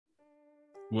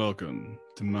Welcome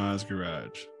to Ma's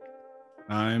Garage.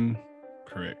 I'm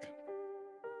Crick.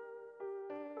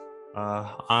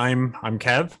 I'm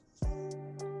Kev.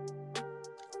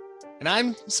 And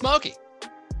I'm Smokey.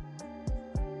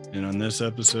 And on this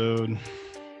episode,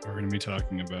 we're going to be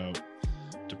talking about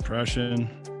depression,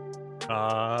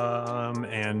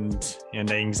 And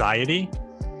anxiety.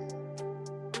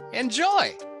 And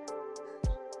joy.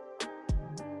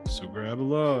 so grab a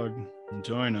log and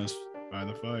join us by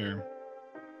the fire.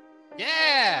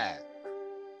 Yeah.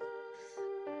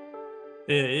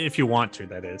 If you want to,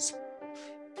 that is.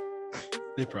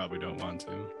 They probably don't want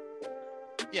to.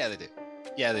 Yeah, they do.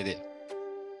 Yeah, they do.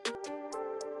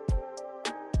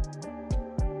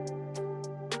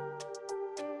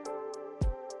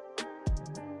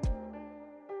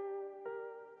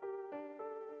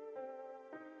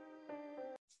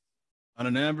 On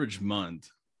an average month,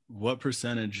 what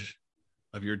percentage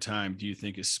of your time do you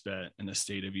think is spent in a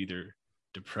state of either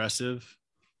depressive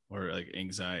or like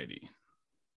anxiety?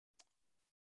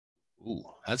 Ooh,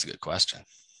 that's a good question.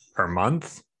 Per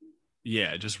month?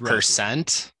 Yeah, just roughly.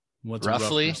 Percent? What's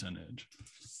roughly? a rough percentage?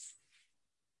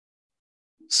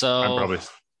 So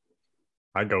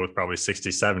I'd go with probably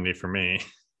 60, 70 for me.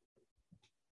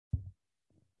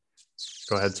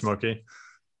 Go ahead, Smokey.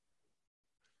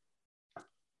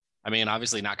 I mean,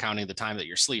 obviously not counting the time that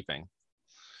you're sleeping,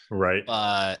 Right.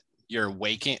 but you're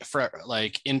waking for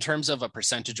like in terms of a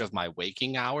percentage of my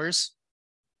waking hours,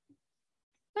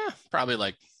 probably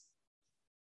like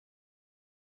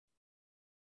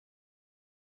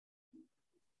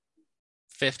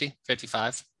 50,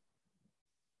 55.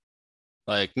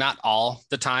 Like not all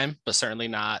the time, but certainly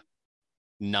not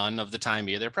none of the time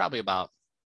either. Probably about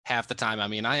half the time. I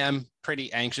mean, I am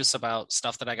pretty anxious about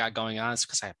stuff that I got going on. It's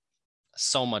because I have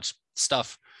so much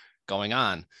stuff going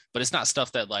on, but it's not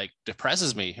stuff that like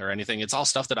depresses me or anything. It's all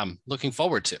stuff that I'm looking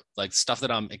forward to, like stuff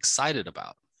that I'm excited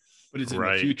about. But it's in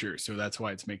Right. the future, so that's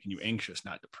why it's making you anxious,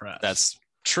 not depressed. That's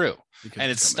true. Because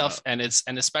And it's coming stuff, up.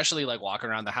 and especially like walking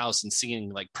around the house and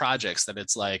seeing like projects that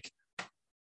it's like,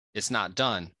 it's not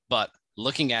done, but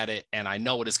looking at it and I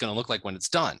know what it's going to look like when it's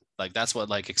done. Like that's what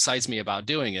like excites me about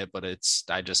doing it, but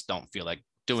I just don't feel like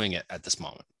doing it at this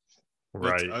moment.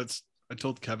 Right. I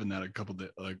told Kevin that a couple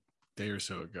day or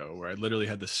so ago, where I literally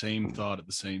had the same thought at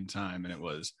the same time, and it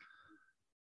was,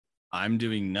 I'm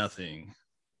doing nothing,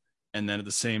 and then at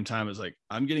the same time, it's like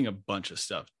I'm getting a bunch of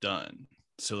stuff done.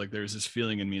 So like there's this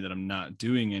feeling in me that I'm not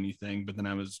doing anything, but then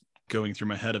I was going through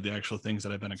my head of the actual things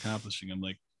that I've been accomplishing. I'm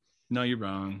like, no, you're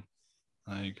wrong.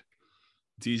 Like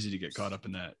it's easy to get caught up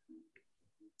in that.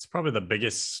 It's probably the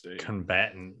biggest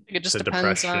combatant It just to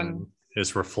depends depression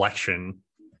is reflection.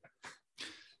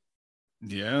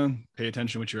 Yeah, pay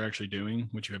attention to what you're actually doing,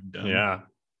 what you have done. Yeah.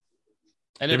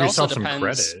 And Give it also yourself some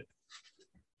depends. credit.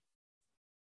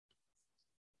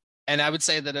 And I would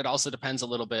say that it also depends a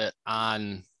little bit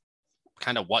on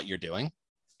kind of what you're doing.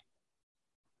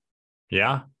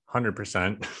 Yeah,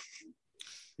 100%.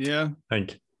 Yeah. I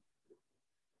think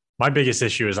my biggest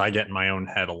issue is I get in my own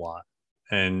head a lot.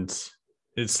 And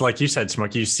it's like you said,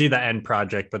 Smoke, you see the end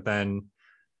project, but then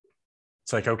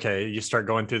it's like, okay, you start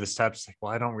going through the steps. Like,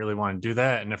 well, I don't really want to do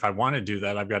that. And if I want to do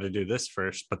that, I've got to do this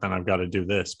first, but then I've got to do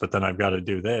this, but then I've got to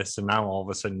do this. And now all of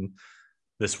a sudden,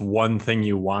 this one thing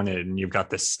you wanted, and you've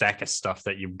got this stack of stuff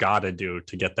that you've got to do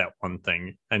to get that one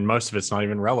thing. And most of it's not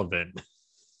even relevant.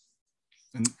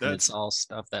 And And it's all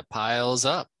stuff that piles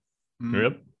up.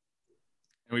 Yep. And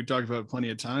we've talked about it plenty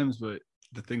of times, but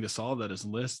the thing to solve that is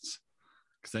lists,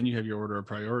 because then you have your order of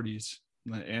priorities,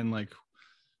 and like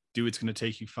do it's going to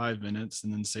take you 5 minutes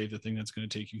and then save the thing that's going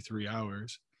to take you 3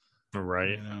 hours.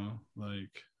 Right. You know,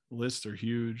 like lists are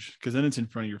huge because then it's in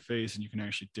front of your face and you can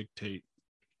actually dictate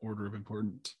order of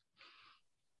importance.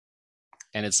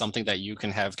 And it's something that you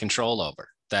can have control over,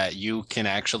 that you can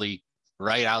actually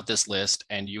write out this list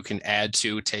and you can add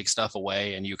to, take stuff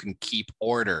away, and you can keep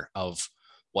order of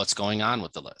what's going on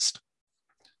with the list.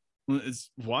 Well,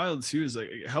 it's wild too, is like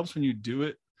it helps when you do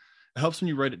it. It helps when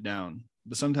you write it down.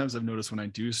 But sometimes I've noticed when I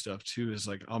do stuff too, is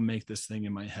like I'll make this thing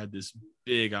in my head, this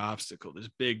big obstacle, this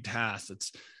big task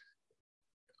that's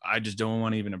I just don't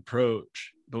want to even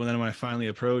approach. But then when I finally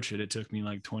approach it, it took me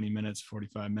like 20 minutes,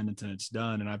 45 minutes, and it's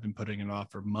done. And I've been putting it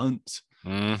off for months.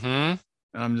 Mm-hmm. And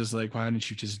I'm just like, why didn't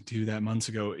you just do that months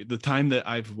ago? The time that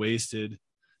I've wasted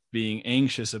being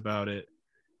anxious about it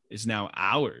is now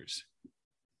hours.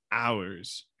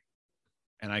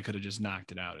 And I could have just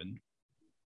knocked it out in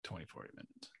 20, 40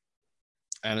 minutes.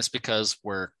 And it's because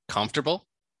we're comfortable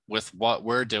with what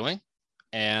we're doing.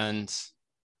 And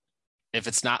if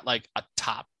it's not like a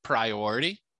top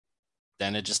priority,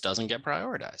 then it just doesn't get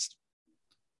prioritized.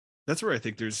 That's where I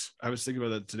think I was thinking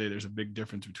about that today. There's a big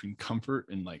difference between comfort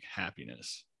and like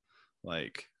happiness.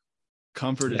 Like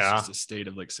comfort is just a state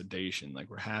of like sedation, like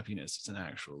where happiness is an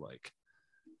actual, like,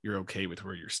 you're okay with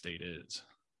where your state is.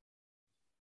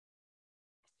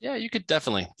 Yeah, you could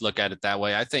definitely look at it that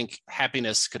way. I think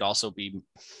happiness could also be,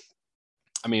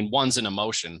 I mean, one's an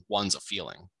emotion, one's a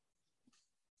feeling.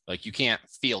 Like you can't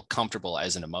feel comfortable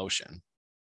as an emotion.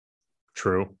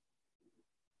 True.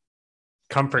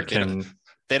 Comfort like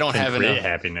they don't have create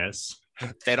happiness.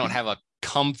 They don't have a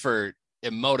comfort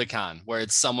emoticon where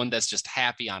it's someone that's just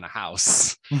happy on a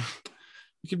house.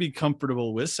 You can be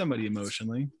comfortable with somebody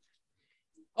emotionally.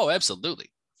 Oh,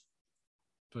 absolutely.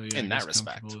 But yeah, in that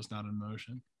respect, it's not an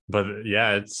emotion. But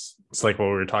yeah, it's like what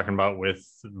we were talking about with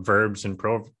verbs and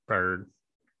or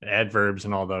adverbs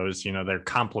and all those. You know, they're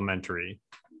complementary.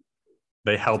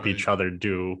 They help each other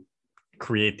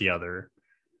create the other,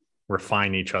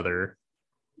 refine each other.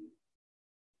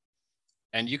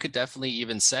 And you could definitely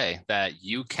even say that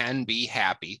you can be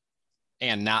happy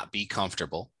and not be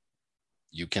comfortable.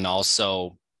 You can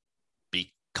also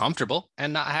be comfortable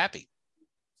and not happy.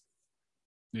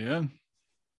 Yeah.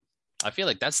 I feel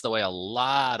like that's the way a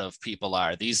lot of people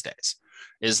are these days,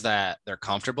 is that they're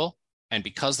comfortable, and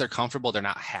because they're comfortable, they're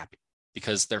not happy,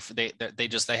 because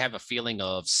they have a feeling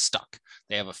of stuck.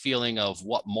 They have a feeling of,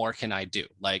 what more can I do?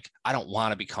 Like, I don't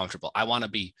want to be comfortable. I want to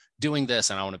be doing this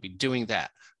and I want to be doing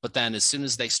that. But then as soon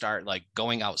as they start like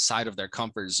going outside of their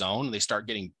comfort zone, they start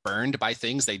getting burned by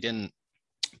things they didn't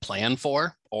plan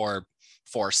for or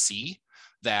foresee,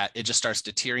 that it just starts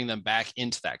deterring them back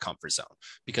into that comfort zone,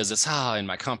 because it's in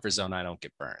my comfort zone, I don't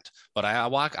get burned. But I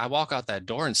walk out that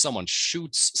door and someone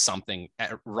shoots something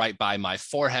right by my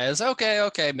forehead. It's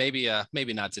okay,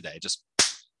 maybe not today. Just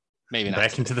maybe not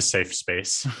back today. Into the safe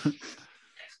space.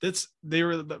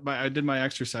 I did my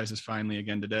exercises finally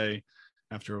again today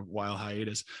after a while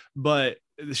hiatus. But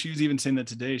she was even saying that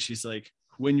today. She's like,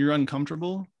 when you're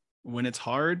uncomfortable, when it's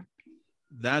hard,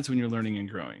 that's when you're learning and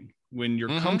growing. When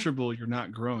you're comfortable, you're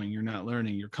not growing, you're not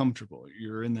learning, you're comfortable,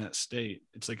 you're in that state.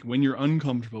 It's like when you're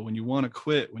uncomfortable, when you want to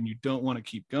quit, when you don't want to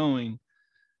keep going,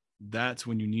 that's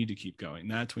when you need to keep going.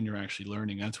 That's when you're actually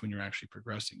learning. That's when you're actually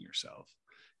progressing yourself.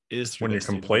 Is when you're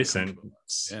complacent.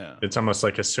 It's almost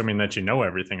like assuming that you know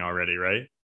everything already, right?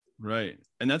 Right.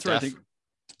 And that's where I think,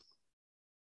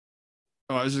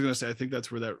 I was just going to say, I think that's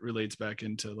where that relates back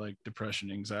into like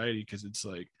depression, anxiety, because it's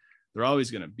like they're always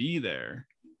going to be there,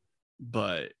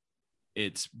 but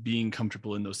it's being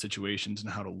comfortable in those situations and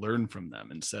how to learn from them,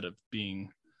 instead of being,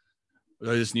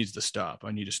 this needs to stop.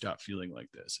 I need to stop feeling like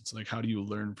this. It's like, how do you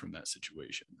learn from that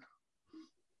situation?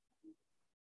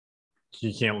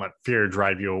 You can't let fear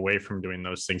drive you away from doing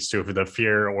those things too, for the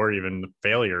fear or even the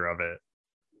failure of it.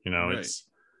 You know, It's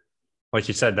like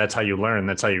you said, that's how you learn.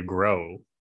 That's how you grow.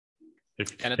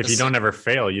 If you don't ever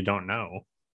fail, you don't know.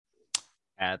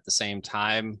 At the same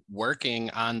time, working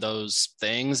on those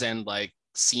things and like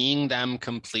seeing them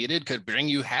completed could bring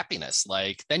you happiness.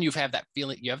 Like then you have that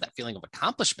feeling of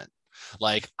accomplishment.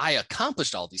 Like, I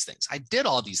accomplished all these things. I did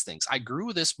all these things. I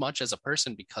grew this much as a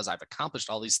person because I've accomplished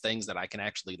all these things that I can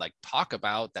actually like talk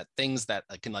about, that things that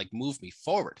can like move me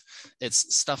forward.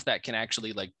 It's stuff that can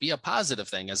actually like be a positive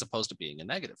thing as opposed to being a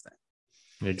negative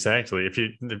thing. Exactly.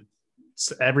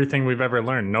 It's everything we've ever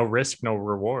learned, no risk, no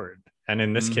reward. And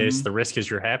in this case, the risk is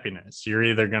your happiness. You're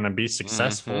either going to be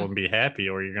successful and be happy,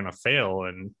 or you're going to fail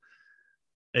and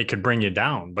it could bring you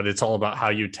down. But it's all about how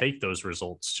you take those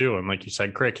results too. And like you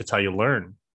said, Crick, it's how you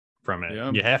learn from it.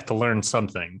 Yeah. You have to learn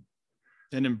something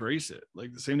and embrace it.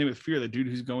 Like the same thing with fear. The dude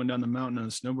who's going down the mountain on a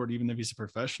snowboard, even if he's a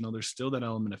professional, there's still that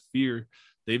element of fear.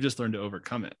 They've just learned to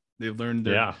overcome it. They've learned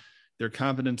their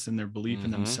confidence and their belief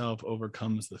in themselves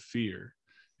overcomes the fear.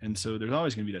 And so there's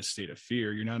always going to be that state of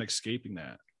fear. You're not escaping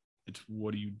that. It's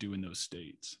what do you do in those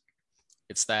states?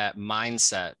 It's that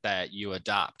mindset that you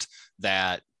adopt,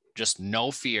 that just no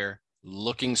fear,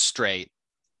 looking straight,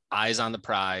 eyes on the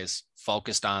prize,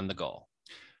 focused on the goal.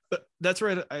 But that's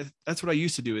right. That's what I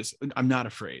used to do is I'm not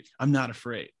afraid.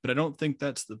 But I don't think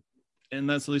that's and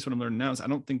that's at least what I'm learning now is I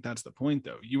don't think that's the point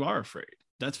though. You are afraid.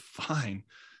 That's fine.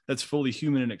 That's fully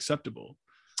human and acceptable.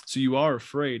 So you are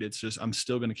afraid. It's just, I'm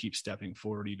still going to keep stepping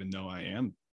forward, even though I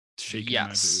am shaking my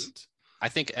boots. I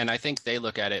think they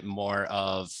look at it more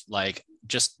of like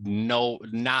just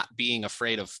not being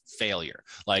afraid of failure.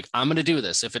 Like, I'm going to do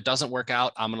this. If it doesn't work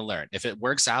out, I'm going to learn. If it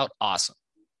works out, awesome.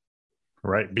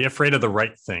 Right. Be afraid of the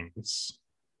right things.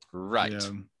 Right. Yeah.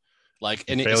 Like,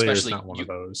 and failure especially is not one of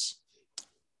those.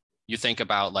 You think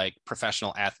about like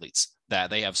professional athletes that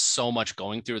they have so much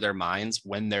going through their minds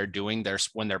when they're doing their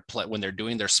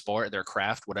doing their sport, their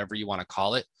craft, whatever you want to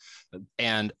call it.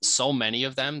 And so many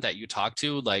of them that you talk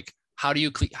to, like, how do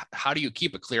you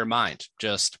keep a clear mind?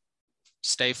 Just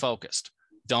stay focused.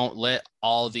 Don't let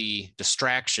all the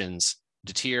distractions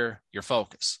deter your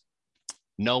focus.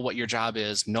 Know what your job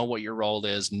is, know what your role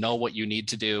is, know what you need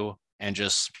to do, and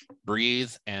just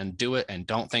breathe and do it, and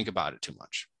don't think about it too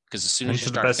much. Because as soon as you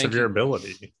start best of your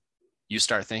ability, you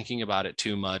start thinking about it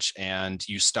too much, and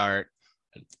you start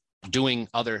doing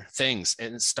other things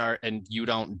and you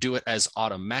don't do it as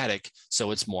automatic,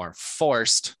 so it's more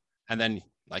forced. And then,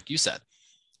 like you said,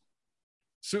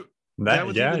 so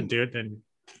dude. And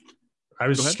I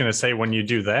was just gonna say, when you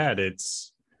do that,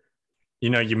 it's,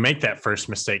 you make that first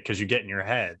mistake because you get in your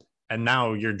head, and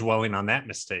now you're dwelling on that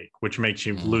mistake, which makes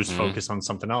you lose focus on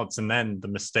something else, and then the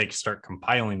mistakes start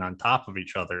compiling on top of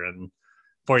each other, and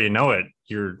before you know it,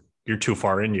 you're too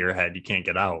far into your head, you can't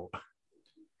get out.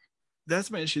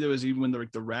 That's my issue though, is even when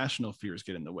the rational fears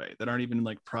get in the way that aren't even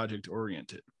like project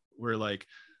oriented, where like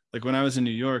when I was in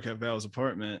New York at Val's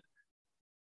apartment,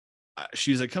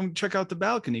 she's like, come check out the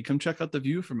balcony, come check out the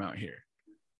view from out here.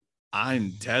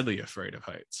 I'm deadly afraid of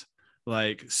heights.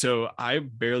 Like, so I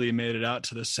barely made it out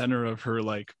to the center of her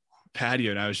like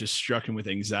patio, and I was just stricken with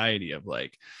anxiety of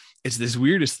like, it's this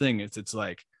weirdest thing. It's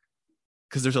like,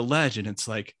 because there's a ledge, and it's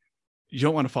like, you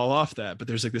don't want to fall off that, but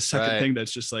there's like the second thing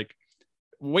that's just like,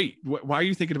 wait, why are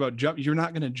you thinking about jump? You're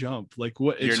not going to jump. Like,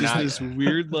 what? It's just this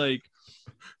weird like.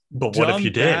 But what if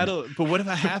you did? But what if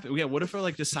I happen? Yeah, what if I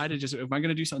like decided just, am I going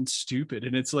to do something stupid?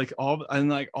 And it's like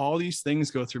all these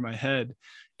things go through my head,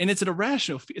 and it's a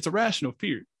rational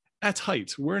fear. That's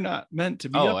heights. We're not meant to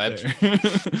be up there.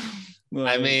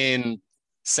 I mean,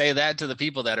 say that to the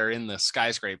people that are in the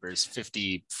skyscrapers,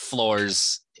 50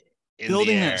 floors in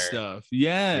building the air. That stuff.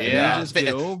 Yeah. Just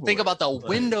think about the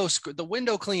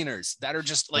window cleaners that are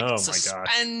just like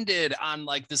suspended on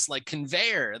like this like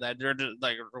conveyor that they're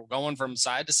like going from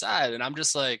side to side. And I'm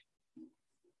just like,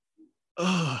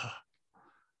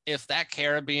 if that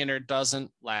carabiner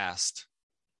doesn't last,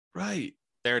 right,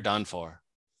 they're done for.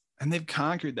 And they've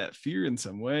conquered that fear in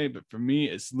some way, but for me,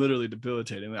 it's literally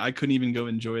debilitating. I couldn't even go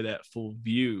enjoy that full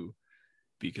view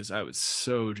because I was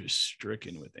so just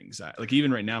stricken with anxiety. Like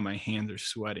even right now, my hands are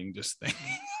sweating just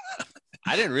thinking.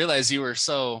 I didn't realize you were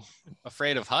so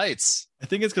afraid of heights. I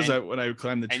think it's because when I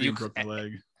climbed the tree and broke my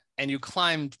leg. And you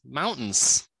climbed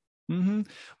mountains. Mm-hmm.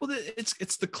 Well,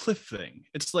 it's the cliff thing.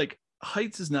 It's like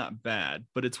heights is not bad,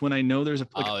 but it's when I know there's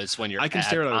it's when you're I can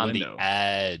stare out on a window. The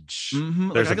edge. Mm-hmm.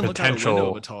 There's a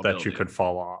potential that you could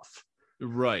fall off.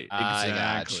 Right.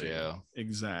 Exactly. I got you.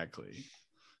 Exactly.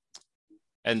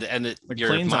 And like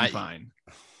planes, I'm fine.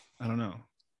 I don't know.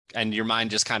 And your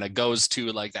mind just kind of goes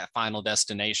to like that final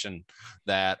destination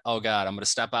that, oh God, I'm going to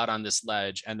step out on this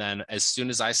ledge. And then as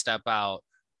soon as I step out,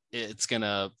 it's going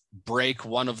to break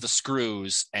one of the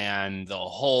screws and the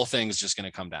whole thing's just going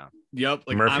to come down. Yep.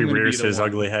 Like Murphy rears his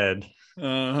ugly head.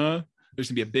 Uh-huh. There's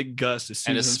gonna be a big gust as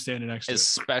soon as I'm standing next to it.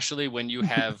 Especially when you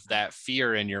have that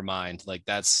fear in your mind, like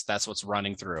that's what's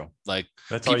running through. Like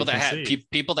that's people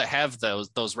that have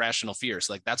those rational fears,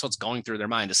 like that's what's going through their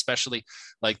mind. Especially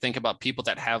like think about people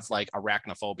that have like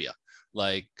arachnophobia.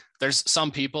 Like there's some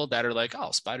people that are like,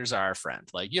 oh, spiders are our friend.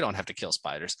 Like you don't have to kill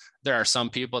spiders. There are some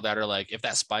people that are like, if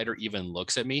that spider even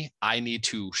looks at me, I need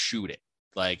to shoot it.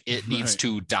 Like it needs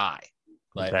to die.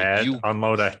 Like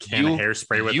unload a can of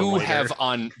hairspray with you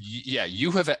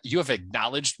you have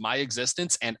acknowledged my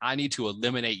existence and I need to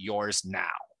eliminate yours now.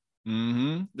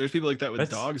 Mm-hmm. There's people like that with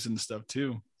dogs and stuff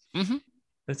too. Mm-hmm.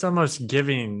 It's almost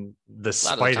giving the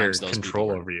spider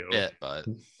control over you. But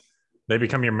they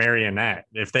become your marionette.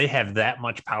 If they have that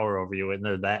much power over you and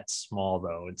they're that small,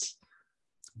 though,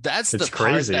 that's the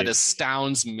crazy part that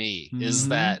astounds me is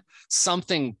that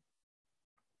something,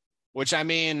 which I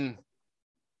mean.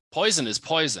 Poison is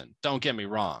poison. Don't get me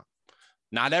wrong.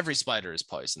 Not every spider is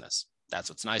poisonous. That's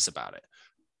what's nice about it.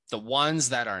 The ones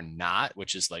that are not,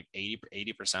 which is like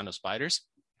 80% of spiders,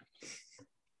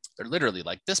 they're literally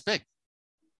like this big.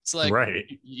 It's like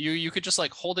you could just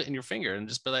like hold it in your finger and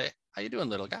just be like, how you doing,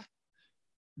 little guy?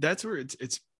 That's where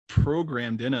it's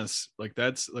programmed in us. Like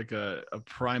that's like a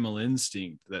primal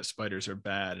instinct that spiders are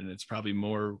bad. And it's probably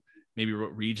more maybe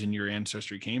what region your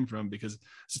ancestry came from, because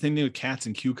it's the same thing with cats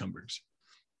and cucumbers.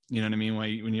 You know what I mean?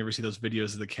 When you ever see those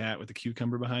videos of the cat with the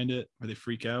cucumber behind it, where they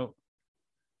freak out.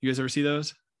 You guys ever see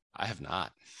those? I have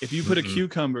not. If you put a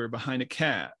cucumber behind a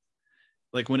cat,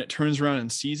 like when it turns around and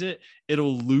sees it,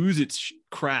 it'll lose its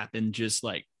crap and just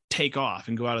like take off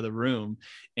and go out of the room.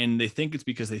 And they think it's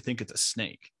because they think it's a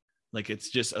snake. Like it's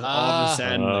just all of a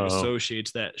sudden like Oh.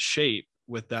 associates that shape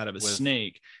with that of a With-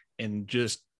 snake and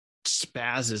just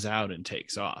spazzes out and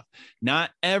takes off. Not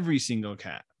every single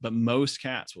cat, but most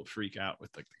cats will freak out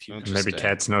with like the cucumber. Maybe Interesting.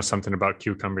 cats know something about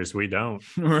cucumbers we don't.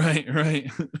 Right.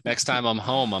 Next time I'm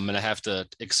home, I'm gonna have to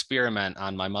experiment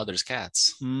on my mother's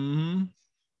cats. Mm-hmm.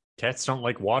 Cats don't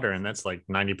like water, and that's like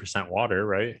 90% water,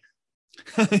 right?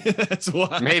 That's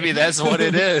why. Maybe that's what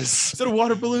it is. Is that a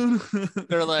water balloon?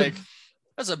 They're like,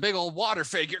 that's a big old water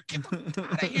figure. Get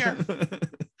out of here. I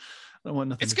don't want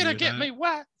nothing. It's to do gonna with get that. me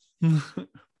wet.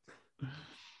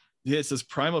 Yeah, it's this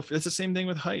primal. It's the same thing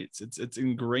with heights. It's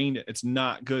ingrained. It's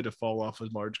not good to fall off a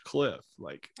large cliff.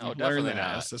 Like Oh, you learn definitely that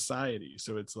not. as society.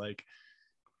 So it's like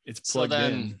it's So plugged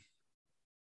then- in.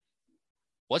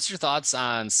 What's your thoughts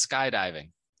on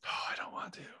skydiving? Oh, I don't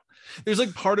want to. There's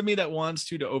like part of me that wants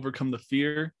to overcome the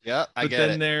fear. Yeah, I But get then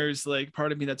it. there's like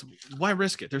part of me that's why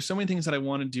risk it? There's so many things that I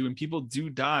want to do, and people do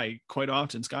die quite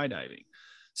often skydiving.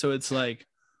 So it's like,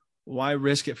 why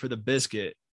risk it for the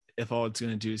biscuit if all it's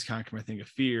going to do is conquer my thing of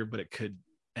fear, but it could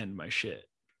end my shit.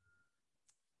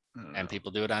 I don't And know.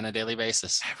 people do it on a daily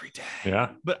basis. every day.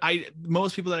 Yeah. But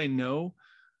most people that I know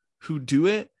who do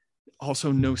it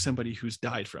also know somebody who's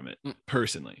died from it Mm.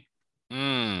 personally. That's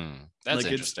Like,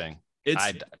 it's- interesting. It's I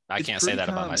it's can't say pretty that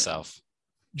about common. myself.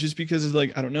 just because it's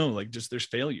like, I don't know, like just there's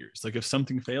failures. Like if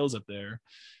something fails up there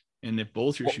and if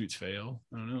both your Well, shoots fail,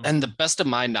 I don't know. And the best of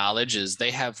my knowledge is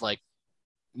they have like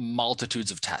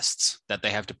multitudes of tests that they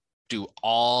have to do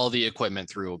all the equipment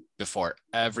through before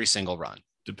every single run.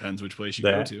 Depends which place you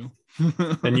That- go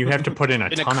to. And you have to put in a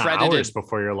An ton of accredited- hours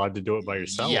before you're allowed to do it by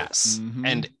yourself. Yes. Mhm.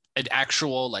 And an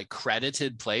actual like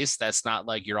credited place that's not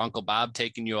like your Uncle Bob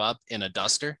taking you up in a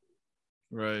duster.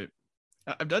 Right.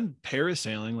 I've done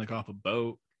parasailing like off a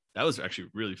boat. That was actually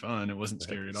really fun. It wasn't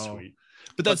scary at all. Sweet.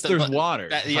 But that's But there's but water.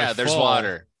 that- If I yeah, there's fall-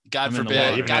 water. God I'm in the forbid.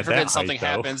 water. Even God at forbid that something height,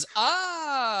 though. happens.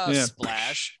 Yeah,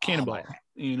 Splash. Oh, cannonball. my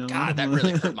You know. God, that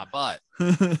really hurt my butt.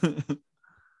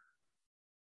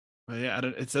 But yeah,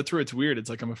 that's where it's weird. It's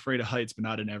like I'm afraid of heights, but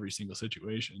not in every single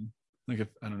situation. Like if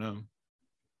I don't know.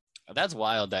 That's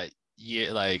wild that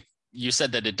you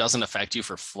said that it doesn't affect you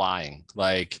for flying.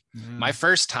 Like Yeah. my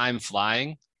first time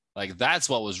flying, like that's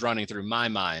what was running through my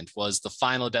mind was the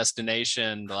final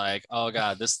destination. Like, oh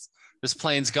God, this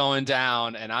plane's going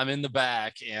down and I'm in the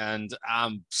back and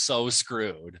I'm so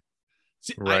screwed.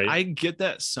 See, Right. I get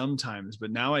that sometimes,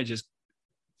 but now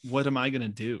what am I gonna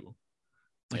do?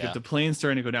 Like Yeah. if the plane's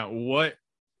starting to go down, what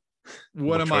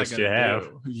What am I choice do you gonna have?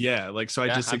 do? Yeah, like so I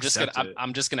Yeah, just I'm just accept gonna it.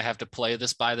 I'm just gonna have to play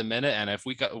this by the minute. And if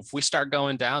we start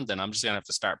going down, then I'm just gonna have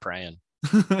to start praying.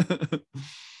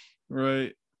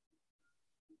 Right.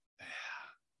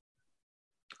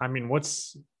 I mean, what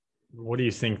do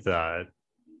you think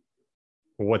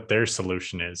what their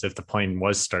solution is if the plane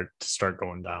was start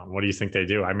going down? What do you think they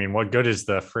do? I mean, what good is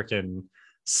the freaking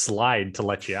slide to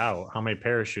let you out? How many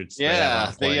parachutes? Do they have Yeah, on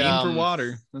a plane? Aim for Um,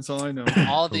 water. That's all I know.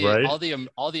 Right.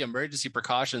 all the emergency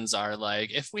precautions are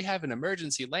like if we have an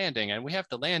emergency landing and we have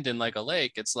to land in like a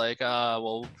lake, it's like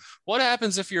well, what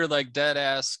happens if you're like dead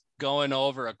ass going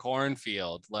over a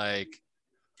cornfield? Like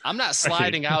I'm not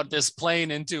sliding out this plane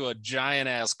into a giant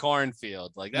ass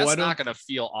cornfield. Like that's Why not don't- gonna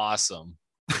feel awesome.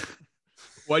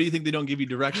 Why do you think they don't give you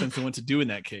directions on what to do in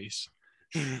that case?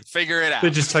 Figure it out.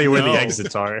 They just tell you where No. the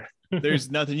exits are. There's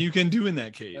nothing you can do in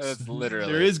that case. It's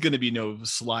literally- There is going to be no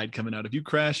slide coming out. If you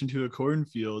crash into a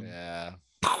cornfield, Yeah,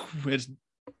 it's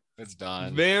it's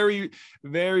done. very,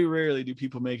 very rarely do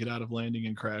people make it out of landing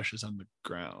and crashes on the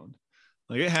ground.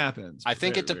 Like it happens. I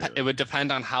think very it rarely. would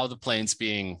depend on how the plane's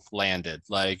being landed.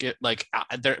 Like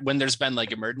when there's been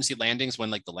like emergency landings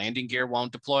when like the landing gear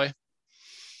won't deploy.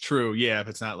 True. Yeah. If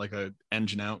it's not like a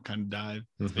engine out kind of dive.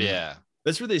 Mhm. Yeah.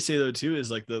 That's what they say though too,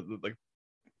 is like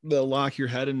they'll lock your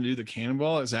head and do the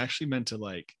cannonball is actually meant to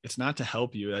like, it's not to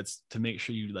help you. That's to make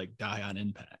sure you like die on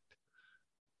impact.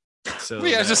 So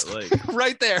Yeah, that, just like,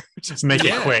 right there. Just make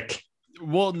Yeah. it quick.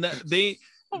 well, they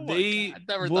Oh my They God,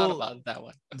 never will- thought about it that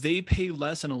way. they pay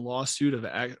less in a lawsuit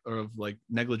of like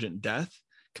negligent death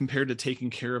compared to taking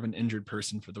care of an injured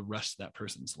person for the rest of that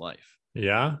person's life.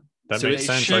 Yeah, that So makes it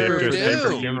sense. sure All you have to do is pay for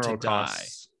do. funeral To die.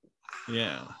 costs.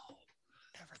 Yeah.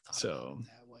 Never thought So- about it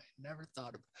that way. Never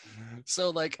thought of it.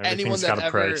 So like Everything's anyone that got a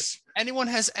ever price. anyone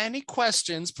has any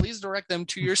questions, please direct them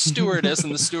to your stewardess,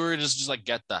 and the stewardess is just like,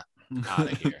 get the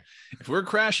out of here. If we're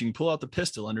crashing, pull out the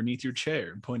pistol underneath your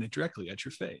chair and point it directly at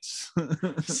your face.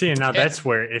 See, and now Yeah. that's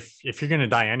where if you're gonna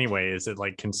die anyway, is it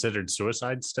like considered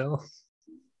suicide still?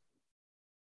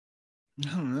 I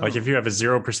don't know. Like if you have a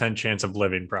 0% chance of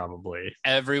living, probably.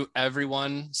 Everyone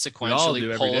do sequentially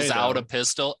every pulls day, out though. a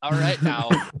pistol. All right, now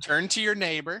turn to your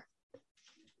neighbor.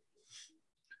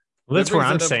 Well, that's That where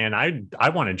brings I'm that up- saying I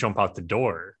want to jump out the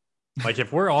door. Like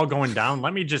if we're all going down,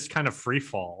 let me just kind of free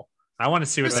fall. I want to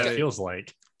see what that Right. feels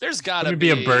like. There's Let gotta me be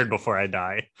a bird before I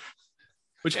die.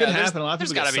 which Yeah, could there's- happen. A lot of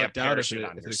there's people gotta get be a sucked out if parachute it,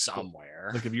 on if here it's cold.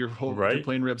 somewhere. Like if your whole Right. your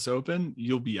plane rips open,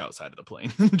 you'll be outside of the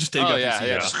plane. Just take Oh off yeah,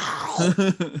 your yeah.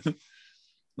 seatbelt. just-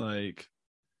 Like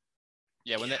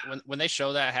Yeah, when they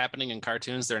show that happening in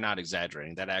cartoons, they're not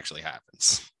exaggerating. That actually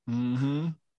happens.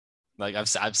 Like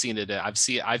I've seen it. I've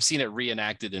seen it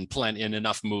reenacted in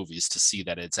enough movies to see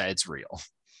that it's real.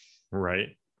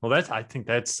 Right. Well, I think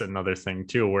that's another thing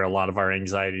too, where a lot of our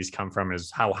anxieties come from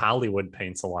is how Hollywood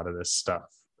paints a lot of this stuff.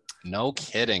 No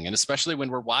kidding, and especially when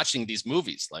we're watching these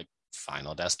movies like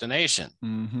Final Destination,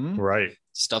 Right.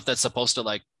 stuff that's supposed to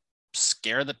like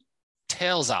scare the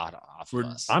tails out of We're-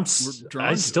 us. drawn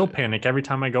I to still it. panic every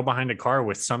time I go behind a car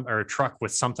with a truck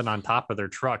with something on top of their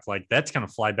truck. Like that's gonna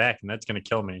fly back and that's gonna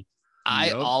kill me. I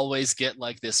Yep. always get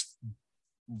like this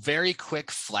very quick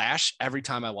flash every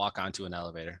time I walk onto an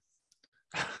elevator.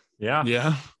 Yeah.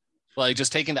 Yeah. Like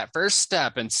just taking that first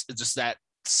step and just that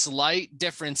slight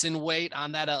difference in weight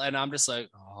on that, and I'm just like,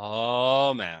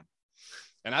 oh man.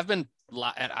 And I've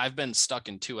been stuck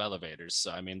in 2 elevators,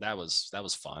 so I mean that was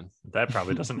fun. That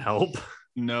probably doesn't help.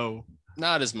 No.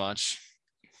 Not as much.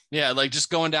 Yeah, like just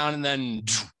going down and then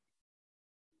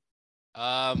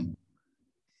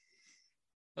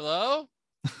hello?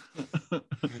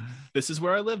 This is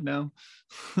where I live now.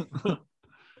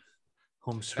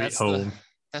 Home sweet That's home.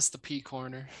 That's the P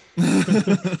corner.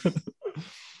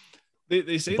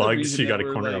 They say the Bugs. reason You got that a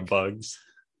we're, corner like- of bugs.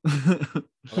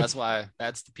 Well, that's why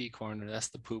that's the P corner. That's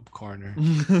the poop corner.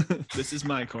 This is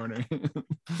my corner.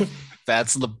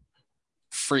 That's the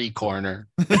free corner.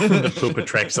 The poop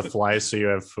attracts the flies, so you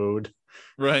have food.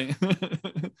 Right.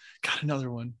 Got another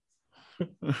one.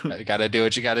 You gotta do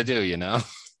what you gotta do, you know?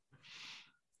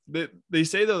 They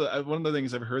say though that one of the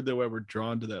things I've heard though why we're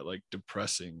drawn to that like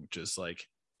depressing, just like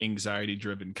anxiety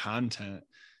driven content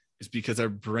is because our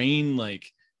brain like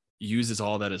uses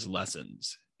all that as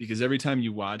lessons. Because every time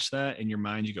you watch that in your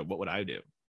mind, you go, what would I do?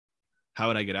 How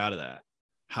would I get out of that?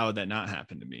 How would that not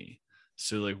happen to me?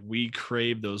 So like we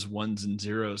crave those ones and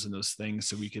zeros and those things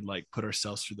so we could like put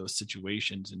ourselves through those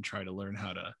situations and try to learn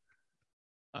how to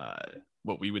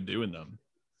what we would do in them.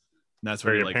 And that's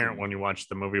Very where like apparent when you watch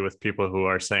the movie with people who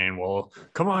are saying, well,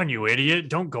 come on, you idiot.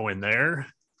 Don't go in there.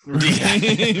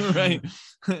 right.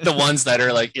 The ones that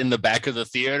are like in the back of the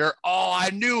theater. Oh,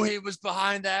 I knew he was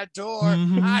behind that door.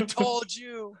 I told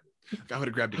you. I would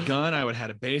have grabbed a gun. I would have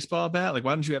had a baseball bat. Like,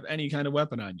 why don't you have any kind of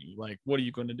weapon on you? Like, what are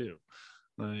you going to do?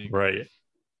 Like, Right.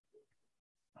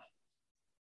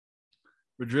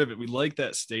 we're driven. We like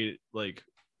that state. Like,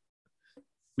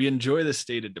 we enjoy the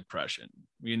state of depression.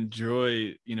 We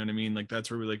enjoy, you know what I mean? Like, that's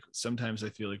where we like, sometimes I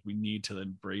feel like we need to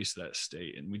embrace that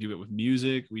state. And we do it with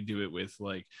music. We do it with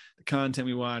like the content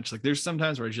we watch. Like, there's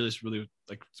sometimes where I just really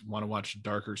like want to watch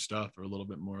darker stuff or a little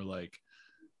bit more like,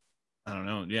 I don't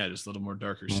know. Yeah, just a little more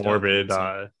darker stuff. Morbid,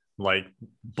 It's like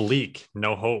bleak,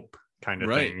 no hope kind of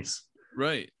Right. things.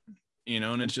 right. You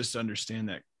know, and it's just to understand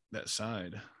that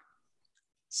side.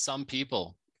 Some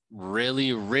people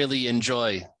really, really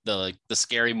enjoy the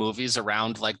scary movies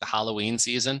around like the Halloween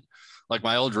season. Like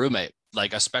my old roommate,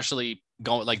 like especially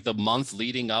going like the month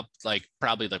leading up, like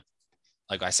probably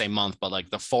like I say month, but like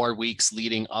the 4 weeks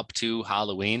leading up to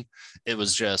Halloween, it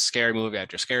was just scary movie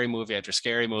after scary movie after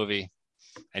scary movie.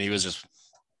 And he was just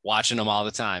watching them all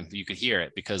the time. You could hear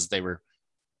it because they were,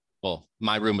 well,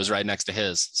 my room was right next to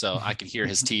his. So I could hear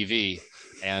his TV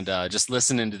and just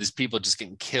listening to these people just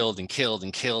getting killed and killed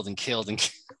and killed and killed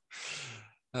and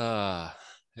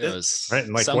it was Right.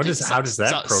 And like, some how does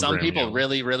that program some people you?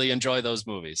 really, really enjoy those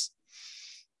movies.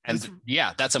 And That's-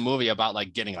 yeah, that's a movie about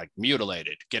like getting like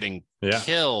mutilated, getting Yeah.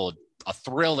 killed, a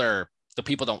thriller, the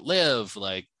people don't live,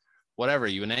 like whatever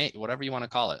you want to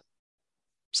call it.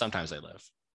 Sometimes they live.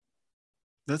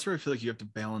 That's where I feel like you have to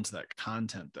balance that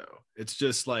content though. It's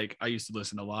just like I used to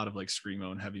listen to a lot of like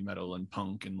screamo and heavy metal and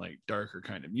punk and like darker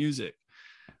kind of music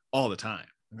all the time.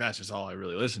 That's just all I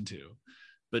really listen to.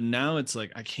 But now it's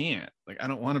like I can't. Like I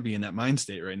don't want to be in that mind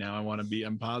state right now.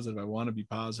 I'm positive. I want to be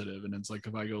positive. And it's like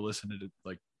if I go listen to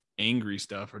like angry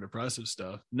stuff or depressive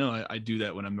stuff, no, I do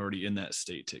that when I'm already in that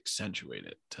state to accentuate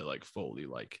it, to like fully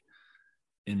like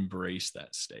embrace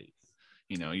that state.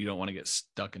 You know, you don't want to get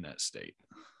stuck in that state.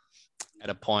 At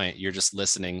a point, you're just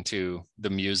listening to the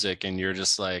music and you're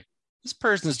just like, this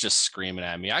person's just screaming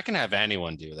at me. I can have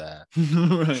anyone do that.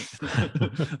 Right.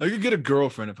 I could get a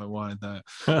girlfriend if I wanted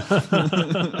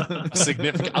that.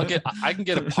 Significant. I can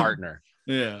get a partner.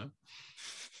 Yeah.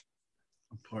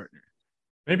 A partner.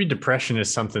 Maybe depression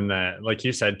is something that, like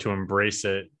you said, to embrace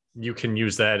it, you can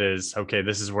use that as, okay,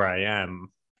 this is where I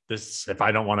am. This, if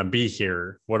I don't want to be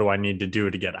here, what do I need to do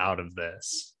to get out of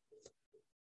this?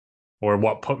 Or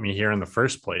what put me here in the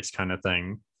first place, kind of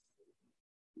thing.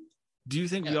 Do you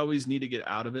think we always need to get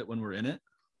out of it when we're in it?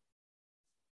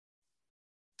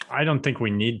 I don't think we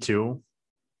need to.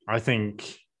 I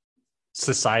think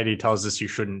society tells us you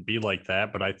shouldn't be like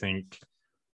that, but I think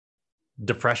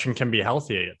depression can be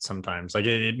healthy at sometimes. Like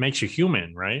it makes you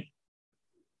human, right?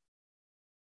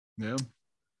 Yeah.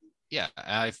 Yeah,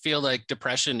 I feel like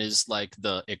depression is like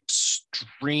the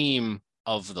extreme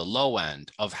of the low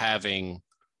end of having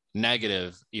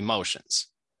negative emotions.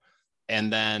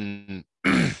 And then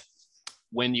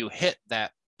when you hit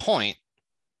that point,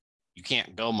 you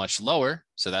can't go much lower.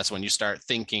 So that's when you start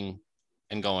thinking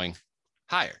and going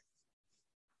higher.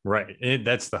 Right.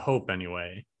 That's the hope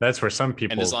anyway. That's where some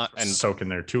people soak in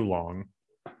there too long.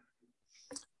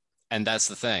 And that's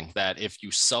the thing, that if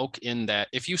you soak in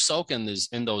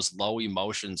those low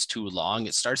emotions too long,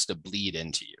 it starts to bleed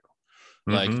into you.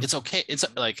 Like it's okay. It's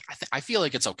like, I feel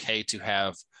like it's okay to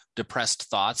have depressed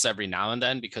thoughts every now and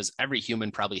then, because every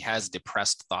human probably has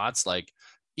depressed thoughts. Like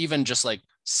even just like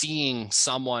seeing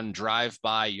someone drive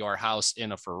by your house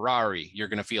in a Ferrari, you're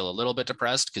going to feel a little bit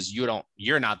depressed because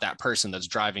you're not that person that's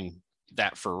driving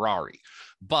that Ferrari.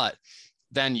 But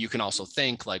then you can also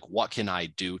think like, what can I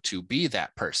do to be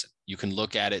that person? You can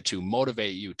look at it to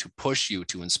motivate you, to push you,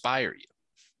 to inspire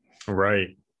you.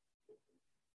 Right.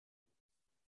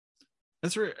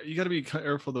 That's right. You got to be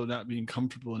careful though, not being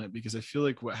comfortable in it, because I feel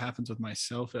like what happens with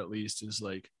myself, at least, is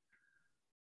like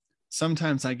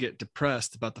sometimes I get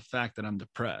depressed about the fact that I'm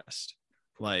depressed.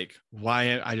 Like,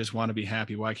 why? I just want to be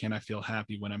happy. Why can't I feel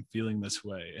happy when I'm feeling this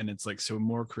way? And it's like, so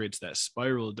more creates that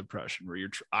spiral of depression where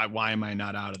why am I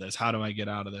not out of this? How do I get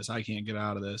out of this? I can't get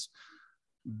out of this.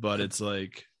 But it's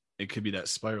like, it could be that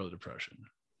spiral of depression.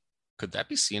 Could that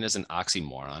be seen as an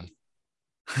oxymoron?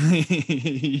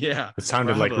 Yeah. It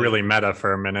sounded like really meta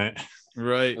for a minute.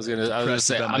 Right. I was gonna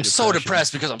say, I'm so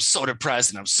depressed because I'm so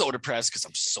depressed, and I'm so depressed because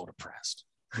I'm so depressed.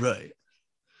 Right.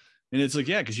 And it's like,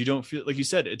 yeah, because you don't feel, like you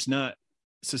said, it's not,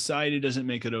 society doesn't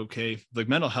make it okay. Like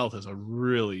mental health is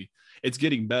it's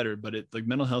getting better, but like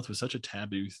mental health was such a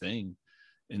taboo thing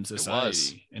in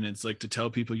society. And it's like, to tell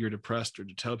people you're depressed, or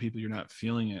to tell people you're not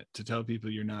feeling it, to tell people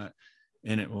you're not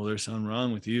in it, well, there's something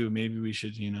wrong with you. Maybe we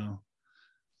should,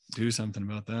 do something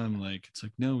about them. Like, it's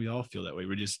like, no, we all feel that way.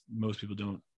 Most people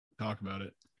don't talk about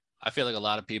it. I feel like a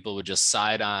lot of people would just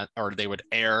side on, or they would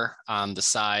err on the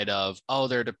side of, oh,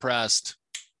 they're depressed,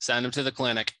 send them to the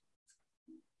clinic.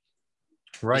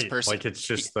 Right. Like it's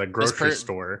just the grocery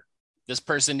store. This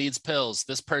person needs pills.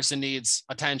 This person needs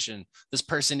attention. This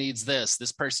person needs this.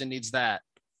 This person needs that.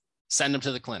 Send them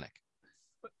to the clinic.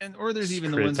 Or there's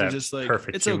even the ones that are just like,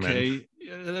 it's okay.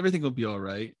 Everything will be all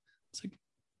right. It's like,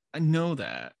 I know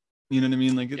that. You know what I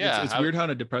mean? Like, it's weird how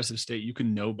in a depressive state, you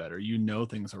can know better.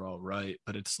 Things are all right,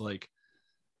 but it's like,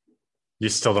 you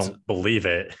still don't believe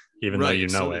it, even though you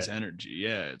know it. Energy.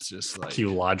 Yeah. It's just like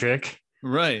cue logic.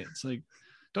 Right. It's like,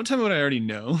 don't tell me what I already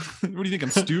know. What do you think? I'm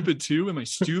stupid too? Am I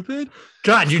stupid?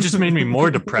 God, you just made me more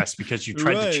depressed because you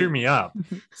tried to cheer me up.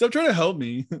 Stop trying to help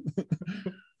me.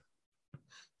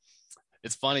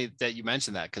 It's funny that you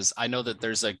mentioned that, because I know that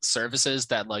there's like services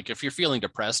that, like, if you're feeling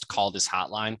depressed, call this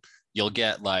hotline. You'll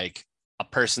get like a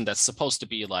person that's supposed to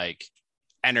be like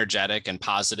energetic and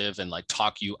positive and like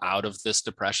talk you out of this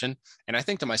depression. And I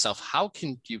think to myself, how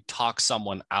can you talk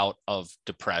someone out of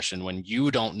depression when you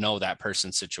don't know that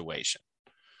person's situation?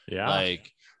 Yeah.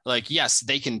 Like, yes,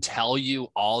 they can tell you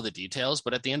all the details,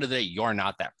 but at the end of the day, you're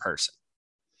not that person.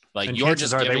 Like, and you're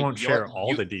just they won't share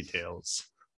all the details.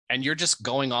 And you're just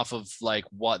going off of like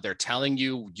what they're telling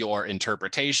you, your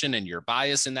interpretation and your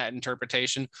bias in that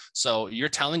interpretation. So you're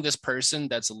telling this person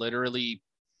that's literally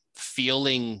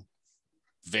feeling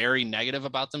very negative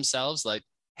about themselves, like,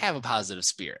 have a positive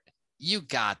spirit. You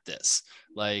got this.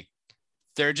 Like,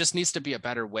 there just needs to be a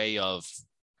better way of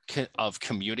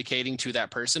communicating to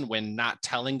that person, when not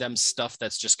telling them stuff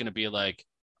that's just going to be like,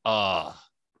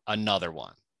 another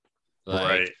one.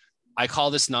 Like, right. I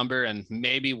call this number, and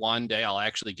maybe one day I'll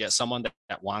actually get someone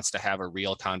that wants to have a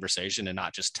real conversation and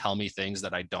not just tell me things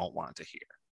that I don't want to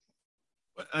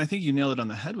hear. I think you nailed it on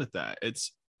the head with that.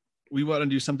 We want to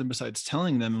do something besides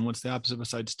telling them. And what's the opposite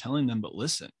besides telling them, but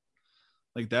listen?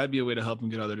 Like, that'd be a way to help them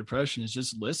get out of their depression, is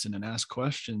just listen and ask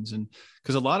questions. And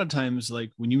because a lot of times,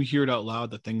 like, when you hear it out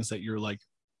loud, the things that you're like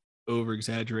over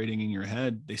exaggerating in your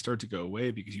head, they start to go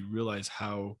away because you realize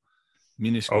how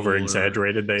minuscule over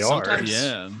exaggerated they are.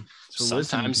 Yeah. So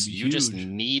sometimes you just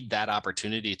need that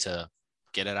opportunity to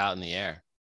get it out in the air.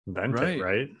 vent Right. it,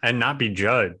 right? And not be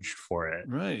judged for it.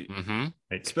 Right. Mm-hmm.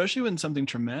 Like, Especially when something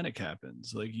traumatic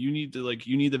happens. Like you need the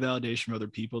validation from other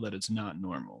people that it's not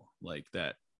normal. Like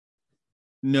that.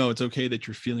 No, it's okay that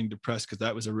you're feeling depressed because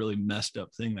that was a really messed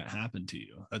up thing that happened to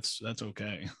you. That's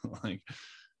okay. Like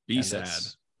be And sad.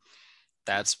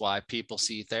 That's why people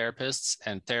see therapists,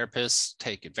 and therapists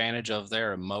take advantage of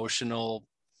their emotional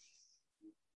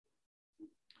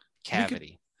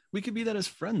cavity. We could be that as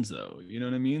friends though. You know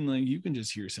what I mean? Like you can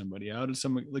just hear somebody out, and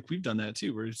someone like we've done that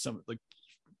too, where some like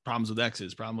problems with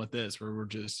exes, problem with this, where we're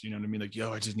just, you know what I mean? Like,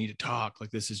 yo, I just need to talk. Like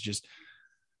this is just,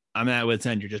 I'm at wit's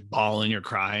end. You're just bawling, you're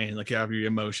crying, like you have your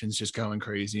emotions just going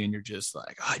crazy, and you're just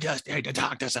like, I just need to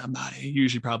talk to somebody.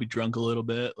 Usually probably drunk a little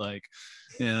bit, like,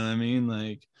 you know what I mean?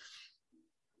 Like,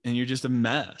 and you're just a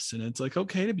mess. And it's like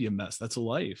okay to be a mess. That's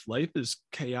life. Life is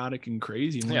chaotic and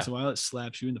crazy. And once in a while it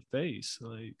slaps you in the face.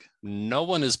 Like no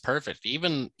one is perfect.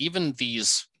 Even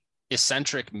these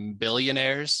eccentric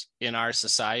billionaires in our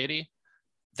society,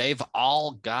 they've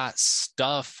all got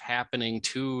stuff happening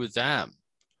to them.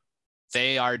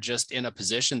 They are just in a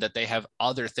position that they have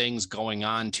other things going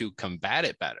on to combat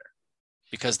it better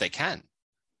because they can.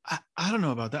 I don't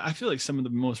know about that. I feel like some of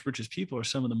the most richest people are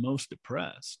some of the most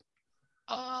depressed.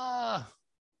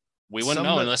 We wouldn't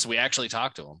know unless we actually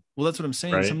talk to them. Well, that's what I'm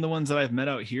saying. Right. Some of the ones that I've met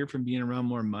out here from being around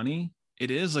more money,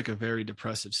 it is like a very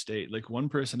depressive state. Like one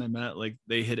person I met, like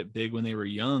they hit it big when they were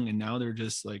young, and now they're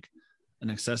just like an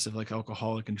excessive like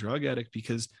alcoholic and drug addict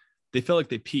because they felt like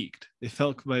they peaked. They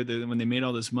felt when they made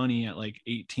all this money at like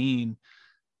 18,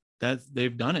 that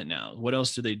they've done it now. What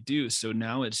else do they do? So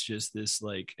now it's just this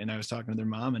like, and I was talking to their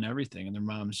mom and everything, and their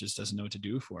mom just doesn't know what to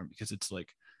do for them because it's like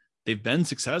they've been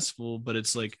successful, but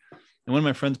it's like, and one of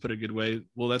my friends put it a good way,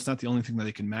 well, that's not the only thing that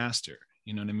they can master.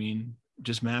 You know what I mean?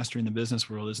 Just mastering the business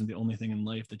world isn't the only thing in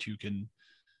life that you can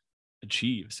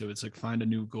achieve. So it's like find a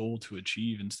new goal to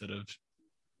achieve instead of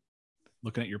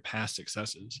looking at your past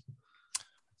successes.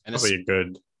 And probably a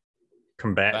good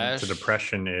combatant to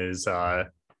depression is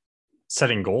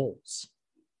setting goals.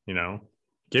 You know,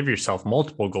 give yourself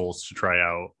multiple goals to try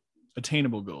out.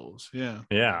 Attainable goals. Yeah.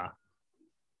 Yeah.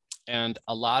 And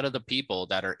a lot of the people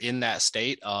that are in that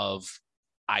state of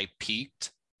I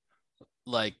peaked,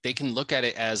 like they can look at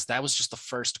it as that was just the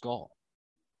first goal.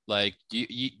 Like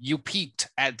you peaked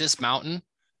at this mountain,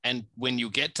 and when you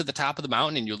get to the top of the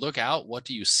mountain and you look out, what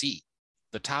do you see?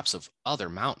 The tops of other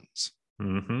mountains.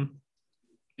 Mm-hmm.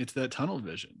 It's that tunnel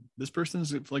vision. This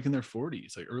person's like in their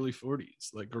 40s, like early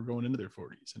 40s, like or going into their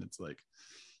 40s, and it's like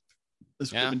this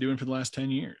is what they've been doing for the last 10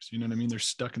 years. You know what I mean? They're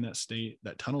stuck in that state,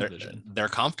 that tunnel vision. They're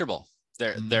comfortable.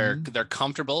 They're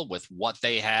comfortable with what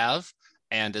they have,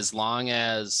 and as long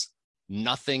as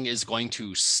nothing is going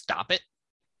to stop it,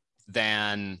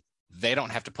 then they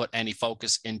don't have to put any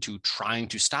focus into trying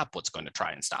to stop what's going to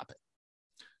try and stop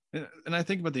it. And I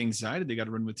think about the anxiety they got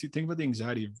to run with too. Think about the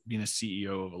anxiety of being a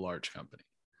CEO of a large company,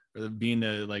 or being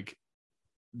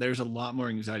there's a lot more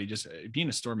anxiety. Just being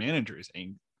a store manager is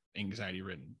anxiety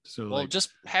ridden. So just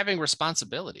having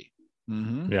responsibility.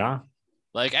 Mm-hmm. Yeah.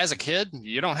 Like as a kid,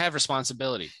 you don't have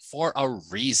responsibility for a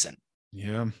reason.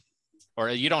 Yeah. Or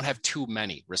you don't have too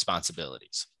many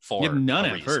responsibilities for you have none a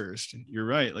at reason. First. You're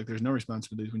right. Like there's no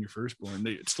responsibilities when you're first born.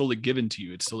 It's slowly given to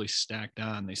you. It's slowly stacked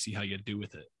on. They see how you do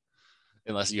with it.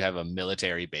 Unless you have a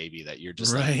military baby that you're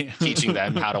just right. like teaching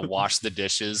them how to wash the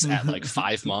dishes at like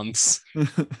 5 months.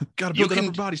 Gotta build that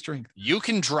upper body strength. You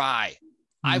can dry.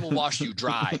 I will wash you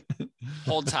dry.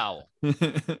 Hold towel.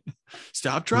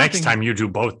 Stop dropping. Next time you do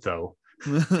both, though.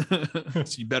 So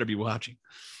you better be watching.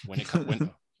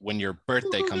 When your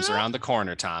birthday comes around the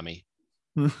corner, Tommy.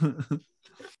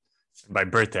 By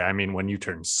birthday, I mean when you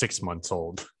turn 6 months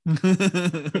old.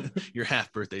 Your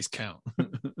half birthdays count.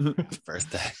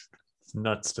 Birthday. It's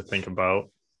nuts to think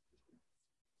about.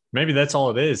 Maybe that's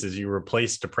all it is you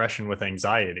replace depression with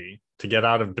anxiety. To get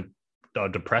out of a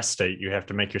depressed state, you have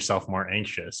to make yourself more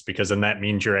anxious, because then that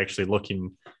means you're actually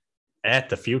looking at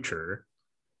the future.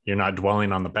 You're not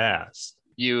dwelling on the past.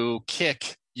 You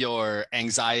kick your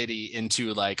anxiety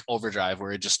into like overdrive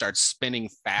where it just starts spinning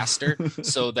faster.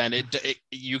 So then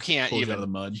you can't Pulls even out of the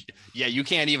mud. Yeah, you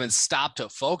can't even stop to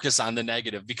focus on the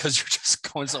negative because you're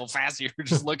just going so fast. You're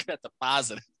just looking at the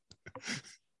positive.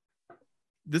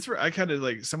 This where I kind of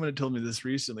like, someone had told me this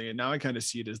recently, and now I kind of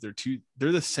see it as they're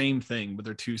the same thing, but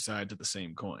they're two sides of the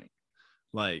same coin.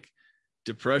 Like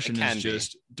depression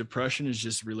is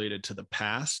just related to the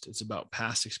past. It's about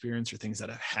past experience or things that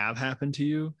have happened to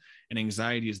you. And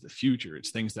anxiety is the future.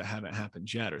 It's things that haven't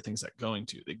happened yet or things that are going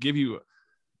to. They give you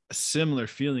a similar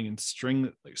feeling and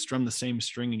strum the same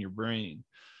string in your brain,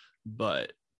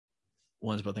 but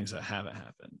one's about things that haven't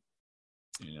happened,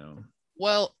 you know?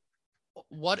 Well,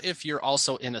 what if you're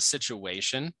also in a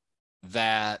situation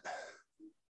that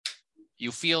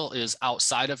you feel is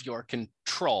outside of your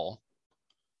control,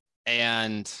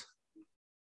 and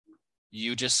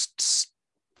you just,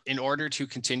 in order to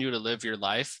continue to live your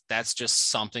life, that's just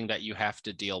something that you have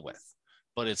to deal with,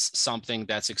 but it's something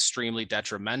that's extremely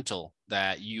detrimental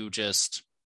that you just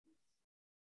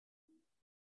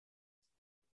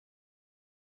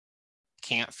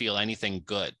can't feel anything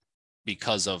good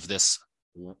because of this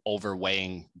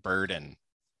overweighing burden?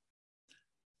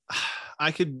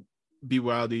 I could be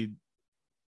wildly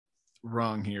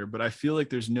wrong here, but I feel like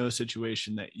there's no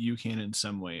situation that you can in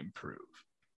some way improve.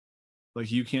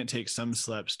 Like you can't take some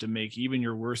steps to make even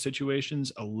your worst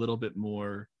situations a little bit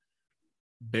more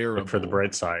bearable. Look for the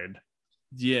bright side.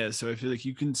 Yeah. So I feel like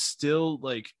you can still,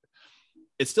 like,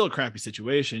 it's still a crappy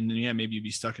situation. And yeah, maybe you'd be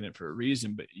stuck in it for a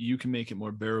reason, but you can make it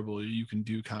more bearable. You can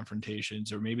do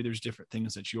confrontations, or maybe there's different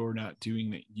things that you're not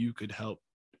doing that you could help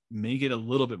make it a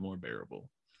little bit more bearable.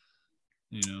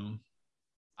 You know,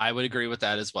 I would agree with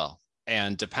that as well.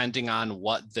 And depending on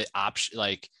what the option,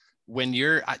 like when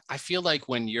you're, I feel like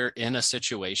when you're in a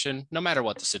situation, no matter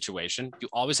what the situation, you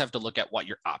always have to look at what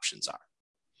your options are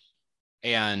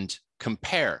and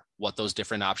compare what those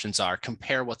different options are,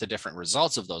 compare what the different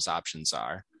results of those options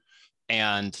are,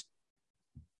 and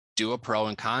do a pro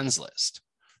and cons list.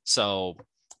 So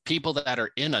people that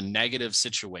are in a negative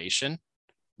situation,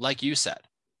 like you said,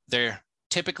 they're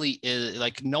typically is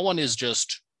like, no one is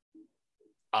just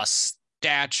a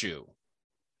statue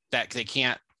that they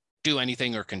can't do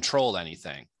anything or control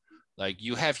anything. Like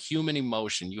you have human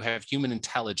emotion, you have human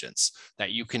intelligence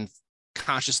that you can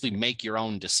consciously make your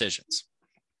own decisions.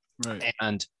 right?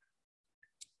 And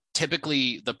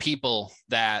typically the people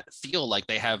that feel like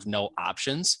they have no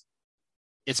options,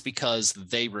 it's because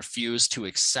they refuse to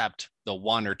accept the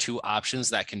one or two options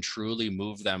that can truly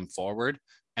move them forward,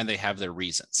 and they have their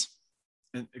reasons.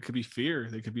 And it could be fear.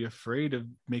 They could be afraid of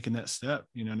making that step.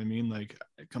 You know what I mean? Like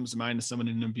it comes to mind as someone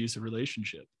in an abusive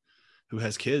relationship who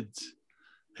has kids,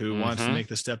 who wants to make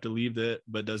the step to leave that,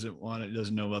 but doesn't want it,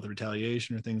 doesn't know about the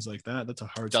retaliation or things like that. That's a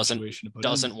hard situation to put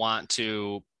doesn't want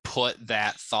to put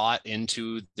that thought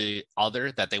into the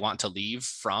other that they want to leave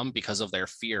from because of their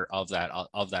fear of that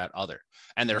other,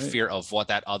 and their fear of what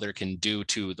that other can do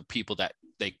to the people that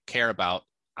they care about,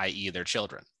 i.e. their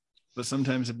children. But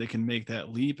sometimes if they can make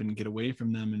that leap and get away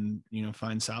from them and, you know,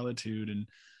 find solitude and,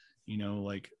 you know,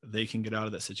 like they can get out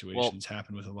of that situation. Well, it's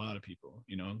happened with a lot of people,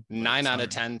 you know, 9 out of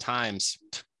 10 times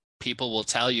people will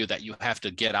tell you that you have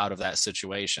to get out of that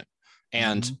situation.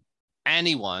 And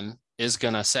anyone is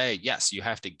going to say, yes, you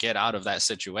have to get out of that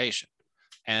situation.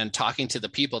 And talking to the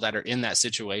people that are in that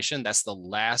situation, that's the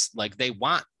last, like they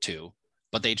want to,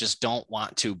 but they just don't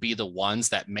want to be the ones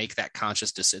that make that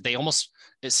conscious decision. They almost,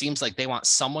 it seems like they want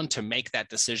someone to make that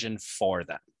decision for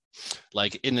them.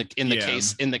 Like in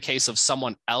the case of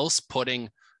someone else putting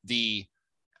the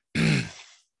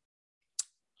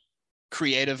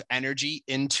creative energy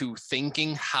into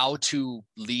thinking how to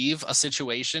leave a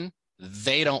situation,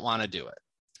 they don't want to do it.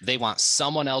 They want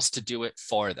someone else to do it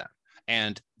for them.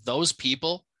 And those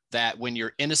people that when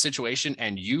you're in a situation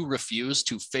and you refuse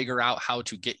to figure out how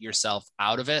to get yourself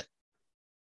out of it,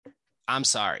 I'm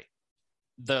sorry.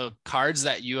 The cards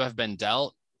that you have been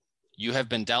dealt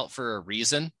for a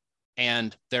reason,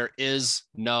 and there is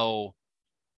no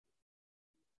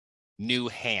new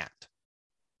hand.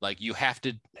 Like you have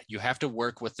to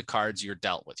work with the cards you're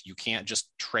dealt with. You can't just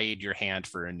trade your hand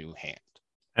for a new hand.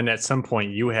 And at some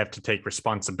point you have to take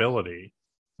responsibility,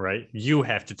 right? You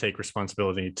have to take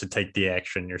responsibility to take the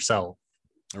action yourself.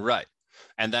 Right.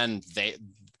 And then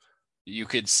you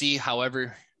could see,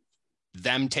 however,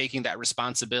 them taking that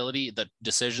responsibility, the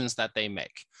decisions that they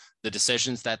make, the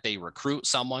decisions that they recruit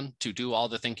someone to do all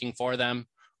the thinking for them,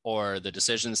 or the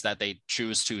decisions that they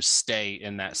choose to stay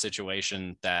in that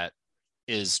situation that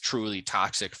is truly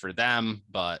toxic for them,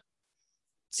 but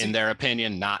in their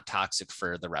opinion, not toxic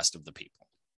for the rest of the people.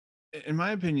 In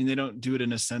my opinion, they don't do it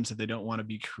in a sense that they don't want to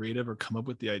be creative or come up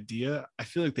with the idea. I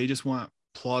feel like they just want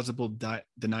plausible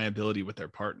deniability with their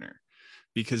partner,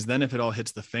 because then if it all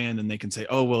hits the fan, then they can say,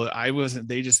 oh, well, I wasn't,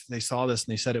 they saw this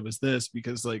and they said it was this.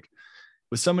 Because like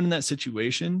with someone in that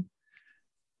situation,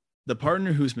 the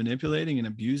partner who's manipulating and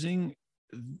abusing,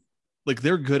 like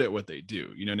they're good at what they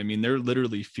do. You know what I mean? They're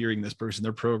literally fearing this person.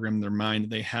 They're programmed their mind.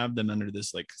 They have them under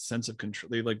this like sense of control.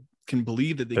 They like can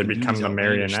believe that they can become the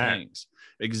marionette. Things.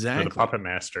 Exactly. Or the puppet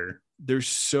master. They're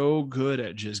so good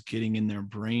at just getting in their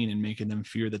brain and making them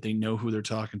fear that they know who they're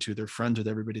talking to. They're friends with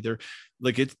everybody. They're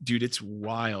like, it's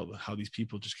wild how these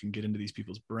people just can get into these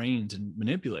people's brains and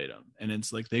manipulate them. And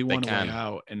it's like, they want a way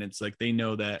out. And it's like, they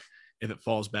know that if it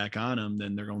falls back on them,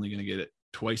 then they're only going to get it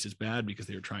twice as bad because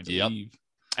they were trying to Yep. leave.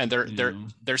 And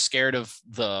they're scared of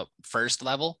the first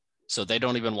level, so they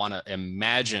don't even want to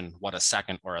imagine what a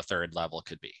second or a third level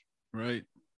could be. Right.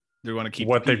 They want to keep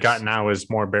what the they've got peace. now is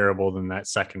more bearable than that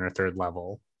second or third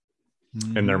level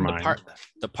in their Mhm. mind.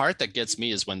 The part that gets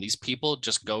me is when these people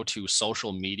just go to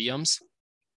social mediums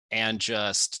and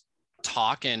just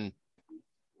talk and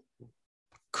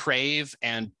crave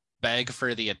and beg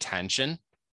for the attention.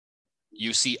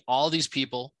 You see all these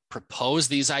people propose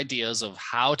these ideas of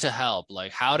how to help,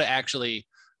 like how to actually,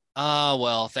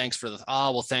 thanks for the,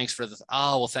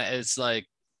 it's like,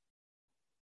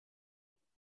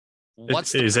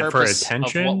 what's the Is it for purpose of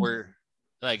attention? what we're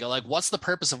like what's the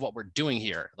purpose of what we're doing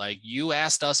here? Like, you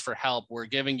asked us for help, we're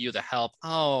giving you the help.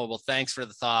 Oh, well, thanks for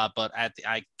the thought, but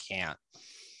I can't.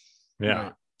 Yeah.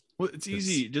 Right. Well, it's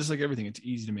easy, just like everything, it's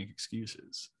easy to make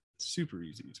excuses. It's super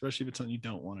easy, especially if it's something you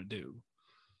don't want to do.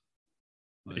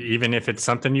 Like, Even if it's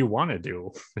something you want to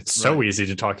do, it's so Right. easy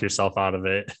to talk yourself out of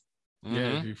it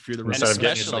yeah, Mhm. if you're the instead of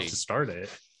getting especially- yourself to start it.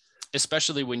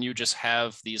 Especially when you just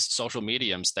have these social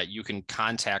mediums that you can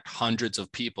contact hundreds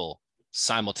of people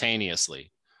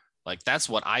simultaneously. Like, that's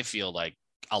what I feel like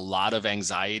a lot of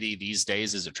anxiety these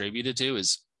days is attributed to,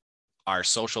 is our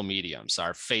social mediums,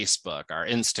 our Facebook, our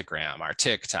Instagram, our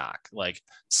TikTok, like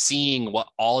seeing what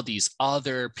all these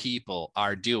other people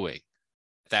are doing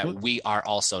that Well, we are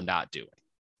also not doing.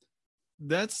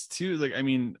 that's too, like, I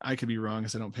mean, I could be wrong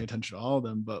because I don't pay attention to all of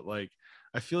them, but like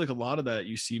I feel like a lot of that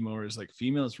you see more is like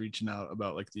females reaching out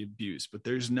about like the abuse, but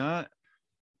there's not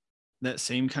that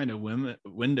same kind of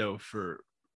window for,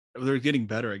 they're getting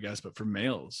better, I guess, but for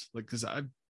males, like, because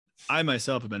I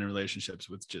myself have been in relationships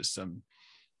with just some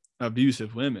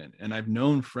abusive women, and I've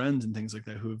known friends and things like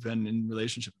that who have been in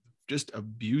relationships with just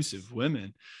abusive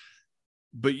women.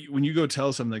 But when you go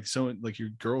tell someone, like someone like your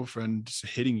girlfriend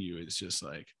hitting you, it's just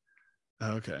like,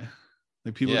 okay,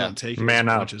 like people Yeah. don't take it Man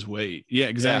as up. much as weight. Yeah,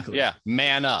 exactly. Yeah.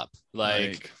 Man up.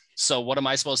 Like, so what am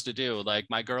I supposed to do? Like,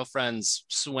 my girlfriend's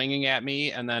swinging at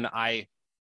me, and then I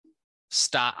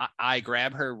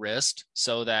grab her wrist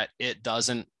so that it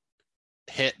doesn't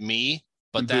hit me,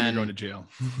 but and boom, you're then going to jail.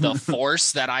 the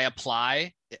force that I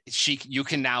apply, you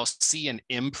can now see an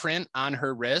imprint on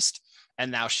her wrist,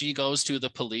 and now she goes to the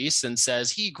police and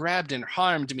says, he grabbed and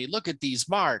harmed me. Look at these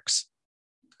marks.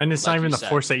 And it's Like not even you the said,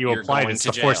 force that you you're applied, going it's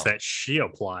to the force jail. that she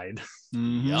applied.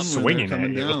 Mhm, when they're Swinging at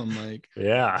coming you. down, like,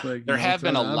 Yeah. it's like, There you know, have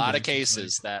been a throwing lot of objects, it's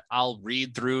cases that I'll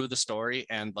read through the story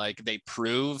and like they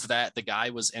prove that the guy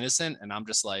was innocent, and I'm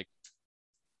just like,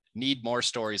 need more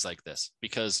stories like this,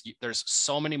 because there's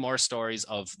so many more stories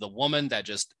of the woman that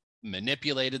just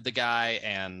manipulated the guy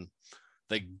and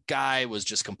the guy was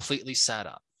just completely set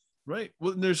up. right.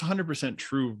 Well, there's 100%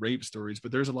 true rape stories,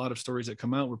 but there's a lot of stories that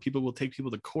come out where people will take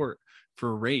people to court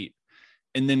for rape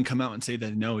and then come out and say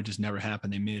that no, it just never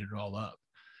happened, they made it all up.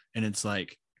 And it's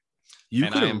like, you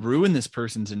And could I have am- ruined this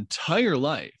person's entire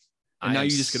life, and I now am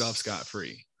you just get off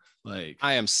scot-free. Like,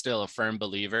 I am still a firm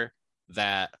believer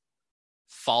that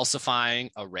falsifying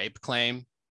a rape claim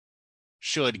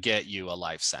should get you a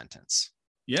life sentence,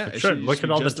 yeah, It should. Look just at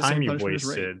be all the just time same you've punishment as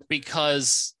rape. wasted.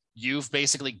 because you've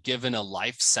basically given a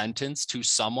life sentence to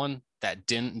someone that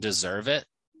didn't deserve it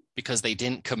because they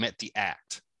didn't commit the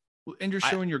act. Well, and you're I-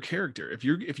 showing your character. If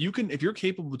you're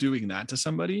capable of doing that to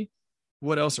somebody,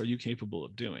 what else are you capable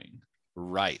of doing?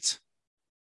 Right.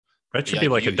 That should be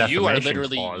like a defamation you are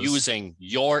literally clause. using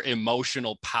your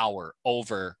emotional power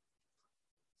over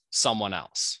someone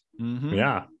else. Mhm.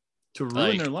 Yeah. To ruin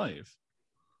Like- their life.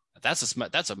 That's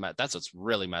what's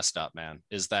really messed up, man,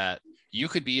 is that you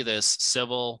could be this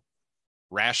civil,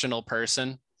 rational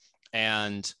person,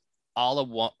 and all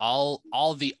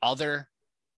the other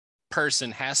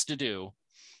person has to do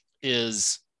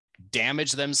is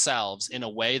damage themselves in a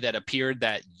way that appeared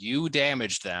that you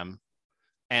damaged them,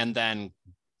 and then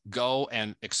go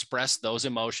and express those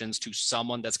emotions to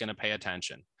someone that's going to pay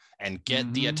attention and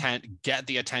get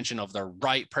the attention of the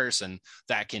right person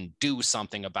that can do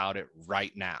something about it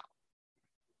right now.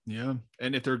 Yeah.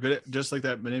 And if they're good at, just like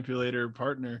that manipulator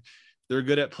partner, they're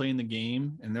good at playing the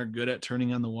game, and they're good at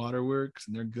turning on the waterworks,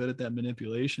 and they're good at that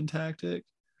manipulation tactic,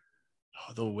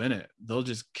 oh, they'll win it. They'll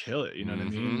just kill it. You know what I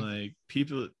mean? Like,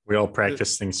 people, We all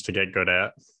practice things to get good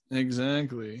at.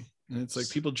 exactly. And it's like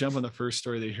people jump on the first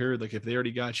story they heard. Like, if they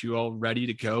already got you all ready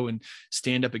to go and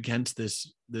stand up against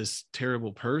this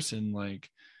terrible person, like,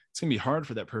 it's gonna be hard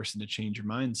for that person to change your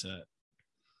mindset.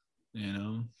 You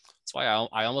know? That's why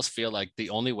I almost feel like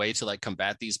the only way to like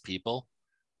combat these people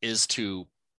is to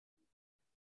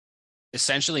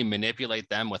essentially manipulate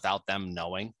them without them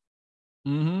knowing.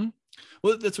 Mm-hmm.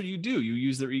 Well, that's what you do. You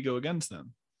use their ego against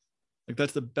them. Like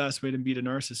that's the best way to beat a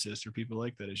narcissist or people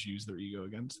like that, is use their ego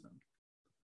against them.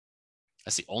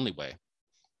 That's the only way,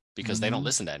 because they don't Mhm.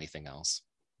 listen to anything else.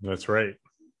 That's right.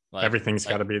 Like, Everything's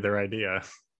got to be their idea.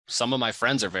 some of my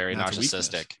friends are very That's a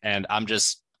narcissistic, weakness. and I'm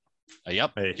just,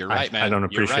 yep, Hey, you're right, man. I don't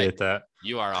You're appreciate right. that.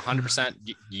 You are 100%.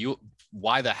 You,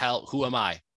 why the hell? Who am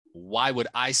I? Why would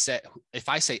I say, if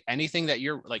I say anything that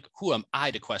you're like, who am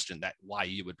I to question that? Why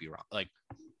you would be wrong? Like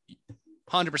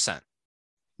 100%.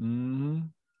 Mm-hmm.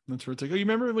 That's where it's like, oh, you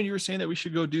remember when you were saying that we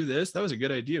should go do this? That was a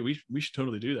good idea. We should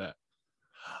totally do that.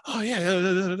 Oh yeah.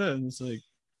 And it's like,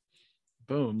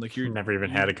 boom. Like you're Never even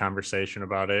had a conversation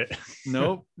about it.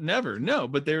 Nope, never. No,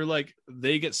 but they're like,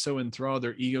 they get so enthralled,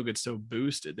 their ego gets so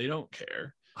boosted, they don't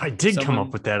care. I did come Someone-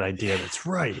 up with that idea. That's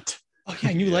right. Oh yeah,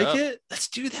 and you like Yeah. it? Let's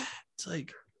do that. It's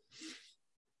like,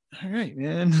 all right,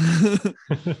 man.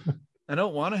 I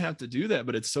don't want to have to do that,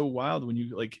 but it's so wild when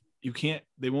you like, you can't,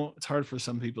 they won't, it's hard for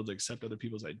some people to accept other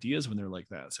people's ideas when they're like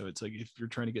that. So it's like, if you're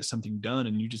trying to get something done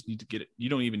and you just need to get it, you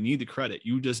don't even need the credit.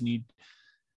 You just need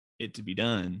it to be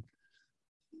done.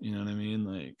 You know what I mean?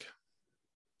 Like,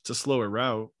 it's a slower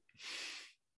route.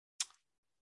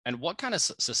 And what kind of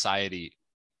society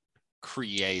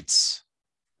creates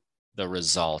the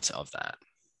result of that?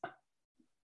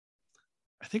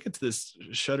 I think it's this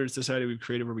shuttered society we've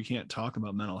created where we can't talk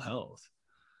about mental health.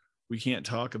 We can't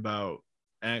talk about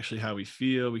actually how we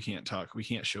feel. We can't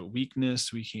show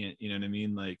weakness. We can't, you know what I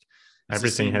mean? Like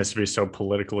Everything has to be so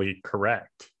politically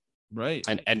correct. right.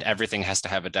 And everything has to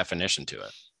have a definition to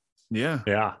it. Yeah.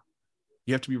 Yeah.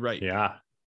 You have to be right. Yeah.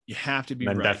 You have to be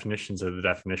And then right. definitions of the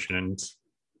definitions.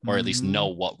 Or at least Mhm. know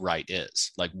what right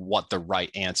is, like what the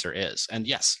right answer is. And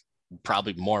yes,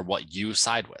 probably more what you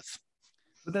side with.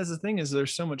 But that's the thing, is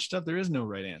there's so much stuff. There is no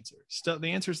right answer. Stuff, the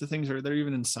answers to things are, they're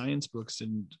even in science books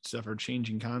and stuff, are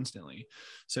changing constantly.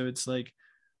 So it's like,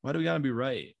 why do we gotta be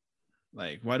right?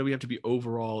 Like, why do we have to be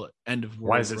overall end of world?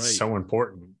 Why is it right? so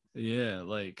important? Yeah,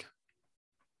 like,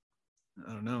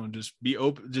 I don't know, just be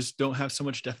open, just don't have so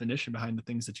much definition behind the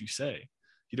things that you say.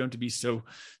 You don't have to be so,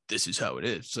 this is how it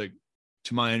is. It's like,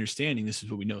 to my understanding, this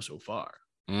is what we know so far.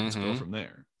 Let's go Mhm. from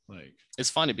there. Like, It's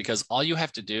funny because all you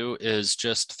have to do is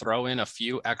just throw in a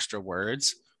few extra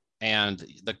words, and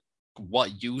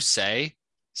what you say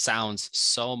sounds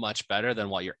so much better than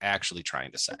what you're actually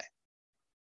trying to say.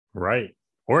 Right.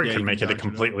 Or it Yeah, can you make can it a doctor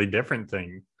it up. completely different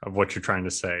thing of what you're trying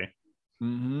to say.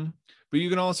 mm-hmm. But you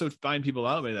can also find people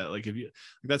out by that. Like, if you, like,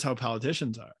 that's how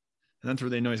politicians are. And that's where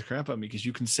they annoy the crap out of me, because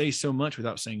you can say so much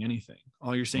without saying anything.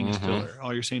 All you're saying is Mhm. filler.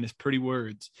 All you're saying is pretty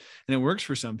words. And it works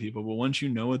for some people. But once you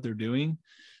know what they're doing,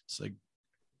 it's like,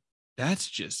 that's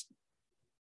just,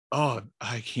 oh,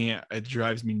 I can't. It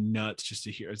drives me nuts just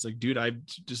to hear. It's like, dude, I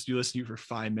just you listen to you for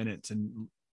 5 minutes and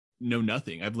know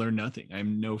nothing. I've learned nothing.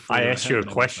 I'm no further I asked ahead you a than I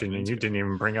was 5 question and minutes you ago. didn't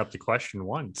even bring up the question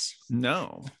once.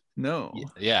 No.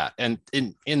 Yeah, and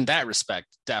in that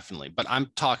respect, definitely. But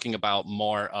I'm talking about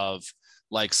more of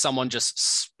like someone just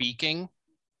speaking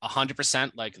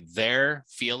 100% like their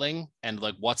feeling and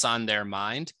like what's on their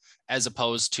mind, as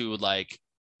opposed to like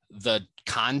the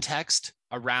context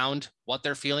around what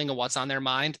they're feeling and what's on their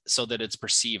mind, so that it's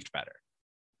perceived better.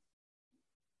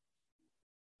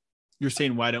 You're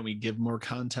saying, why don't we give more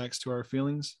context to our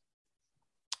feelings?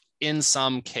 In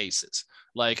some cases,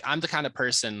 like I'm the kind of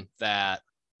person that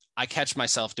I catch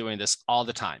myself doing this all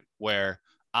the time, where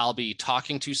I'll be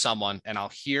talking to someone and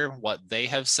I'll hear what they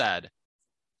have said.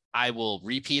 I will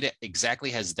repeat it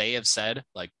exactly as they have said,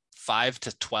 like 5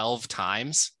 to 12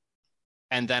 times.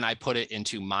 And then I put it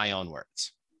into my own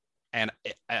words. And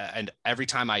every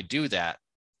time I do that,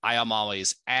 I am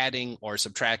always adding or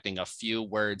subtracting a few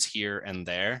words here and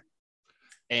there.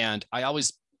 And I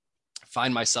always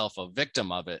find myself a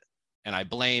victim of it. And I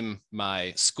blame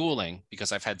my schooling,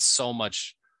 because I've had so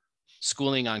much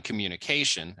schooling on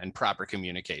communication and proper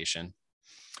communication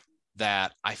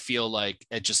that I feel like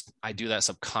I do that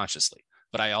subconsciously.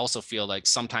 But I also feel like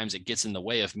sometimes it gets in the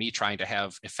way of me trying to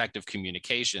have effective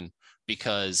communication,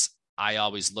 because I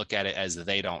always look at it as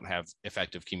they don't have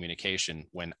effective communication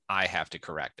when I have to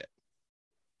correct it.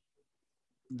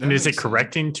 And is it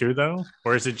correcting too, though?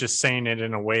 Or is it just saying it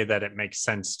in a way that it makes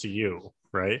sense to you?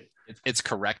 Right. It's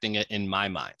correcting it in my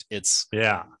mind. It's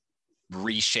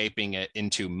reshaping it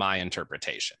into my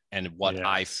interpretation and what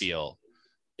I feel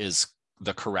is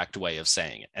the correct way of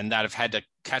saying it. And that I've had to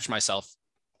catch myself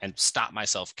and stop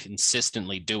myself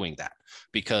consistently doing that,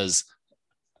 because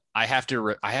I have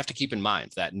to keep in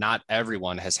mind that not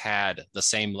everyone has had the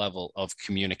same level of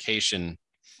communication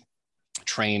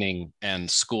training and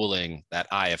schooling that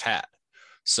I have had.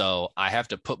 So I have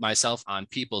to put myself on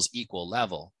people's equal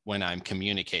level when I'm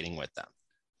communicating with them.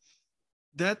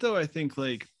 That, though, I think,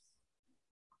 like,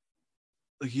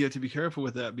 like you have to be careful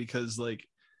with that, because like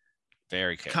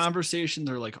Very careful. conversations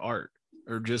are like art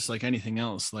or just like anything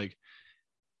else. Like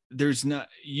there's not,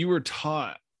 you were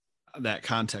taught that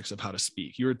context of how to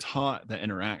speak. You were taught that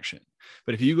interaction.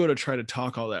 But if you go to try to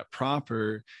talk all that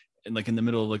proper and like in the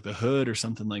middle of like the hood or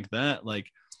something like that,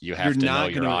 like You have to know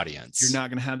your audience. You're not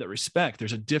going to have that respect.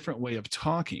 There's a different way of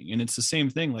talking. And it's the same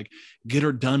thing. Like get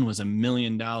her done was $1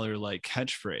 million like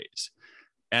catchphrase.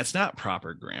 That's not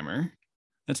proper grammar.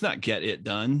 That's not get it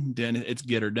done. Then it's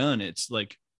get her done. It's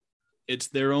like, it's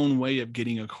their own way of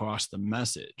getting across the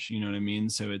message. You know what I mean?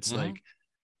 So it's like,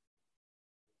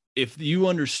 if you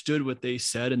understood what they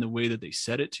said and the way that they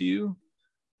said it to you,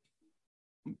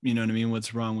 you know what I mean?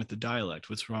 What's wrong with the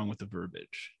dialect? What's wrong with the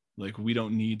verbiage? Like, we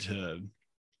don't need to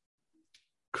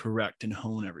correct and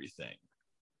hone everything.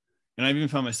 And I've even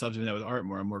found myself doing that with art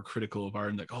more. I'm more critical of art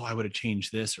and like, oh, I would have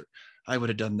changed this, or I would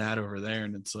have done that over there.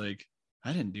 And it's like,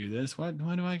 I didn't do this. Why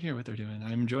do I care what they're doing?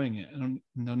 I'm enjoying it. I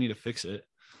don't need to fix it.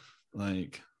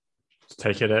 Like,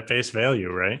 take it at face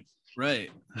value, right? Right.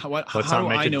 Let's not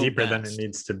make it deeper than it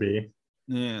needs to be.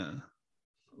 Yeah.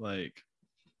 Like,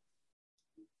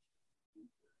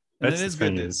 that's the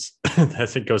thing is, I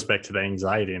think goes back to the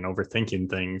anxiety and overthinking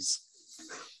things.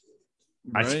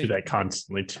 Right. I do that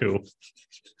constantly too.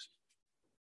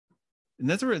 And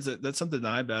that's where that's something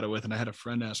that I battle with. And I had a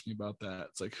friend ask me about that.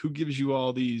 It's like, who gives you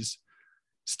all these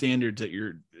standards that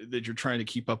you're trying to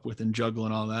keep up with and juggle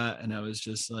and all that? And I was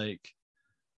just like,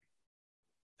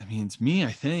 I mean, it's me,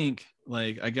 I think.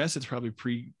 Like, I guess it's probably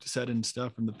preset and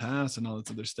stuff from the past and all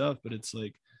this other stuff, but it's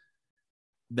like,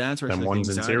 that's where ones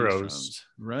and zeros.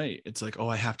 Right. It's like, oh,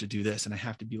 I have to do this and I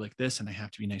have to be like this and I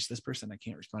have to be nice to this person. I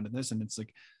can't respond to this. And it's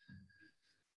like,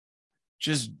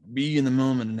 just be in the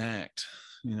moment and act.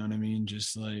 You know what I mean?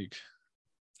 Just like,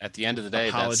 at the end of the day,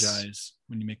 apologize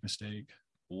when you make a mistake.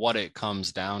 What it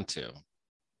comes down to.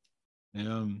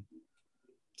 So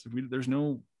we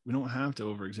don't have to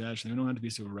over exaggerate. We don't have to be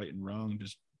so right and wrong.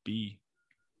 Just be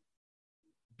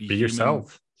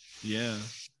yourself. Yeah.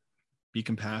 Be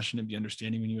compassionate, be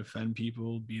understanding when you offend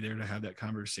people, be there to have that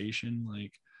conversation.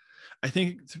 Like, I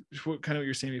think what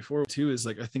you're saying before too, is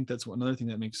like, I think that's another thing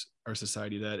that makes our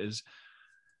society that is,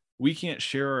 we can't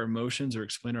share our emotions or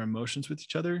explain our emotions with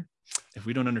each other if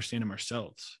we don't understand them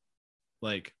ourselves.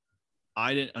 Like,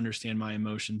 I didn't understand my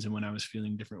emotions and when I was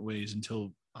feeling different ways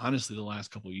until honestly the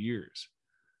last couple of years.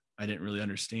 I didn't really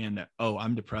understand that, oh,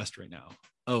 I'm depressed right now.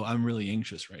 Oh, I'm really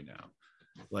anxious right now.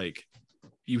 Like,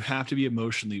 you have to be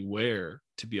emotionally aware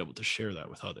to be able to share that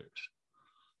with others.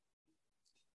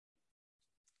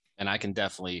 And I can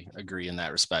definitely agree in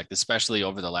that respect, especially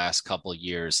over the last couple of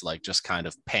years, like just kind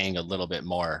of paying a little bit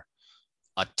more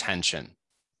attention.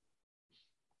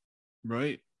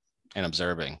 Right. And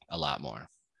observing a lot more.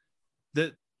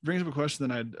 That brings up a question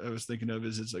that I was thinking of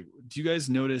is, it's like, do you guys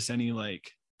notice any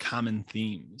like common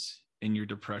themes in your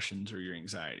depressions or your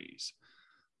anxieties?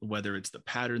 Whether it's the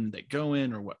pattern that they go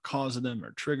in or what causes them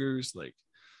or triggers, like.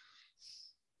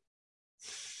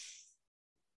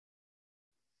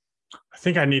 I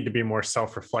think I need to be more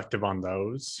self-reflective on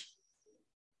those.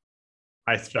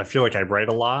 I feel like I write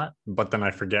a lot, but then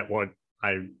I forget what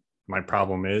my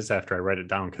problem is after I write it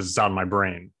down because it's out of my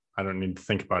brain. I don't need to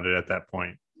think about it at that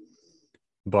point.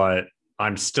 But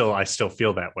I still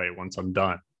feel that way once I'm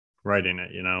done writing it,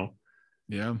 you know?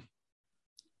 Yeah.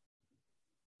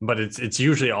 But it's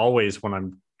usually always when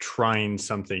I'm trying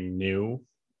something new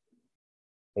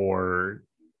or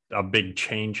a big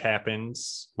change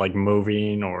happens, like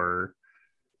moving or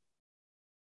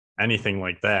anything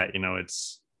like that. You know,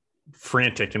 it's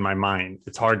frantic in my mind.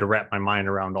 It's hard to wrap my mind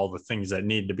around all the things that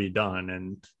need to be done.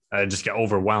 And I just get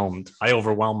overwhelmed. I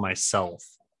overwhelm myself.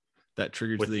 That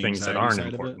triggers with the things that aren't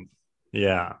important.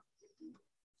 Yeah.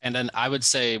 And then I would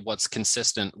say what's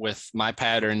consistent with my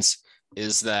patterns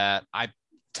is that I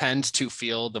tend to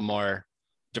feel the more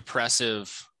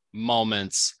depressive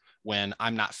moments when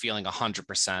I'm not feeling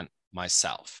 100%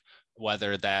 myself,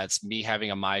 whether that's me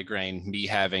having a migraine, me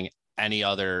having any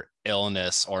other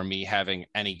illness, or me having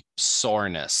any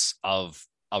soreness of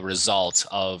a result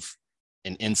of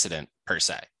an incident per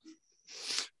se,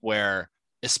 where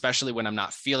especially when I'm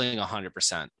not feeling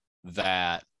 100%,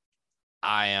 that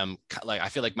I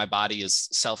feel like my body is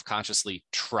self-consciously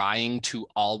trying to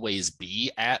always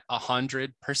be at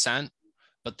 100%,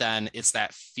 but then it's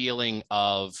that feeling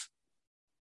of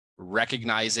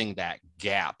recognizing that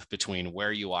gap between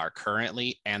where you are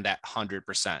currently and that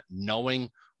 100%, knowing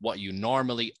what you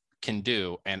normally can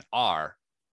do and are,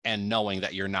 and knowing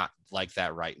that you're not like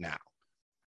that right now.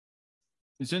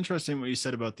 It's interesting what you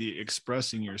said about the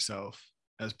expressing yourself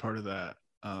as part of that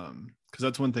because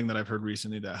that's one thing that I've heard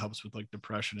recently that helps with like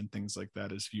depression and things like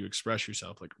that is if you express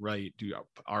yourself, like write, do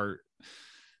art,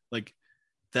 like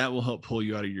that will help pull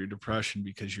you out of your depression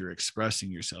because you're expressing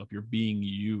yourself. You're being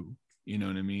you. You know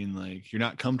what I mean? Like you're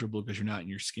not comfortable because you're not in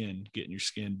your skin. Get in your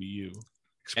skin, be you,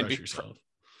 express yourself.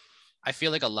 I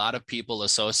feel like a lot of people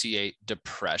associate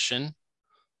depression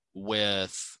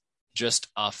with just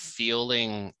a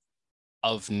feeling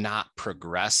of not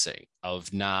progressing,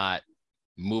 of not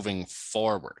moving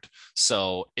forward.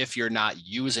 So if you're not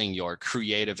using your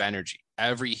creative energy,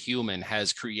 every human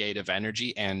has creative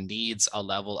energy and needs a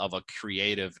level of a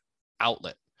creative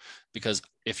outlet. Because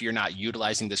if you're not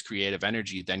utilizing this creative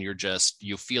energy, then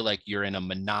you feel like you're in a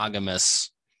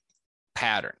monogamous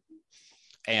pattern.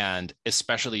 And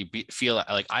especially feel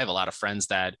like I have a lot of friends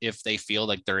that if they feel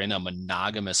like they're in a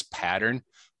monogamous pattern,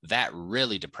 that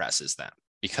really depresses them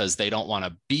because they don't want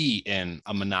to be in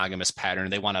a monogamous pattern.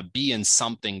 They want to be in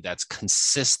something that's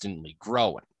consistently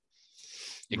growing.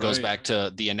 It goes back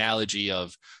to the analogy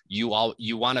of you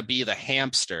want to be the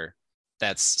hamster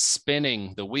that's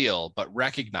spinning the wheel, but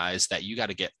recognize that you got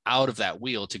to get out of that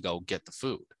wheel to go get the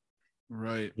food.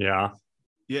 Right. Yeah.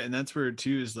 Yeah. And that's where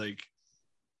too is like,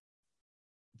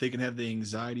 they can have the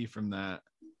anxiety from that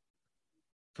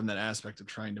aspect of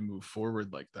trying to move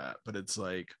forward like that. But it's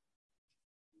like,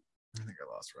 I think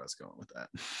I lost where I was going with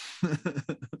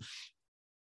that.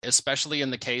 Especially in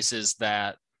the cases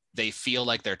that they feel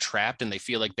like they're trapped and they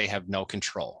feel like they have no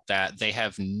control, that they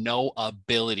have no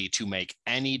ability to make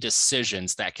any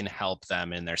decisions that can help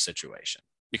them in their situation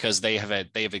because they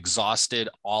have exhausted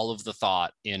all of the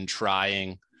thought in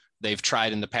trying. They've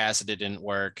tried in the past, it didn't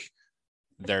work.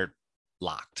 They're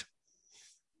locked.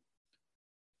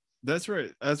 That's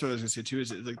right. That's what I was gonna say too.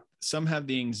 Is like some have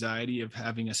the anxiety of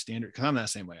having a standard. Because I'm that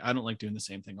same way. I don't like doing the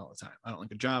same thing all the time. I don't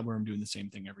like a job where I'm doing the same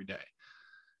thing every day.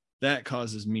 That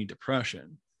causes me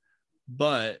depression.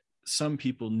 But some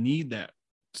people need that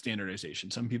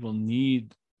standardization. Some people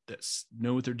need that,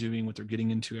 know what they're doing, what they're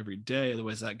getting into every day.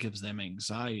 Otherwise, that gives them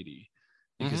anxiety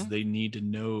because they need to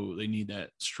know. They need that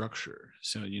structure.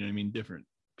 So you know what I mean. Different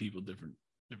people, different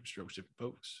strokes, different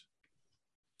folks.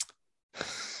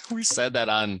 We said that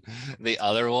on the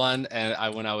other one,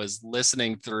 and when I was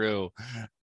listening through,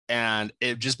 and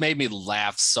it just made me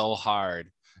laugh so hard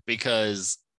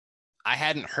because I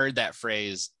hadn't heard that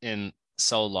phrase in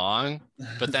so long,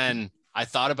 but then I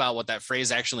thought about what that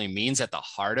phrase actually means at the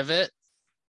heart of it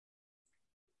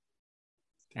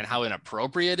and how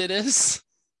inappropriate it is.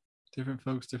 Different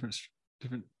folks, different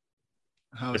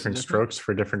strokes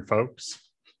for different folks.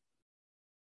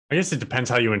 I guess it depends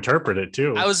how you interpret it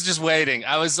too. I was just waiting.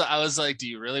 I was like, do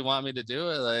you really want me to do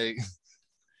it? Like,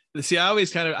 see, I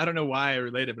always I don't know why I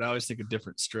relate it, but I always think of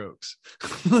Different Strokes,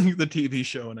 like the TV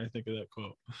show, and I think of that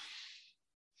quote.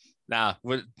 Nah,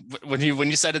 when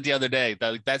you said it the other day,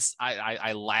 that's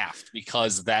I laughed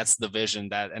because that's the vision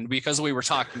and because we were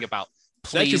talking about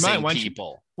pleasing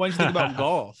people. Why don't you think about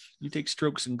golf? You take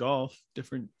strokes in golf,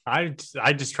 different. I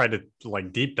just tried to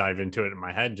like deep dive into it in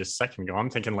my head just a second ago. I'm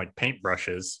thinking like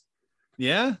paintbrushes.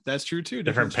 Yeah, that's true too.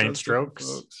 Different paint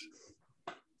strokes.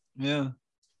 Yeah.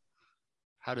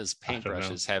 How does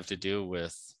paintbrushes have to do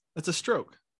with? That's a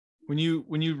stroke. When you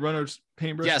run a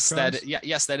paintbrush.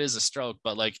 Yes, that is a stroke,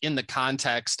 but like in the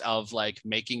context of like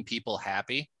making people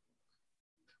happy.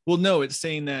 Well, no, it's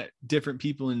saying that different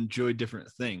people enjoy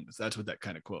different things. That's what that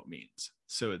kind of quote means.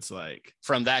 So it's like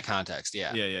from that context,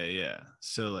 yeah. Yeah.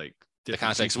 So like the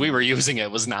context we were using it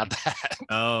was not that.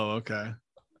 Oh, okay.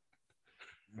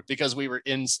 Because we were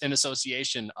in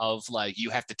association of like you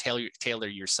have to tailor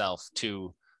yourself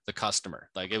to the customer.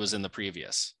 Like it was in the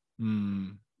previous.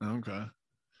 Okay.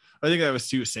 I think that was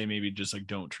too say maybe just like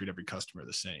don't treat every customer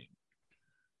the same.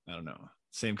 I don't know.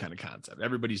 Same kind of concept.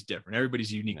 Everybody's different.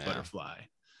 Everybody's a unique butterfly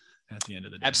at the end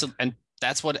of the day. Absolutely. And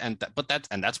that's what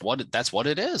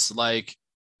it is. Like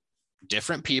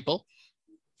different people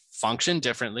function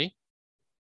differently,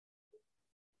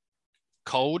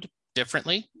 code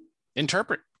differently,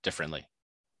 interpret differently.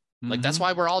 Like that's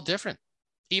why we're all different.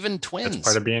 Even twins. That's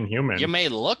part of being human. You may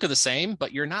look the same,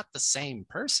 but you're not the same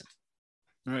person.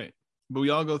 Right. But we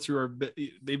all go through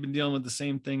they've been dealing with the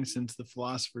same thing since the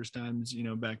philosophers' times,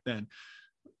 back then.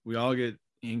 We all get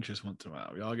anxious once in a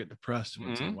while. We all get depressed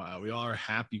once in a while. We all are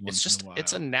happy once in a while.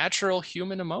 It's a natural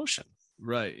human emotion.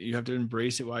 Right. You have to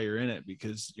embrace it while you're in it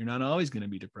because you're not always going to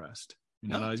be depressed.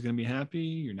 You're not always going to be happy.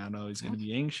 You're not always going to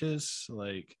be anxious.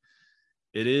 Like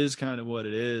it is kind of what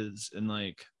it is. And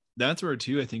like, that's where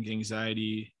too, I think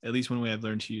anxiety, at least one way I've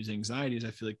learned to use anxiety is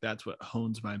I feel like that's what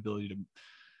hones my ability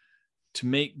to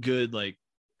make good like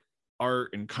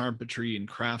art and carpentry and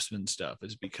craftsman stuff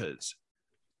is because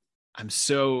I'm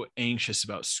so anxious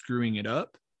about screwing it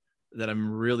up that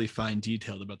I'm really fine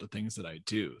detailed about the things that I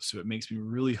do. So it makes me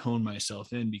really hone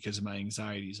myself in because of my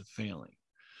anxieties of failing.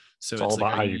 So It's all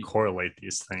about how you correlate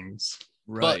these things.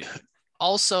 Right. But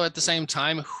also at the same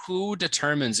time, who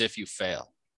determines if you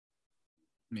fail?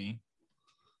 Me.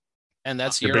 And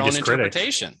that's Your your own biggest critic.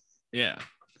 interpretation. Yeah.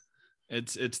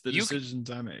 It's the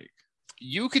decisions I make.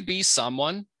 You could be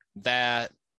someone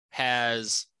that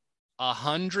has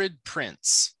 100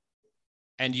 prints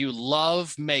and you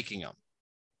love making them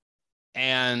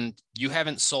and you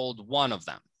haven't sold one of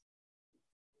them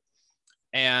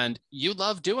and you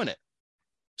love doing it.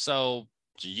 So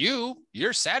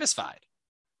you're satisfied,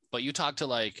 but you talk to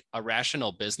like a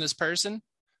rational business person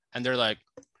and they're like,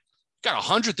 got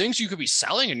 100 things you could be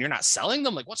selling and you're not selling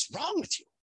them. Like, what's wrong with you?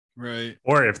 Right.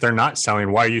 Or if they're not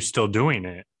selling, why are you still doing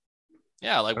it?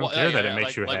 Yeah, like I don't care that it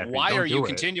makes you happy. Why Don't are you do it.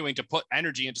 continuing to put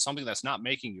energy into something that's not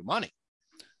making you money?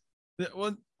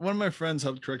 One of my friends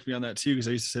helped correct me on that too, because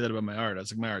I used to say that about my art. I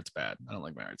was like, my art's bad. I don't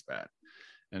like my art's bad.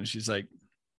 And she's like,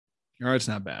 your art's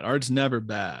not bad. Art's never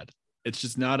bad. It's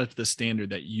just not up to the standard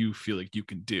that you feel like you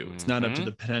can do. It's not up to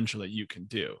the potential that you can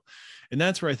do. And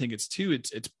that's where I think it's too.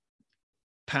 It's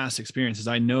past experiences.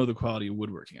 I know the quality of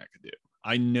woodworking I could do.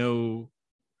 I know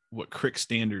what Crick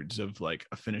standards of like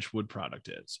a finished wood product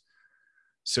is.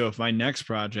 So if my next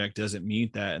project doesn't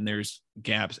meet that and there's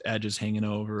gaps, edges hanging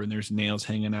over and there's nails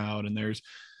hanging out and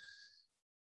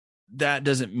that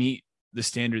doesn't meet the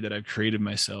standard that I've created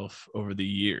myself over the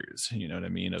years, you know what I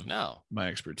mean? Of my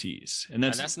expertise. And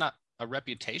that's not a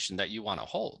reputation that you want to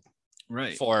hold.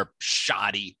 Right. For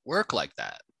shoddy work like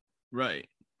that. Right.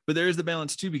 But there's the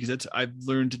balance too, because I've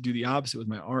learned to do the opposite with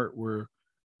my art, where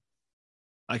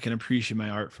I can appreciate my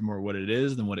art for more what it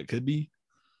is than what it could be.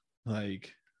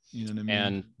 Like, you know what I mean?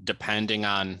 And depending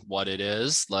on what it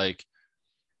is, like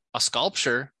a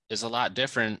sculpture is a lot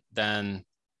different than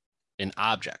an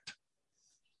object.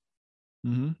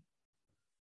 Mm-hmm.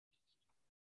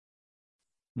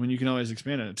 When you can always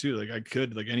expand on it too. Like I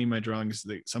could, like any of my drawings,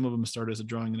 some of them start as a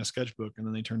drawing in a sketchbook and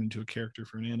then they turn into a character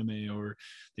for an anime, or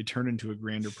they turn into a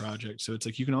grander project. So it's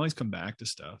like, you can always come back to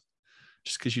stuff.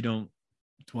 Just because you don't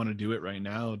want to do it right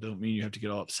now, don't mean you have to get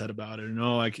all upset about it.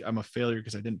 No, I'm a failure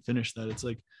because I didn't finish that. It's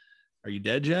like, are you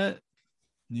dead yet?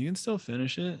 You can still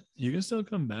finish it. You can still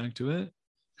come back to it.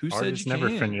 Who said you never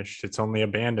can't? Finished? It's only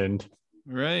abandoned.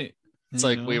 Right. It's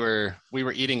like we were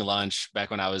eating lunch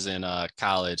back when I was in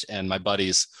college, and my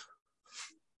buddies,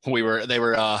 they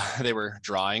were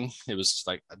drawing. It was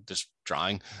like just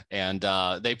drawing, and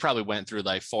they probably went through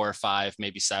like 4 or 5,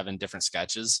 maybe 7 different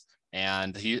sketches,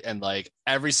 and like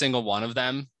every single one of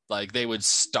them, like they would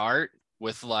start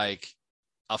with like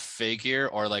a figure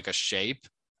or like a shape,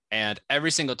 and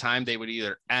every single time they would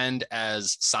either end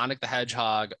as Sonic the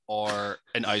Hedgehog or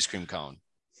an ice cream cone.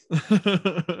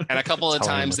 And a couple of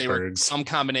times they were some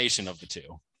combination of the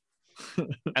two.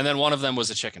 And then one of them was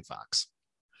a chicken fox.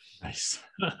 Nice.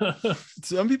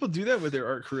 Some people do that with their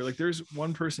art career. Like there's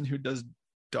one person who does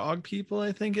dog people,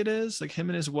 I think it is, like him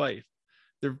and his wife.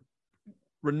 They're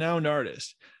renowned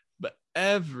artists, but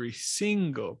every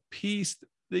single piece that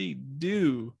they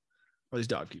do are these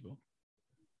dog people.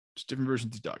 Just different versions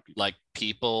of these dog people. Like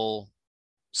people,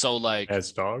 so like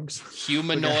as dogs,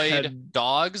 humanoid like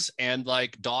dogs and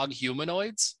like dog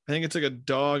humanoids. I think it's like a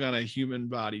dog on a human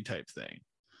body type thing.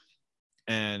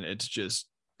 And it's just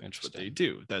what they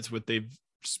do. That's what they've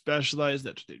specialized.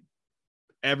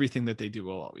 Everything that they do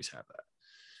will always have that.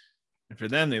 And for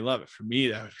them, they love it. For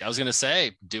me, I was gonna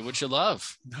say, do what you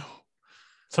love. No.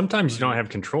 Sometimes you don't have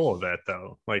control of that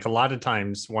though. Like a lot of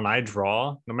times when I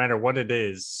draw, no matter what it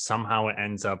is, somehow it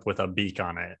ends up with a beak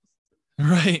on it.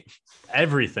 Right.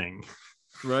 Everything.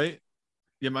 Right.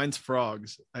 Yeah, mine's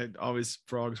frogs.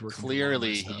 Frogs were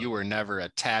clearly you were never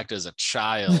attacked as a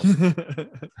child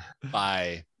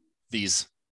by these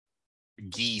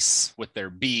geese with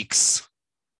their beaks.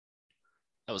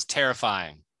 That was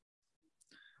terrifying.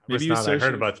 Maybe I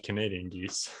heard about the Canadian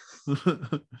geese.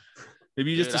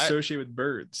 Maybe you just associate with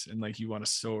birds and like you want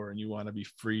to soar and you want to be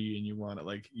free and you want to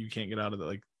like, you can't get out of the,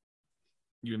 like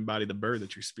you embody the bird,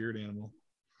 that's your spirit animal.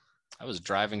 I was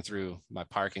driving through my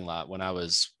parking lot when I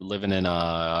was living in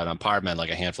an apartment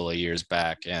like a handful of years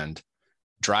back, and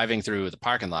driving through the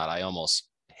parking lot, I almost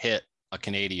hit a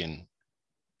Canadian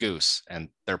goose, and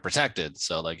they're protected.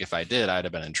 So like if I did, I'd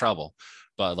have been in trouble.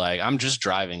 But like I'm just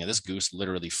driving and this goose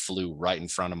literally flew right in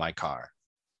front of my car.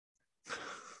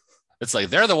 It's like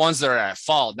they're the ones that are at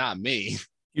fault, not me.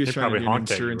 He was trying to do an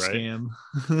insurance scam.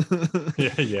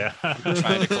 Yeah.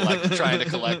 trying to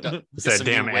collect it's that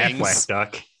damn Aflac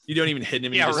duck. You don't even hit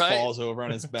him. He just falls over on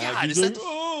his back. God, He's like,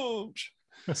 oh.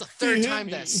 It's the third time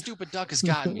that stupid duck has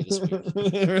gotten me this week.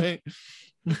 Right.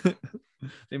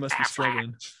 They must be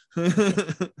struggling. I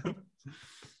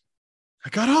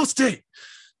got Allstate.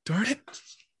 Darn it.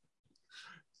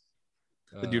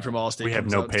 The dude from Allstate. We have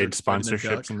comes no out and paid starts fighting the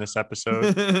sponsorships in this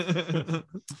episode. duck.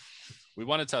 We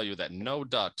want to tell you that no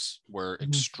ducks were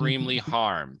extremely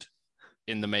harmed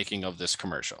in the making of this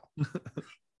commercial,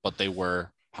 but they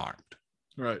were harmed.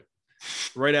 Right.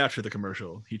 Right after the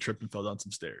commercial, he tripped and fell down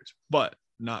some stairs, but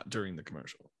not during the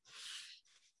commercial.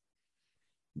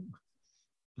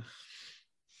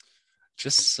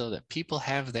 Just so that people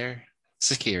have their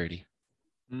security.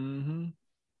 Mm-hmm.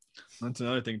 That's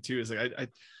another thing too. Is like I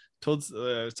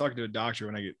was talking to a doctor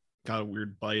when I got a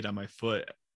weird bite on my foot.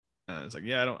 And it's like,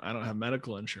 yeah, I don't have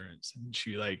medical insurance. And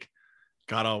she like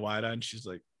got all wide eyed and she's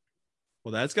like,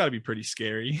 well, that's got to be pretty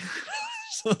scary.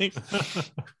 It's like,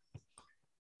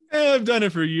 I've done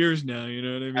it for years now. You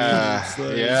know what I mean? It's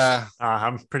like, Yeah.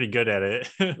 I'm pretty good at it.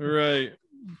 Right.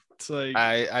 It's like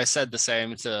I said the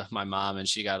same to my mom and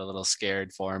she got a little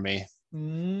scared for me.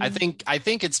 I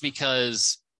think it's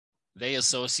because they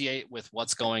associate with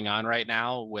what's going on right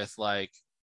now with, like,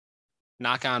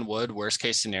 knock on wood, worst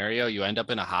case scenario, you end up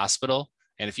in a hospital.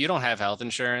 And if you don't have health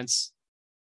insurance,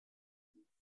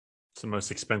 It's the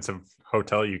most expensive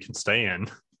hotel you can stay in.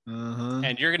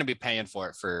 and you're going to be paying for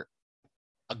it for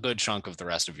a good chunk of the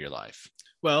rest of your life.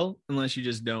 Well, unless you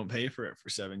just don't pay for it for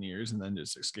 7 years and then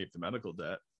just escape the medical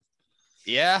debt.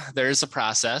 Yeah, there's a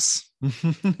process.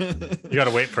 You got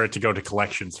to wait for it to go to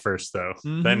collections first, though.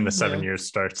 Then the 7 years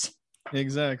starts.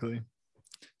 Exactly.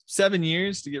 7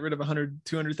 years to get rid of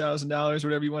 $200,000,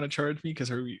 whatever you want to charge me,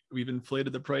 because we've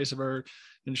inflated the price of our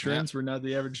insurance. We're not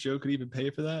the average Joe could even pay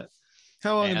for that.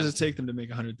 How long does it take them to make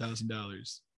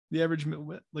 $100,000? The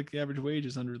average wage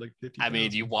is under like 50. I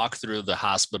mean, you walk through the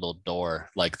hospital door,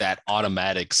 like that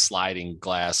automatic sliding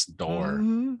glass door,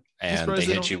 and they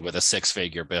hit you with a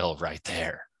 6-figure bill right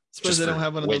there. Suppose they don't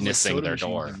have one of those witnessing like, their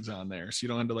soda door things on there, so you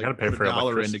don't have to like Gotta pay put for $1 in to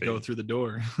electricity. go through the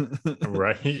door.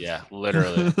 Right. Yeah,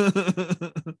 literally.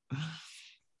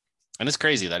 And it's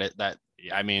crazy that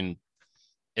I mean,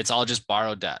 it's all just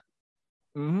borrowed debt.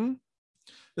 And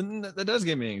that does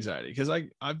give me anxiety because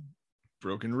I've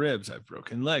broken ribs, I've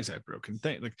broken legs, I've broken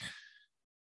things. Like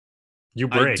You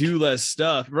break. I do less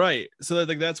stuff, right? So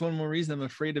that's one more reason I'm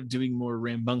afraid of doing more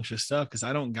rambunctious stuff because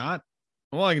I don't got.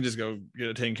 Well, I can just go get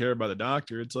it taken care of by the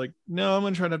doctor. It's like, no, I'm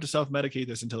gonna try not to self-medicate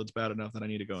this until it's bad enough that I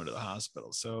need to go into the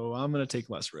hospital. So I'm gonna take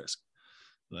less risk.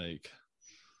 Like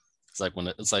it's like when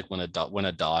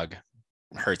a dog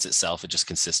hurts itself, it just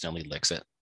consistently licks it.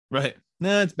 Right.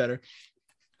 Nah, it's better.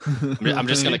 I'm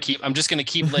just gonna keep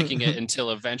licking it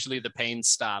until eventually the pain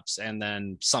stops, and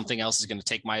then something else is gonna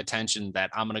take my attention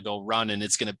that I'm gonna go run, and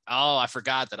it's gonna. Oh, I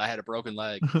forgot that I had a broken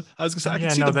leg. I was gonna say, I can Yeah,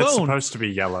 see no, the that's bone. supposed to be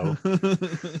yellow.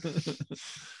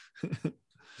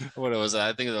 What was that?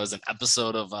 I think it was an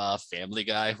episode of Family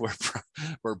Guy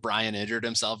where Brian injured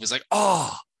himself. He's like,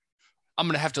 oh, I'm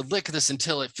gonna have to lick this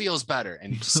until it feels better,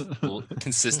 and he just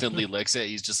consistently licks it.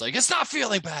 He's just like, it's not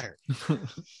feeling better.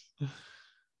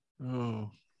 Oh.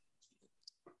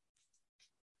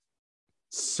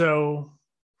 So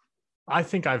I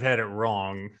think I've had it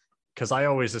wrong because I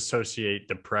always associate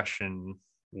depression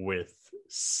with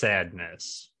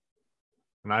sadness.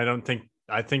 And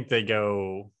I think they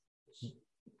go,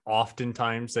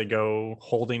 oftentimes they go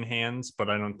holding hands, but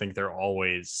I don't think they're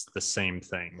always the same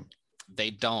thing. They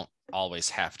don't always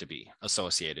have to be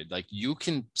associated. Like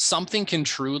something can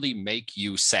truly make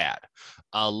you sad.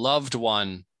 A loved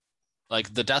one,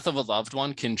 like the death of a loved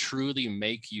one, can truly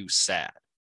make you sad.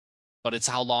 But it's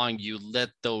how long you let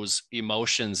those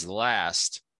emotions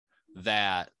last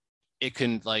that it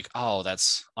can, like, oh,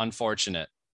 that's unfortunate.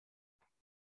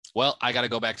 Well, I got to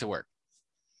go back to work.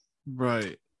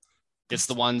 Right. It's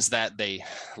the ones that they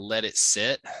let it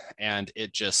sit and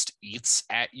it just eats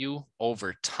at you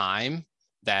over time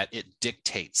that it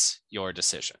dictates your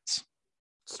decisions.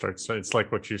 It's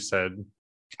like what you said.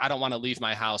 I don't want to leave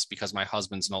my house because my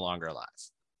husband's no longer alive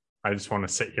I just want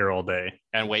to sit here all day.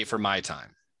 and wait for my time.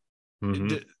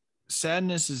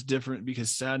 Sadness is different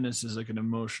because sadness is like an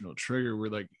emotional trigger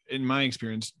where, like, in my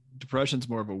experience, depression's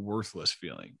more of a worthless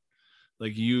feeling.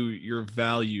 Like your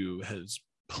value has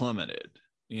plummeted,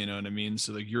 you know what I mean?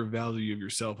 So like your value of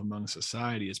yourself among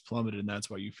society is plummeted, and that's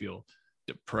why you feel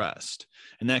depressed.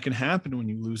 And that can happen when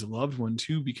you lose a loved one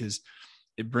too, because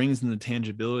it brings in the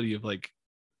tangibility of like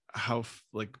how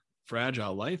like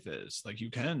fragile life is. Like we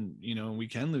can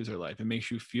lose our life. It makes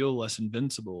you feel less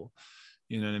invincible.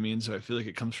 You know what I mean? So I feel like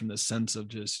it comes from the sense of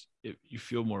just you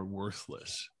feel more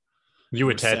worthless. You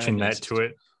More attaching sadness. that to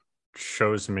it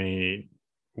shows me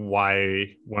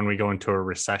why when we go into a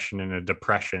recession and a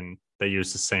depression, they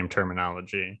use the same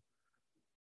terminology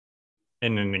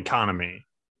in an economy.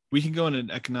 We can go in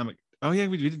an economic. Oh yeah,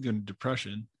 we did go into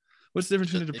depression. What's the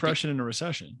difference between a depression and a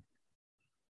recession?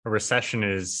 A recession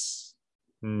is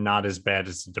not as bad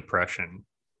as a depression.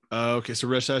 Okay, so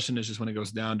recession is just when it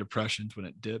goes down. Depression's when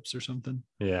it dips or something.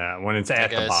 Yeah, when it's at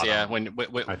the bottom.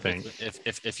 Yeah, I think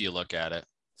if you look at it.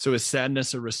 So is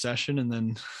sadness a recession, and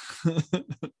then?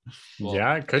 Well,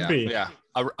 yeah, it could be. Yeah,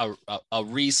 a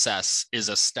recess is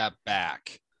a step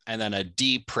back, and then a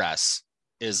depress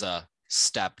is a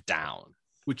step down.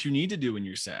 What you need to do when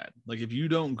you're sad, like if you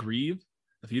don't grieve,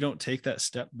 if you don't take that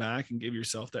step back and give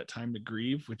yourself that time to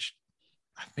grieve, which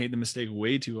I've made the mistake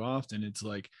way too often, it's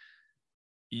like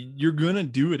you're gonna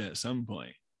do it at some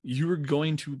point. You're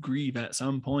going to grieve at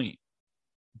some point.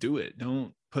 Do it.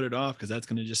 Don't put it off, because that's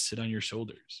going to just sit on your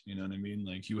shoulders. You know what I mean?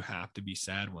 Like, you have to be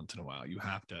sad once in a while. You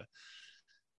have to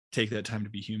take that time to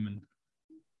be human.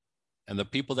 And the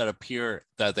people that appear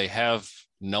that they have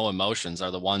no emotions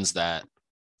are the ones that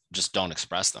just don't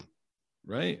express them.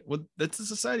 Right. Well, that's a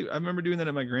society. I remember doing that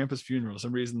at my grandpa's funeral. For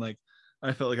some reason, like,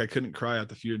 I felt like I couldn't cry at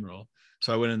the funeral,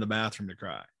 so I went in the bathroom to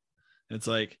cry. And it's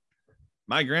like,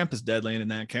 my grandpa's dead laying in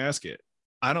that casket.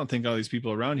 I don't think all these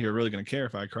people around here are really going to care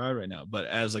if I cry right now. But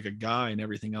as like a guy and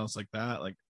everything else like that,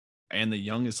 like, and the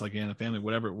youngest, like in the family,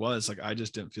 whatever it was, like, I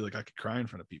just didn't feel like I could cry in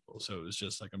front of people. So it was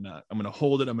just like, I'm going to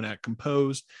hold it. I'm going to act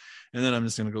composed, and then I'm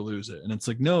just going to go lose it. And it's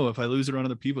like, no, if I lose it around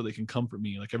other people, they can comfort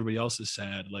me. Like, everybody else is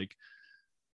sad. Like,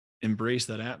 embrace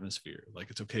that atmosphere.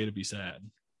 Like, it's okay to be sad.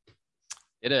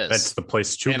 It is. That's the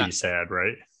place to be sad,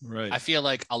 right? Right. I feel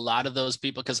like a lot of those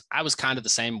people, because I was kind of the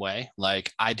same way.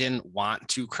 Like, I didn't want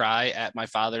to cry at my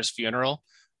father's funeral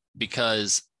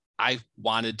because I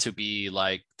wanted to be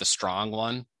like the strong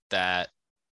one that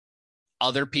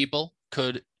other people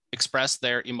could express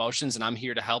their emotions, and I'm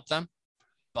here to help them.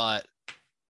 But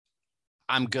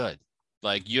I'm good.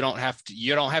 Like, you don't have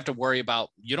to worry about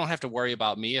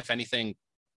me. If anything,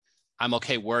 I'm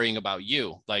okay worrying about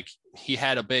you. Like, he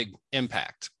had a big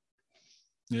impact.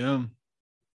 Yeah.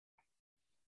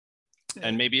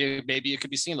 And maybe it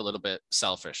could be seen a little bit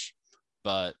selfish,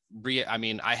 but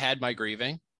I had my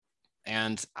grieving,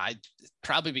 and I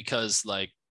probably because,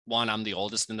 like, one, I'm the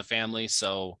oldest in the family,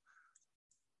 so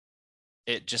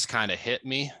it just kind of hit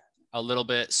me a little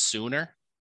bit sooner,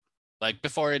 like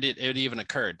before it even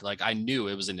occurred. Like, I knew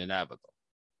it was inevitable.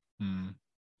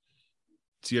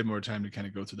 So you had more time to kind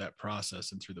of go through that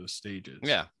process and through those stages.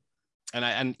 Yeah.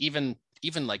 And even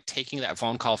like taking that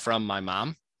phone call from my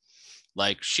mom,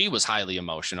 like, she was highly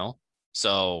emotional.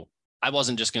 So I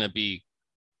wasn't just going to be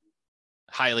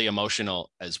highly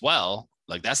emotional as well.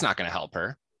 Like, that's not going to help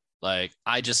her. Like,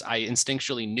 I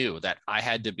instinctually knew that I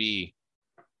had to be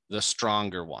the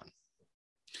stronger one.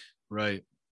 Right.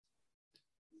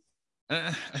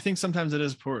 I think sometimes it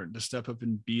is important to step up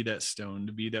and be that stone,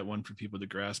 to be that one for people to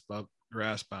grasp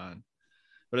on.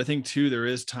 But I think too, there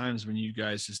is times when you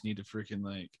guys just need to freaking,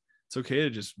 like, it's okay to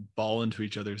just ball into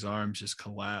each other's arms, just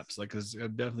collapse. Like, cause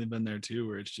I've definitely been there too,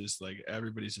 where it's just like,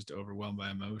 everybody's just overwhelmed by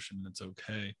emotion, and it's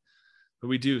okay.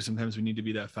 But sometimes we need to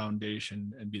be that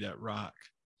foundation and be that rock,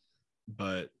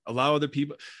 but allow other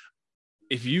people.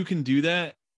 If you can do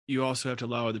that, you also have to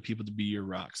allow other people to be your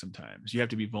rock sometimes. You have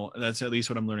to be vulnerable. That's at least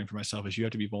what I'm learning for myself, is you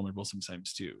have to be vulnerable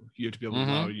sometimes too. You have to be able to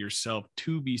allow yourself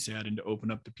to be sad and to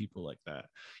open up to people like that.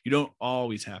 You don't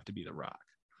always have to be the rock.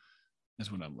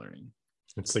 That's what I'm learning.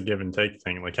 It's the give and take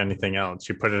thing, like anything else.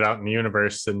 You put it out in the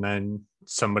universe, and then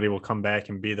somebody will come back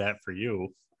and be that for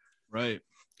you. Right.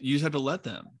 You just have to let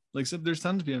them. Like, so there's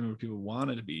tons of people where people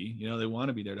wanted to be, they want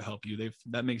to be there to help you.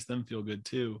 That makes them feel good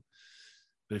too.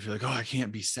 But if you're like, oh, I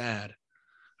can't be sad,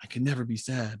 I can never be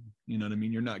sad. You know what I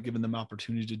mean? You're not giving them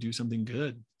opportunity to do something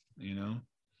good,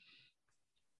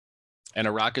 And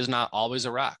a rock is not always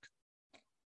a rock.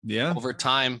 Yeah. Over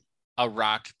time, a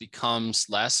rock becomes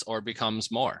less or becomes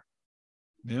more.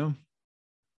 Yeah.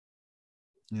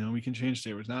 We can change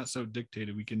state. It's not so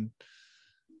dictated. We can,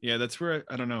 that's where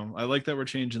I don't know. I like that we're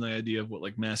changing the idea of what,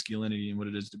 like, masculinity and what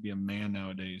it is to be a man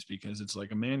nowadays, because it's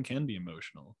like a man can be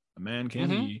emotional. A man can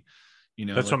be,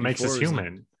 that's like, what makes us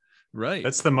human. Like, right.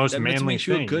 That's the most manly makes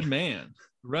thing. You a good man.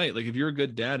 Right. Like, if you're a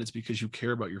good dad, it's because you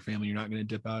care about your family. You're not going to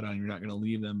dip out on, you're not going to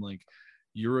leave them. Like,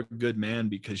 you're a good man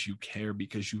because you care,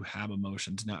 because you have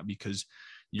emotions, not because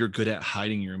you're good at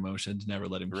hiding your emotions, never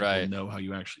letting people know how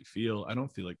you actually feel. I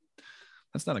don't feel like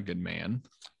that's not a good man.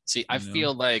 See, I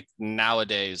feel like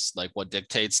nowadays, like, what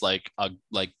dictates like a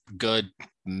good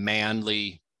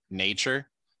manly nature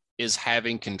is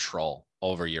having control.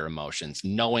 over your emotions,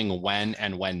 knowing when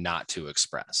and when not to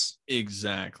express.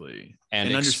 Exactly.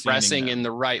 And expressing in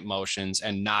the right motions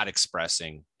and not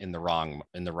expressing in the wrong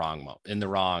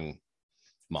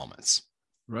moments.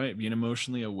 Right. Being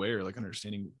emotionally aware, like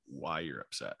understanding why you're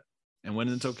upset and when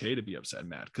it's okay to be upset and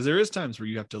mad. Because there is times where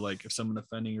you have to, like, if someone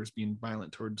offending or is being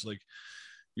violent towards like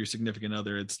your significant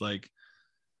other, it's like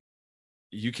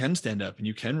you can stand up and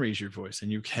you can raise your voice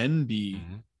and you can be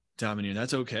dominating.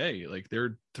 That's okay. Like,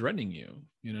 they're threatening you.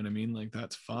 You know what I mean? Like,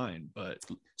 that's fine. But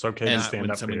it's okay to stand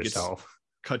up for yourself.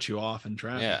 Cut you off in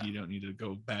traffic, you don't need to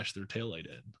go bash their taillight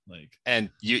in. Like, and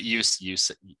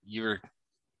you're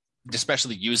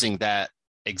especially using that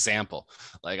example.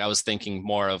 Like, I was thinking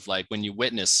more of like when you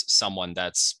witness someone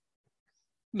that's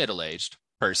middle-aged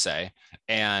per se,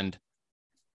 and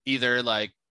either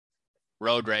like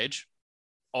road rage,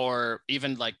 or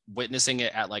even like witnessing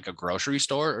it at like a grocery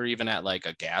store or even at like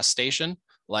a gas station,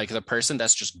 like the person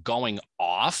that's just going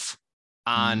off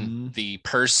on the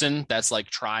person that's like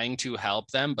trying to help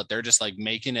them, but they're just like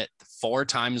making it 4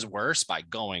 times worse by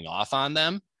going off on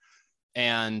them.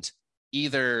 And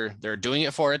either they're doing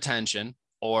it for attention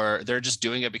or they're just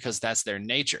doing it because that's their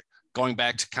nature. Going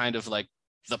back to kind of like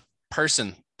the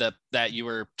person that you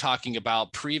were talking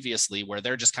about previously, where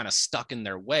they're just kind of stuck in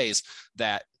their ways,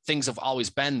 that things have always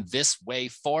been this way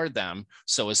for them.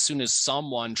 So as soon as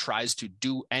someone tries to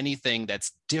do anything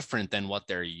that's different than what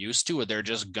they're used to, they're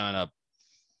just gonna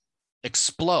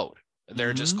explode.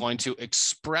 They're just going to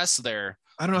express their,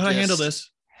 I don't know how to handle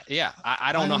this. Yeah.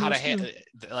 I don't know how to handle,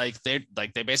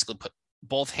 they basically put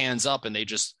both hands up and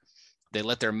they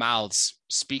let their mouths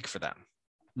speak for them.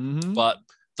 But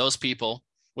those people,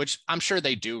 which I'm sure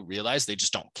they do realize, they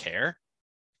just don't care.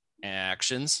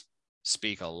 Actions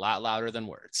speak a lot louder than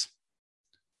words.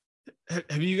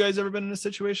 Have you guys ever been in a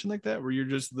situation like that where you're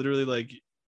just literally like,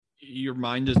 your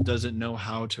mind just doesn't know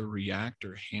how to react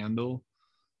or handle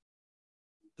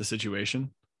the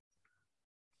situation?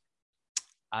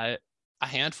 A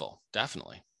handful,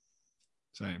 definitely.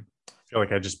 Same. I feel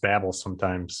like I just babble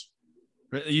sometimes.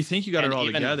 You think you got it all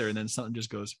together, and then something just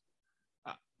goes,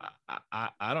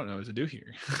 I don't know what to do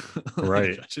here.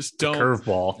 Right. I just don't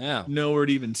know where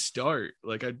to even start.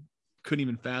 Like, I couldn't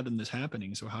even fathom this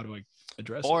happening. So how do I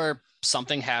address it? Or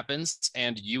something happens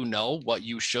and you know what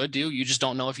you should do. You just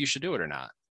don't know if you should do it or not,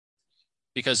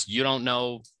 because you don't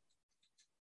know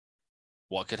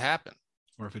what could happen.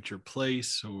 Or if it's your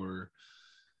place, or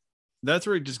that's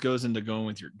where it just goes into going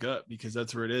with your gut, because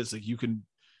that's where it is. Like, you can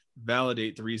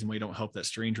validate the reason why you don't help that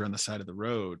stranger on the side of the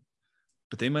road,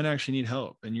 but they might actually need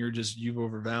help. And you've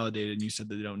overvalidated and you said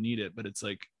that they don't need it, but it's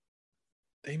like,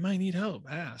 they might need help.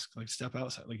 Ask, like, step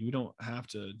outside. Like, you don't have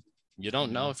to. You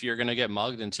don't know if you're going to get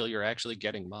mugged until you're actually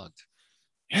getting mugged.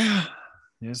 Yeah,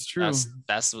 it's true.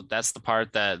 That's the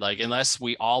part that, like, unless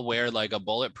we all wear like a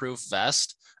bulletproof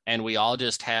vest and we all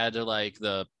just had like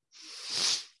the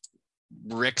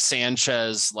Rick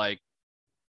Sanchez, like,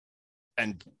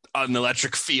 and an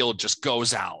electric field just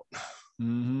goes out.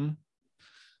 When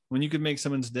you could make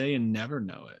someone's day and never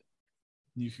know it.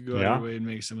 You could go out of your way and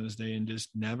make someone's day and just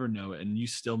never know it, and you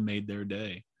still made their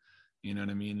day. You know what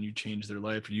I mean? You changed their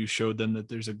life. You showed them that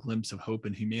there's a glimpse of hope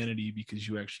and humanity because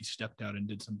you actually stepped out and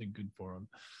did something good for them.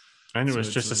 And it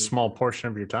was just a small portion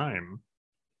of your time.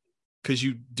 Because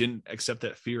you didn't accept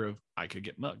that fear of, I could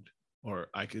get mugged, or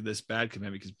this bad could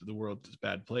happen because the world is a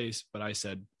bad place. But I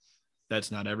said,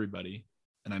 that's not everybody.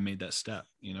 And I made that step.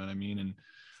 You know what I mean? And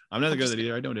I'm not the guy that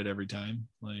either. I don't do it every time.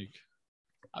 Like,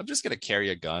 I'm just going to carry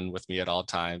a gun with me at all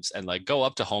times and like go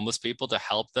up to homeless people to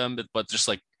help them, but just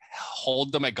like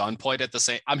hold them at gunpoint at the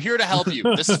same. I'm here to help you.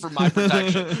 This is for my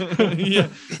protection. yeah.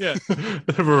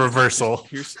 A reversal.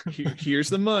 Here's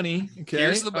the money. Okay.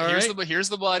 Here's the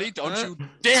money. Don't you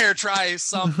dare try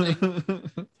something.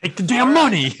 Take the damn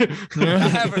money.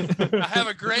 I have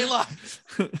a great life.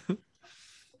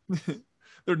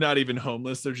 They're not even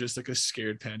homeless. They're just like a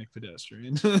scared, panicked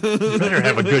pedestrian. You better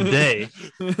have a good day.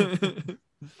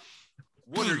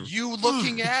 What are you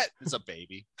looking at? It's a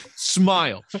baby.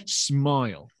 Smile. A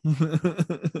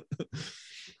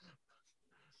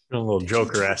little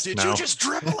Joker-esque now. Did you just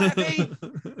dribble at me?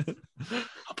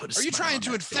 Are you trying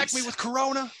to infect me with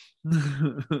corona?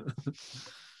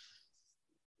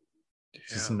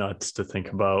 It's nuts to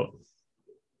think about.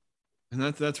 And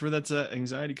that's where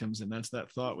anxiety comes in. That's that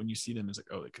thought when you see them, is like,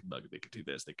 oh, they could bug, they could do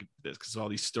this, they could do this, because all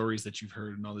these stories that you've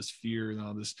heard and all this fear and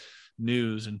all this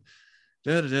news and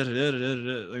like,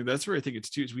 that's where I think it's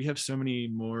too, is we have so many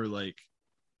more like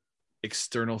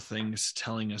external things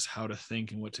telling us how to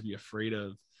think and what to be afraid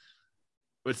of.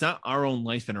 But it's not our own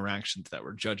life interactions that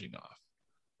we're judging off.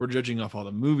 We're judging off all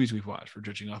the movies we've watched. We're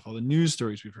judging off all the news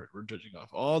stories we've heard. We're judging off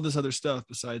all this other stuff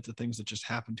besides the things that just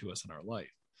happen to us in our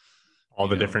life. All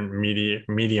the different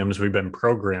mediums we've been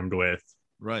programmed with.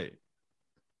 Right.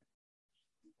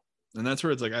 And that's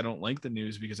where it's like, I don't like the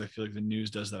news because I feel like the news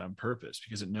does that on purpose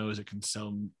because it knows it can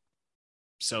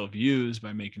sell views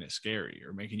by making it scary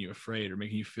or making you afraid or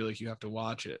making you feel like you have to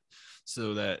watch it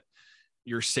so that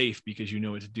you're safe because you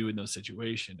know what to do in those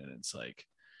situations. And it's like,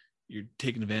 you're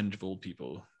taking advantage of old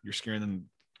people. You're scaring them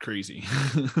crazy.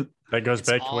 That goes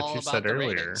back to what you said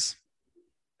earlier. Ratings.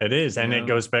 It is. And it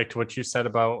goes back to what you said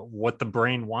about what the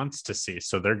brain wants to see.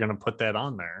 So they're going to put that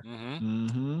on there.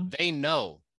 They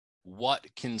know what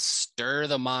can stir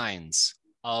the minds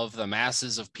of the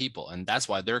masses of people. And that's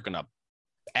why they're going to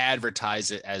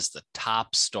advertise it as the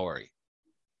top story.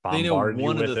 They know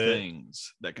one of the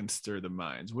things that can stir the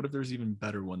minds. What if there's even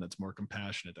better one that's more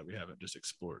compassionate that we haven't just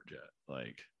explored yet?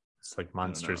 Like, it's like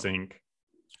Monsters Inc.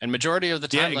 And majority of the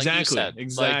time, exactly, like you said,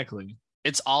 exactly. Like,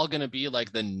 it's all going to be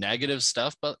like the negative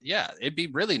stuff. But yeah, it'd be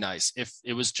really nice if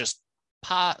it was just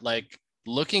like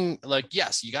looking like,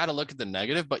 yes, you got to look at the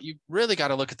negative, but you really got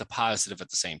to look at the positive at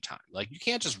the same time. Like you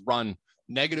can't just run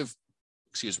negative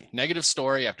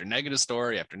story after negative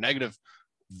story after negative.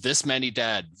 This many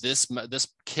dead, this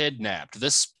kidnapped,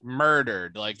 this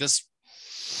murdered, like this,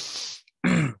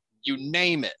 you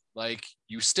name it. Like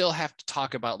you still have to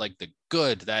talk about like the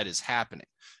good that is happening.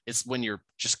 It's when you're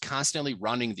just constantly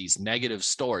running these negative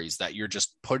stories that you're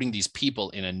just putting these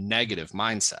people in a negative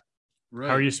mindset. Right.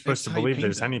 How are you supposed to believe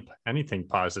there's anything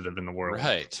positive in the world?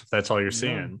 Right. That's all you're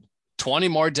seeing. 20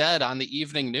 more dead on the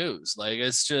evening news. Like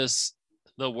it's just,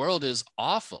 the world is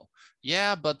awful.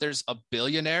 Yeah, but there's a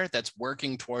billionaire that's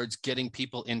working towards getting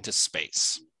people into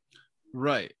space.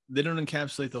 Right. They don't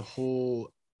encapsulate the whole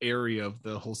area of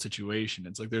the whole situation.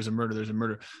 It's like there's a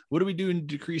murder. What are we doing to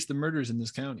decrease the murders in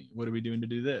this county? What are we doing to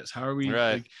do this? How are we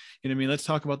like, you know what I mean? Let's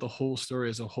talk about the whole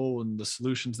story as a whole and the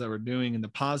solutions that we're doing and the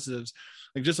positives.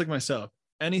 Like just like myself,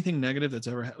 anything negative that's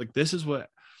ever like this is what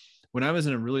when I was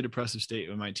in a really depressive state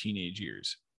in my teenage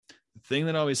years, the thing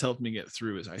that always helped me get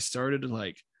through is I started to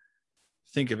like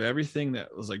think of everything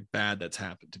that was like bad that's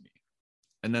happened to me.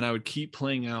 And then I would keep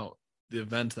playing out the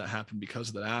events that happened because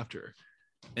of that after.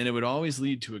 And it would always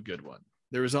lead to a good one.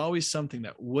 There was always something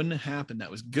that wouldn't happen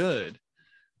that was good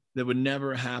that would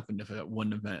never happen if that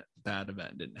one bad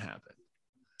event didn't happen.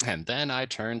 And then I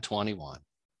turned 21.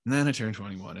 And then I turned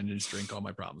 21 and just drink all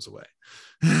my problems away.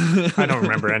 I don't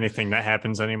remember anything that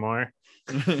happens anymore.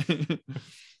 The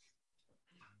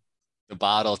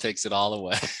bottle takes it all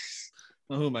away.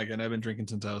 Oh my God. I've been drinking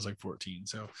since I was like 14.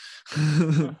 So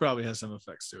probably has some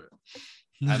effects to it.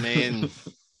 I mean,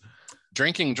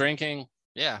 drinking.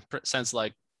 Yeah. Since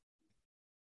like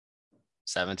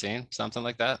 17, something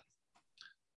like that.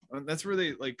 That's where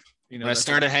they like, you know, when I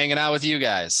started hanging out with you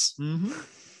guys. Mm-hmm.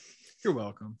 You're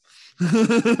welcome.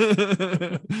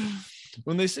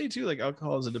 When they say too, like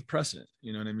alcohol is a depressant,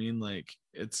 you know what I mean? Like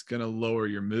it's going to lower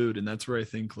your mood. And that's where I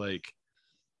think like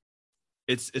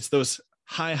it's those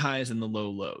high highs and the low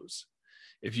lows.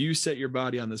 If you set your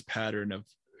body on this pattern of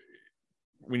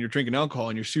when you're drinking alcohol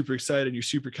and you're super excited, you're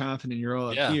super confident, you're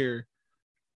all up here.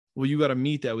 Well, you got to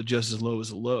meet that with just as low as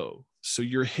a low. So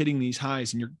you're hitting these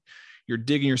highs and you're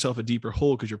digging yourself a deeper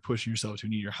hole because you're pushing yourself to a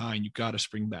near high and you got to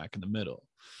spring back in the middle.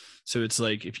 So it's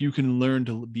like, if you can learn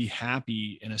to be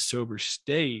happy in a sober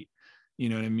state, you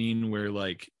know what I mean? Where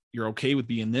like, you're okay with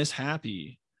being this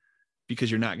happy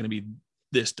because you're not going to be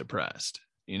this depressed.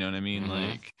 You know what I mean? Mm-hmm.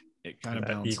 Like it kind of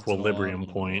balances equilibrium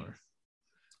point.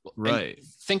 Right. And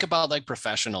think about like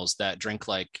professionals that drink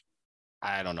like,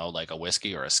 I don't know, like a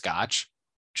whiskey or a scotch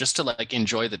just to like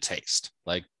enjoy the taste.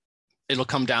 Like it'll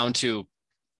come down to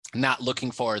not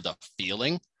looking for the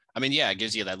feeling. I mean, yeah, it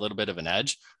gives you that little bit of an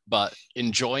edge, but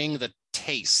enjoying the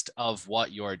taste of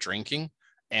what you're drinking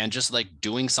and just like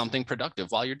doing something productive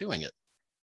while you're doing it.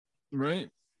 Right.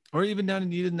 Or even down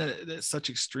to even that's such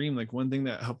extreme. Like one thing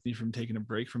that helped me from taking a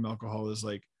break from alcohol is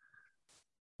like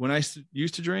when I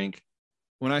used to drink,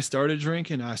 when I started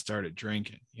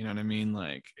drinking, you know what I mean?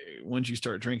 Like once you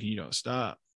start drinking, you don't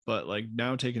stop. But like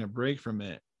now taking a break from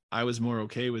it, I was more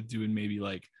okay with doing maybe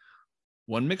like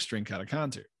one mixed drink at a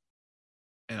concert.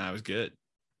 And I was good.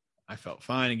 I felt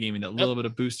fine. It gave me that little bit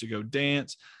of boost to go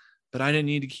dance, but I didn't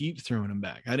need to keep throwing them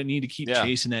back. I didn't need to keep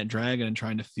chasing that dragon and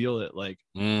trying to feel it. Like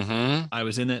I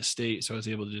was in that state. So I was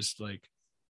able to just like,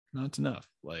 no, it's enough.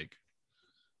 Like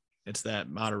it's that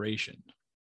moderation.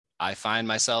 I find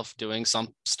myself doing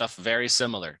some stuff very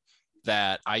similar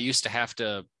that I used to have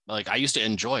to, like, I used to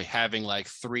enjoy having like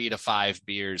 3 to 5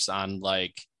 beers on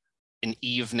like an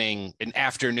evening, an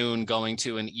afternoon, going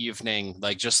to an evening,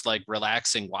 like just like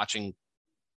relaxing, watching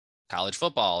college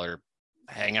football or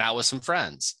hanging out with some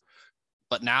friends.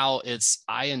 But now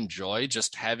I enjoy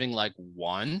just having like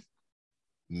one,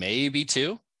 maybe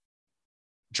two,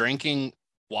 drinking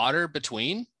water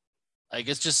between. Like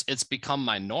it's become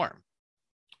my norm.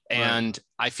 And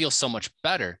I feel so much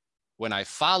better when I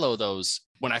follow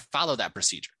that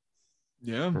procedure.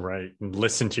 Yeah. Right. And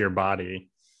listen to your body.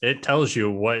 It tells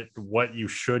you what you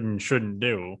should and shouldn't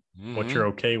do, what you're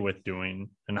okay with doing,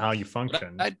 and how you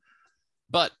function.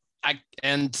 But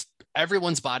and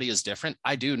everyone's body is different.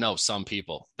 I do know some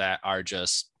people that are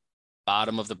just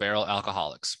bottom of the barrel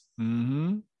alcoholics.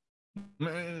 Mm-hmm.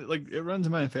 Like it runs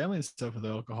in my family and stuff with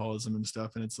alcoholism and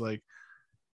stuff. And it's like,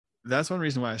 that's one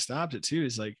reason why I stopped it too,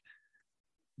 is like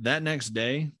that next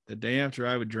day, the day after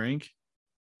I would drink,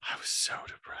 I was so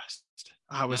depressed.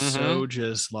 I was so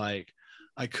just like,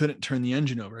 I couldn't turn the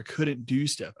engine over. I couldn't do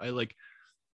stuff. I like,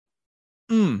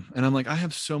 and I'm like, I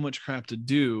have so much crap to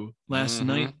do. Last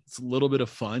night, it's a little bit of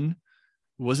fun.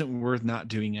 It wasn't worth not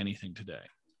doing anything today.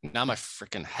 Now my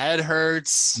freaking head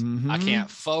hurts. I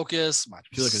can't focus. My I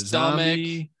feel like stomach. a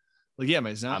zombie. Like, yeah,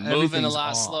 my I'm moving a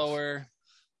lot slower.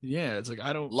 Yeah, it's like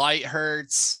I don't. Light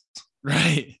hurts.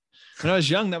 Right. When I was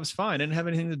young, that was fine. I didn't have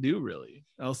anything to do really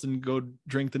else than go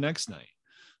drink the next night.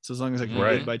 So as long as I could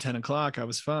get by 10 o'clock, I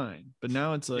was fine. But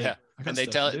now it's like, and they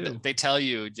tell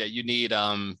you that you need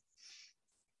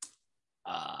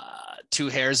 2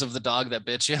 hairs of the dog that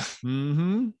bit you.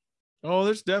 Oh,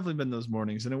 there's definitely been those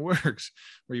mornings, and it works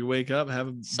where you wake up, have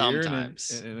a beer,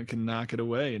 and it can knock it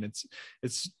away, and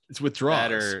it's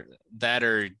withdrawals. That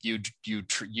or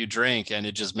you drink, and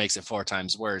it just makes it 4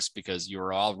 times worse because you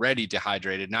were already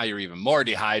dehydrated. Now you're even more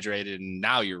dehydrated, and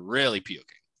now you're really puking.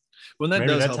 Well, maybe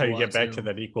that's how you get back to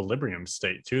that equilibrium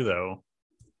state too, though,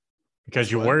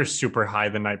 because you were super high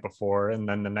the night before, and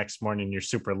then the next morning you're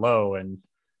super low, and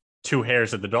 2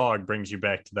 hairs of the dog brings you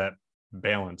back to that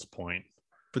balance point.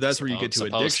 But that's where you get to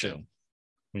addiction.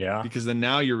 Yeah. Because then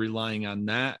now you're relying on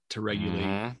that to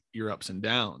regulate your ups and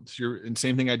downs. And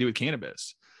same thing I do with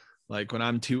cannabis. Like when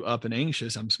I'm too up and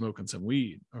anxious, I'm smoking some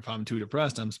weed. Or if I'm too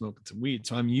depressed, I'm smoking some weed.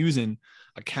 So I'm using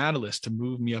a catalyst to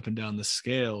move me up and down the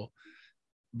scale.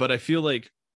 But I feel like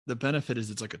the benefit is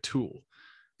it's like a tool.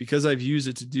 Because I've used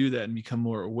it to do that and become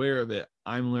more aware of it,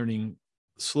 I'm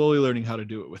slowly learning how to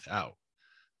do it without.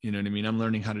 You know what I mean? I'm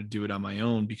learning how to do it on my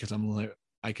own because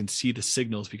I can see the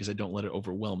signals because I don't let it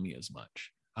overwhelm me as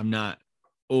much. I'm not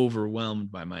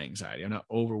overwhelmed by my anxiety. I'm not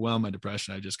overwhelmed by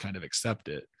depression. I just kind of accept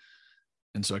it.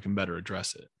 And so I can better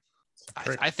address it.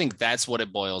 I think that's what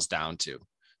it boils down to,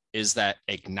 is that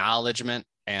acknowledgement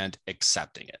and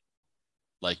accepting it.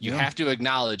 Like you have to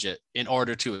acknowledge it in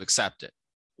order to accept it.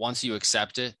 Once you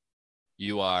accept it,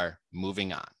 you are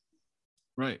moving on.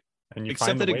 Right. And you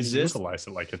find a way to utilize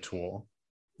it like a tool.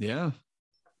 Yeah.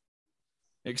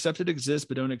 Accept it exists,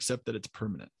 but don't accept that it's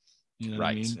permanent. You know what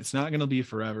I mean? It's not going to be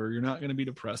forever. You're not going to be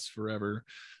depressed forever.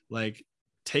 Like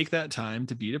take that time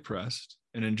to be depressed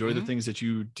and enjoy the things that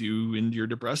you do in your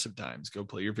depressive times. Go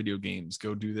play your video games,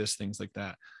 go do this, things like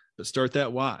that. But start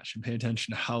that watch and pay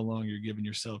attention to how long you're giving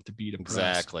yourself to be depressed.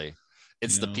 Exactly.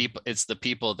 It's the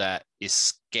people that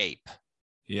escape.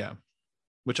 Yeah.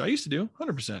 Which I used to do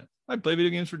 100%. I'd play video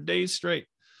games for days straight.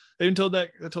 I even told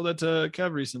that to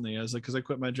Kev recently. I was like, because I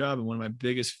quit my job, and one of my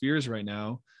biggest fears right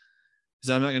now is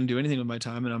I'm not going to do anything with my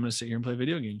time, and I'm going to sit here and play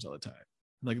video games all the time.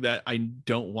 Like that, I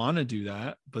don't want to do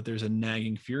that, but there's a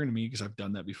nagging fear in me because I've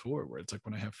done that before. Where it's like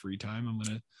when I have free time, I'm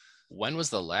gonna. When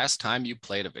was the last time you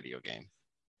played a video game?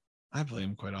 I play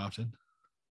them quite often.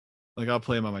 Like I'll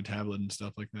play them on my tablet and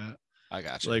stuff like that. I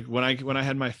got you. Like when I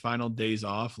had my final days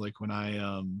off, like when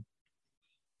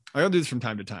I'll do this from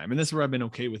time to time, and this is where I've been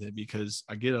okay with it because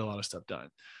I get a lot of stuff done.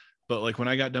 But like when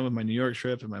I got done with my New York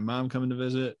trip and my mom coming to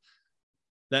visit,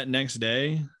 that next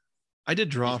day, I did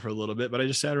draw for a little bit, but I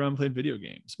just sat around and played video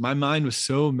games. My mind was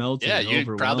so melted. Yeah, you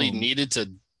probably needed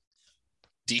to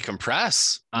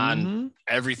decompress on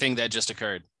everything that just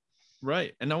occurred.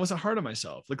 Right. And I wasn't hard on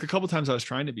myself. Like a couple of times I was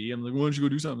trying to be, I'm like, why don't you go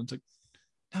do something? It's like,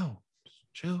 no,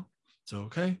 chill. It's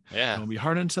okay. Yeah. Don't be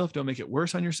hard on yourself. Don't make it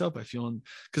worse on yourself by feeling,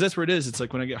 because that's where it is. It's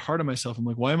like when I get hard on myself, I'm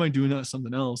like, why am I doing that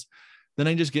something else? Then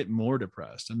I just get more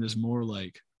depressed. I'm just more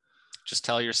like, just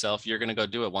tell yourself you're going to go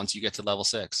do it once you get to level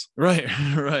 6. Right.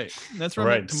 Right. That's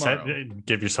right. Tomorrow.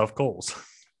 Give yourself goals.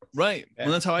 Right. Yeah.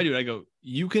 Well, that's how I do it. I go,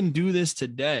 you can do this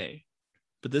today,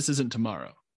 but this isn't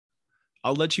tomorrow.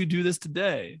 I'll let you do this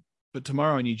today, but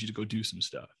tomorrow I need you to go do some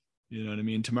stuff. You know what I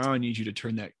mean? Tomorrow I need you to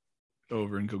turn that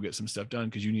over and go get some stuff done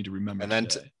because you need to remember.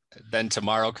 And then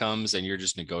tomorrow comes and you're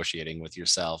just negotiating with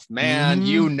yourself. Man,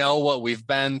 you know what we've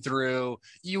been through.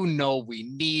 You know we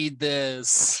need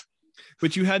this.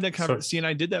 But you had that So- conversation. See, and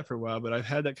I did that for a while, but I've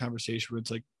had that conversation where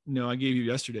it's like, no, I gave you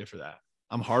yesterday for that.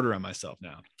 I'm harder on myself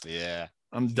now. Yeah.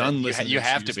 I'm done You listening. you to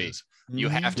have to be. excuses. You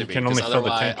Mhm. have to You be. can Because only fill the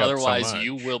otherwise, tank up so otherwise much.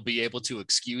 you will be able to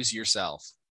excuse yourself.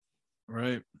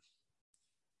 Right.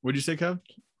 What'd you say, Kev?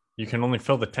 You can only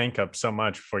fill the tank up so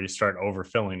much before you start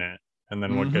overfilling it. And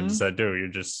then what good does that do? You're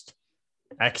just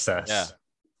excess. Yeah.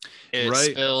 It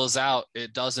Right. spills out.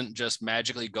 It doesn't just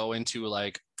magically go into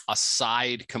like a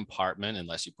side compartment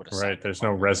unless you put a side Right. There's no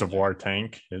compartment in reservoir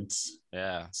tank. It's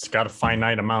there. got a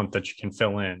finite amount that you can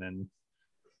fill in.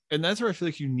 And that's where I feel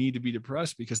like you need to be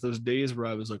depressed, because those days where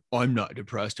I was like, oh, I'm not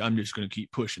depressed, I'm just going to keep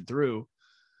pushing through.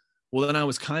 Well, then I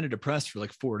was kind of depressed for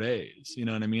like 4 days. You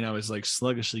know what I mean? I was like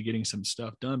sluggishly getting some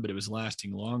stuff done, but it was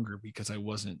lasting longer because I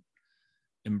wasn't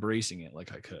embracing it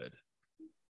like I could.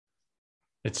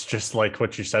 It's just like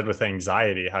what you said with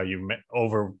anxiety, how you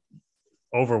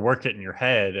overwork it in your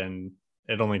head, and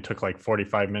it only took like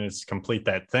 45 minutes to complete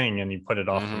that thing, and you put it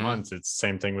off for Mhm. months. It's the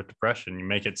same thing with depression. You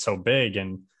make it so big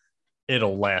and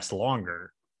it'll last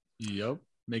longer. Yep.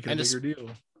 Make it And a it's- bigger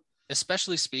deal.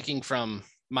 Especially speaking from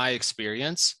my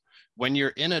experience, when you're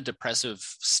in a depressive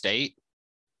state,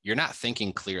 you're not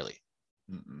thinking clearly.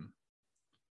 Mm-mm.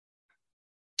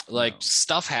 Like No.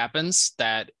 stuff happens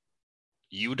that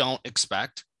you don't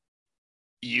expect.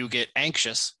 You get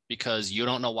anxious because you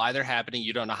don't know why they're happening.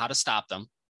 You don't know how to stop them.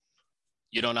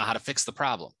 You don't know how to fix the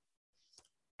problem.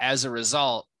 As a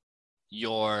result,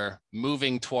 you're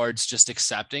moving towards just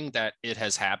accepting that it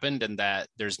has happened and that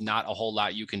there's not a whole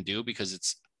lot you can do because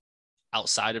it's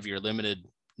outside of your limited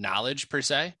knowledge per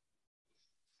se.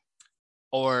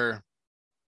 Or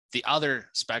the other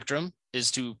spectrum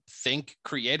is to think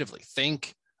creatively.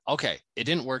 Think, okay, it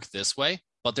didn't work this way,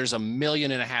 but there's 1.5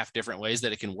 million different ways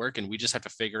that it can work, and we just have to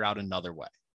figure out another way.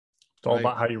 It's all Right.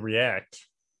 about how you react.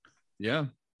 Yeah.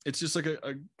 It's just like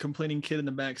a complaining kid in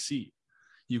the back seat.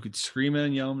 You could scream at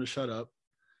and yell him to shut up.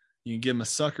 You can give him a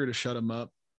sucker to shut him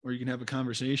up, or you can have a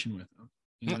conversation with him.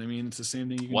 You know what I mean? It's the same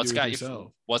thing you can do with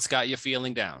yourself. What's got you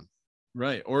feeling down?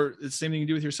 Right. Or it's the same thing you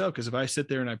do with yourself. Because if I sit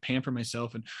there and I pamper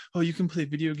myself and, oh, you can play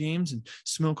video games and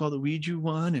smoke all the weed you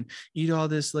want and eat all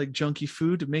this like junky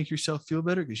food to make yourself feel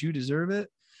better because you deserve it.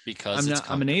 Because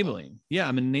I'm enabling. Yeah.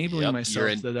 I'm enabling Yep,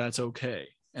 myself that that's okay.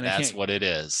 And that's what it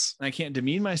is. I can't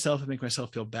demean myself and make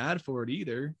myself feel bad for it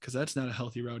either, because that's not a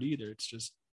healthy route either. It's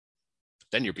just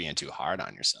Then you're being too hard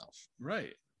on yourself.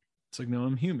 right. It's like, no,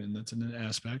 I'm human. That's an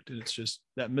aspect. And it's just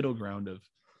that middle ground of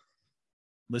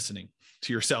listening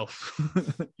to yourself,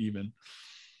 even.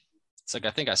 It's like,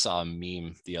 I think I saw a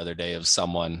meme the other day of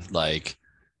someone like,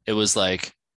 it was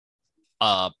like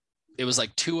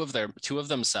two of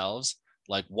themselves,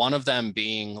 like one of them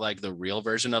being like the real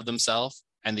version of themselves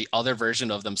and the other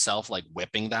version of themselves like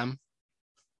whipping them.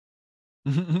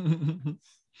 I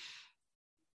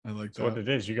like That's what that. it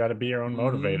is. You got to be your own Mhm.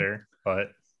 motivator,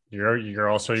 but you're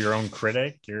also your own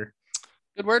critic. You're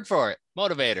Good word for it.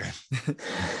 Motivator.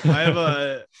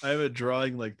 I have a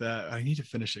drawing like that. I need to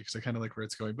finish it because I kind of like where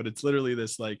it's going, but it's literally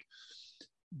this like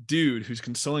dude who's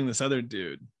consoling this other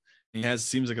dude. He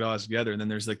seems like it all is together, and then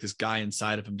there's like this guy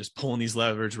inside of him just pulling these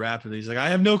levers rapidly. He's like, I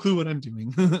have no clue what I'm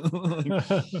doing.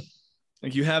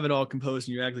 Like you have it all composed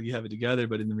and you act like you have it together,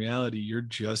 but in reality, you're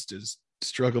just as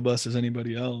struggle bus as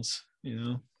anybody else, you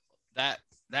know?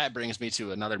 That brings me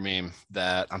to another meme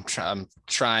that I'm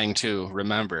trying to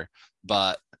remember,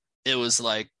 but it was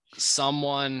like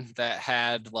someone that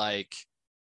had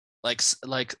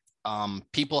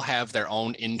people have their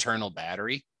own internal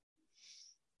battery.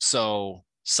 So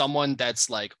someone that's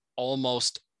like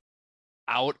almost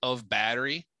out of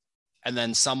battery, and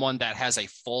then someone that has a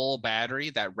full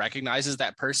battery that recognizes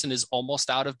that person is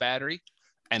almost out of battery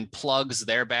and plugs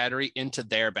their battery into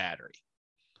their battery.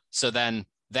 So then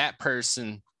that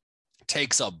person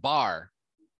takes a bar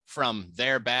from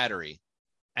their battery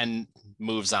and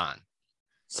moves on.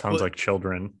 sounds Well, like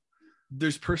children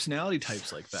There's personality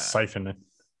types like that. siphoning.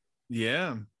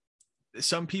 Yeah.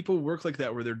 Some people work like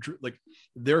that where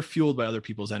they're fueled by other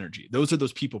people's energy. Those are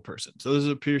those people persons. Those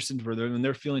are persons where when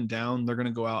they're feeling down, they're going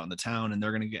to go out in the town and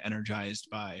they're going to get energized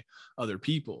by other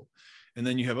people. And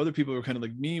then you have other people who are kind of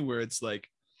like me, where it's like,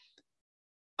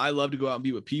 I love to go out and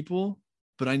be with people,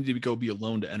 but I need to go be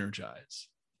alone to energize.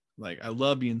 Like I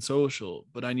love being social,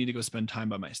 but I need to go spend time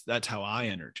by myself. That's how I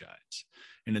energize.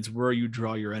 And it's where you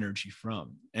draw your energy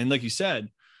from. And like you said,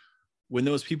 when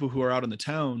those people who are out in the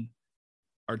town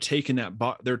are taking that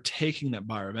bar, they're taking that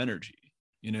bar of energy.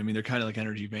 You know what I mean? They're kind of like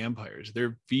energy vampires.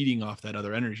 They're feeding off that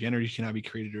other energy. Energy cannot be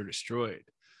created or destroyed.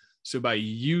 So by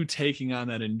you taking on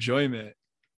that enjoyment,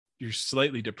 you're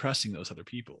slightly depressing those other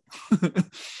people.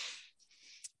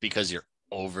 Because you're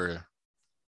over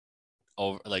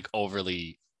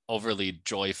overly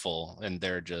joyful, and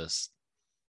they're just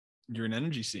You're an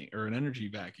energy sink or an energy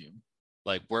vacuum.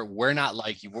 like, we're not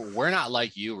like you. We're not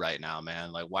like you right now,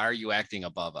 man. Like, why are you acting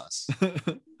above us?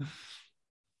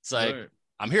 It's like, Right.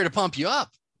 I'm here to pump you up.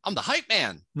 I'm the hype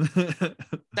man.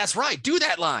 That's right. Do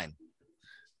that line.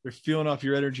 They're feeling off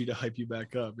your energy to hype you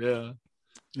back up. Yeah.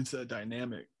 It's a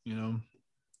dynamic, you know.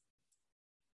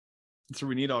 So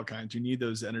we need all kinds. You need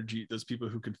those people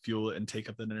who can fuel it and take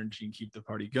up that energy and keep the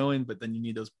party going. But then you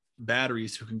need those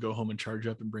batteries who can go home and charge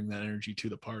up and bring that energy to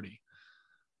the party.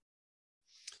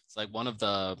 It's like one of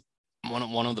the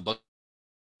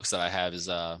books that I have is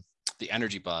The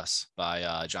Energy Bus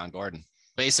by John Gordon.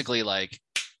 Basically, like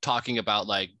talking about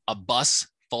like a bus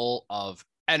full of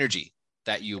energy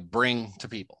that you bring to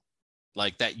people,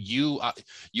 like that you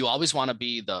always want to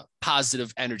be the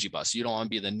positive energy bus. You don't want to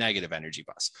be the negative energy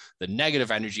bus. The negative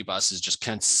energy bus is just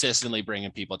consistently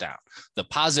bringing people down. The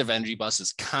positive energy bus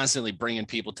is constantly bringing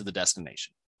people to the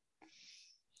destination.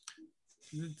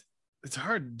 It's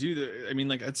hard to do that. I mean,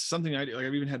 like, it's something I do. Like,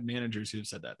 I've even had managers who have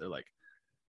said that. They're like,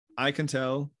 I can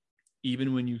tell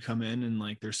even when you come in and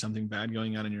like there's something bad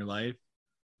going on in your life,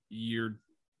 you're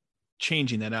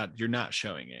changing that out. You're not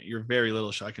showing it. You're very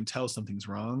little show. I can tell something's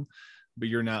wrong, but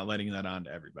you're not letting that on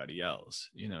to everybody else.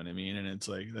 You know what I mean? And it's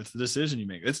like, that's the decision you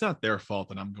make. It's not their fault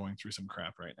that I'm going through some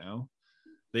crap right now.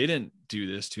 They didn't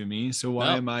do this to me. So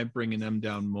why am I bringing them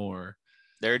down more?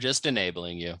 They're just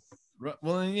enabling you.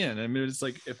 Well, yeah. I mean, it's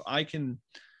like, if I can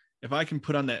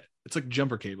put on that, it's like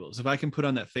jumper cables. If I can put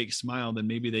on that fake smile, then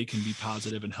maybe they can be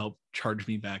positive and help charge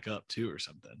me back up too, or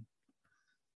something.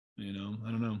 You know,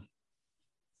 I don't know.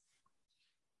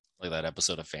 Like that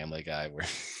episode of Family Guy where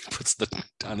he puts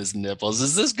on his nipples.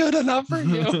 Is this good enough for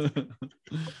you?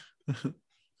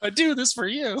 I do this for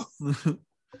you.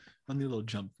 I'll need a little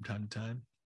jump from time to time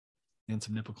and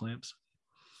some nipple clamps.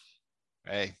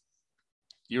 Hey,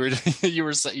 you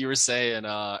were saying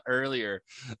earlier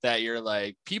that you're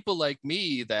like, people like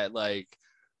me that like,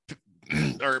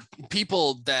 or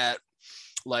people that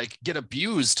like get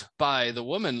abused by the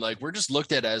woman, like we're just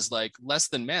looked at as like less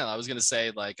than male. I was gonna say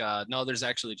like no, there's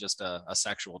actually just a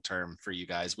sexual term for you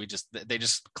guys. They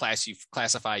just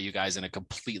classify you guys in a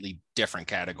completely different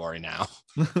category now.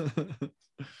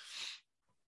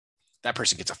 That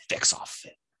person gets a fix off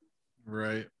it.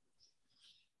 Right.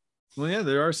 Well, yeah,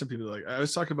 there are some people like, I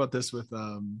was talking about this with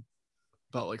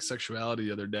about like sexuality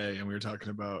the other day, and we were talking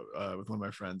about with one of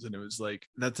my friends, and it was like,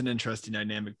 that's an interesting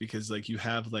dynamic because like you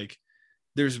have like,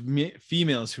 there's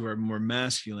females who are more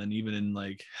masculine, even in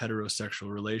like heterosexual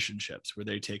relationships where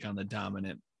they take on the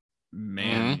dominant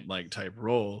man like type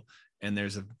role. And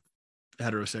there's a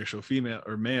heterosexual female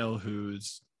or male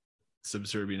who's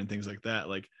subservient and things like that.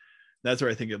 Like, that's where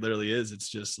I think it literally is. It's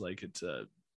just like, it's a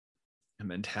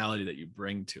mentality that you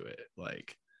bring to it.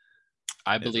 Like,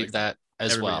 I believe like that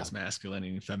as well. Has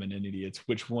masculinity and femininity. It's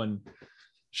which one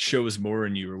shows more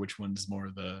in you or which one's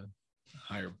more the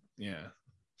higher. Yeah.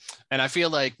 And I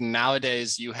feel like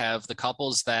nowadays you have the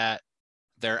couples that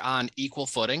they're on equal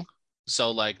footing. So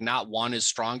like not one is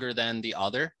stronger than the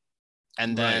other.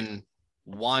 And then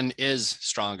one is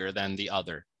stronger than the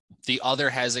other. The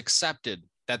other has accepted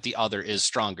that the other is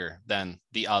stronger than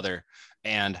the other.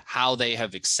 And how they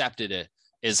have accepted it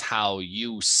is how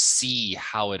you see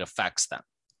how it affects them.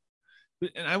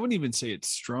 And I wouldn't even say it's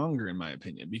stronger in my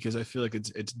opinion, because I feel like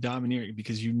it's domineering,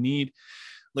 because you need,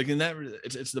 like in that,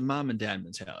 it's the mom and dad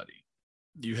mentality.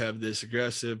 You have this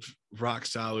aggressive, rock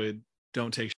solid,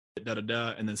 don't take shit,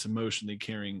 and then some emotionally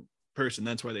caring person.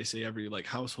 That's why they say every like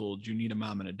household, you need a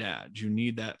mom and a dad. You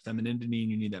need that femininity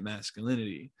and you need that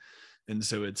masculinity. And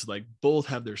so it's like both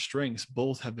have their strengths,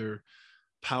 both have their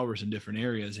powers in different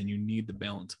areas, and you need the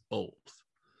balance of both,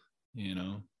 you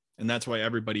know. And that's why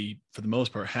everybody for the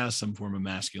most part has some form of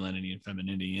masculinity and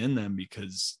femininity in them,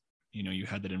 because you know you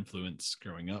had that influence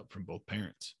growing up from both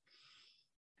parents,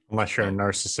 unless you're a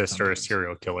narcissist or a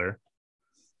serial killer.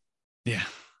 Yeah,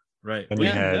 right. Then you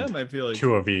had I feel like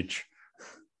two of each.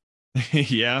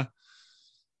 Yeah,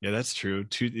 that's true.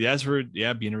 That's where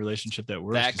being in a relationship that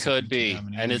works, that could be.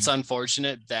 And it's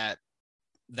unfortunate that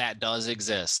does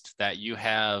exist, that you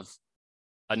have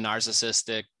a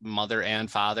narcissistic mother and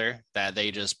father, that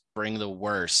they just bring the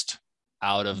worst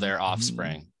out of their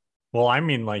offspring. Well, I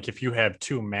mean, like if you have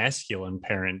two masculine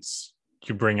parents,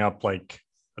 you bring up like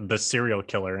the serial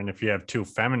killer. And if you have two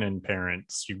feminine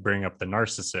parents, you bring up the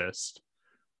narcissist,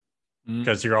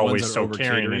 because you're always so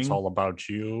caring. It's all about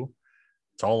you.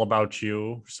 It's all about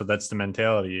you. So that's the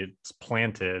mentality. It's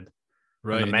planted.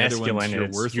 Right. And the masculine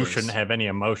is you shouldn't have any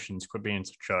emotions. Quit being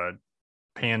such a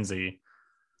pansy.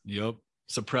 Yep.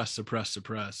 Suppress.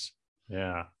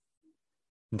 Yeah.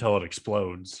 until it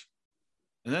explodes.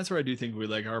 And that's where I do think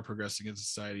we are progressing as a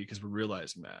society, because we're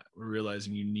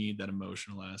realizing you need that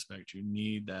emotional aspect. You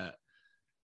need that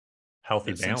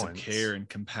Healthy sense balance. of care and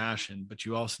compassion, but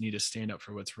you also need to stand up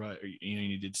for what's right. You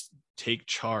need to take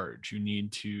charge. You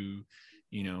need to,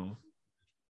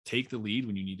 take the lead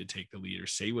when you need to take the lead, or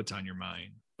say what's on your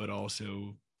mind, but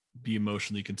also be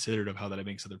emotionally considerate of how that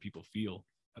makes other people feel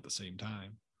at the same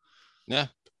time. Yeah.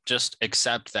 Just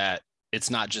accept that it's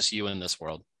not just you in this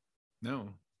world. No.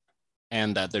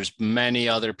 And that there's many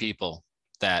other people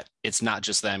that it's not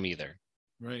just them either.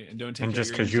 Right. And don't take And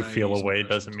just because you feel a way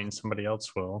doesn't mean somebody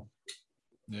else will.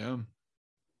 Yeah.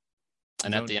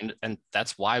 And at the end, and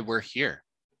that's why we're here,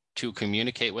 to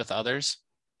communicate with others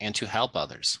and to help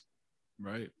others.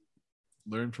 Right.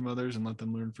 Learn from others and let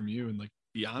them learn from you, and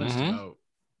be honest about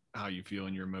how you feel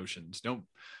and your emotions. Don't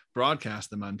broadcast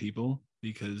them on people,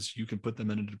 because you can put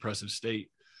them in a depressive state.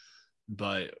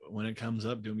 But when it comes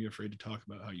up, don't be afraid to talk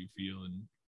about how you feel, and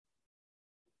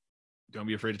don't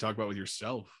be afraid to talk about with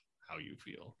yourself how you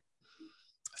feel.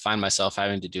 I find myself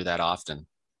having to do that often.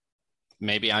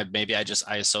 Maybe I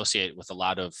associate with a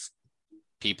lot of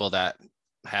people that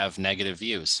have negative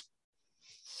views.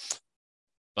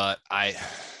 But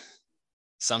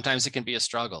sometimes it can be a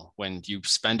struggle when you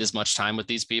spend as much time with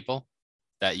these people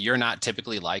that you're not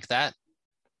typically like that.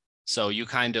 So you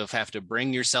kind of have to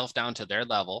bring yourself down to their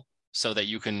level so that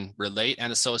you can relate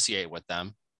and associate with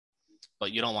them.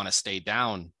 But you don't want to stay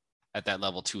down at that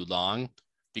level too long,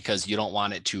 because you don't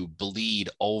want it to bleed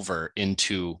over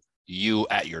into you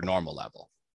at your normal level.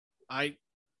 I've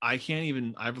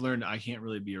learned I can't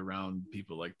really be around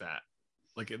people like that.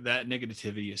 That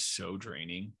negativity is so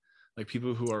draining.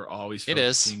 People who are always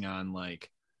focusing on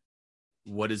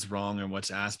what is wrong and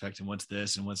what's aspect and what's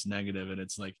this and what's negative. And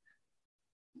it's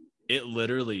it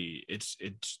literally, it's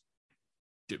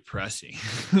depressing.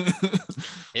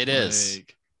 It is.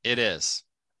 It is.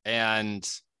 And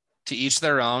to each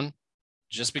their own.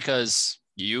 Just because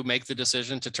you make the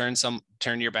decision to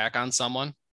turn your back on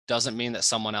someone doesn't mean that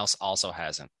someone else also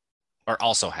hasn't, or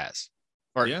also has,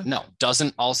 or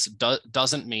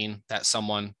doesn't mean that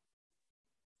someone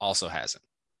also hasn't.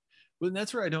 Well, and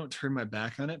that's where I don't turn my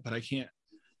back on it, but I can't.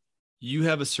 You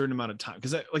have a certain amount of time,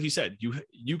 because like you said,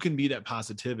 you can be that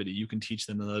positivity. You can teach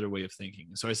them another way of thinking.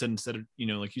 So I said, instead of,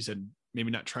 like you said,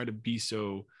 maybe not try to be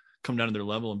so come down to their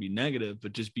level and be negative,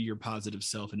 but just be your positive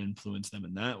self and influence them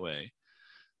in that way.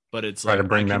 But it's try to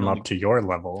bring them up to your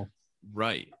level.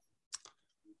 Right.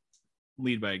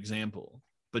 Lead by example.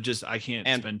 But just, I can't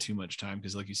spend too much time,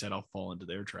 because like you said, I'll fall into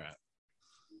their trap.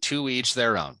 To each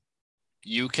their own.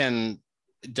 You can,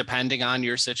 depending on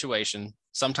your situation,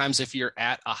 sometimes if you're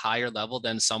at a higher level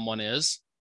than someone is,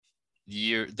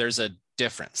 there's a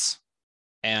difference,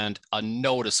 and a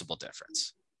noticeable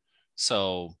difference.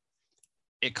 So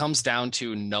it comes down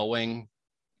to knowing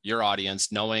your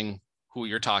audience, knowing who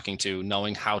you're talking to,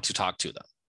 knowing how to talk to them.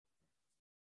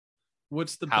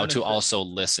 What's the how to also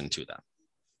listen to them?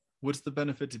 What's the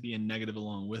benefit to being negative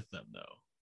along with them, though?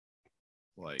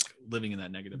 Living in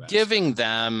that negative aspect.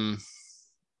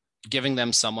 Giving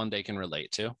them someone they can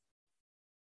relate to.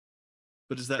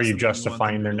 But is that, are you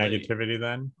justifying their negativity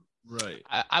then? Right.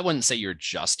 I wouldn't say you're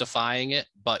justifying it,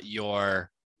 but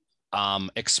you're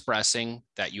expressing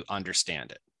that you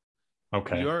understand it.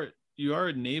 Okay. You are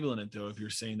enabling it, though, if you're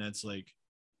saying that's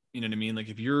you know what I mean?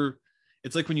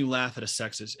 It's like when you laugh at a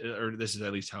sexist, or this is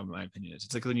at least how my opinion is.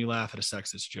 It's like when you laugh at a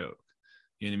sexist joke.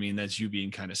 You know what I mean? That's you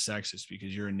being kind of sexist,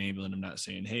 because you're enabling them, not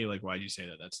saying, hey, why'd you say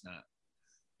that? That's not,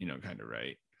 kind of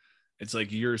right. It's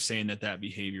like you're saying that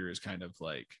behavior is kind of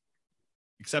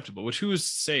acceptable, which who was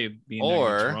say being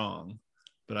negative is wrong.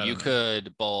 But you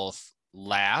could both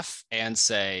laugh and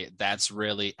say that's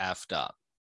really effed up.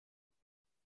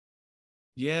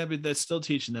 Yeah, but that's still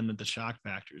teaching them that the shock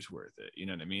factor is worth it. You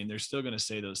know what I mean? They're still going to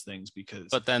say those things because.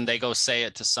 But then they go say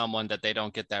it to someone that they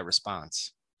don't get that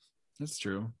response. That's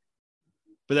true.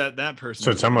 But that person.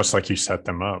 So it's almost like you set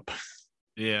them up.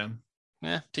 Yeah.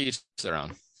 Yeah, to each their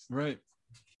own. Right.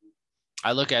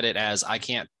 I look at it as I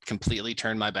can't completely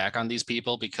turn my back on these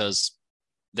people because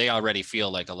they already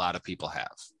feel like a lot of people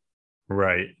have.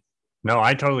 Right. No,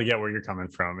 I totally get where you're coming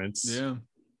from.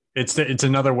 It's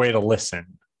another way to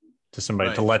listen to somebody,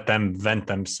 right, to let them vent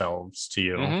themselves to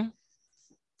you. Mm-hmm.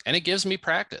 And it gives me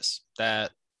practice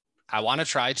that I want to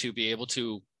try to be able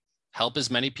to help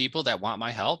as many people that want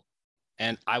my help.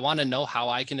 And I want to know how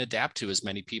I can adapt to as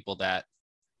many people that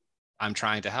I'm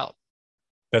trying to help.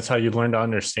 That's how you learn to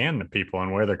understand the people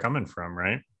and where they're coming from,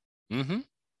 right? Mm-hmm.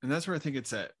 And that's where I think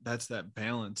that's that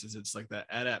balance, is it's like that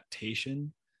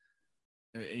adaptation,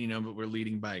 but we're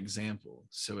leading by example.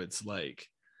 So it's like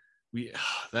we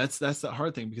that's the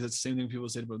hard thing, because it's the same thing people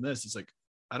say about this. It's like,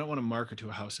 I don't want to market to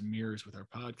a house of mirrors with our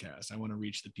podcast. I want to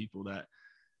reach the people that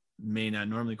may not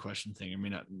normally question things or may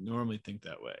not normally think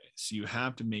that way. So you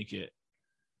have to make it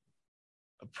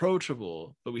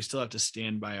approachable, but we still have to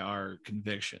stand by our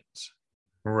convictions.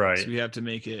 Right. So we have to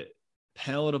make it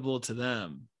palatable to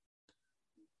them,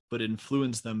 but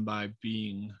influence them by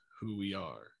being who we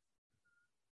are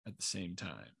at the same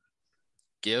time.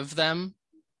 Give them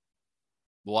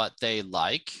what they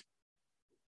like,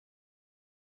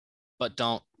 but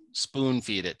don't spoon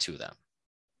feed it to them.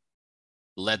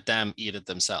 Let them eat it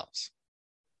themselves.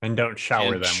 And don't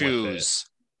shower and them choose with it.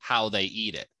 how they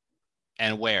eat it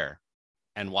and where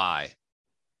and why.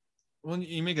 Well,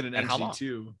 you make it an And how energy long?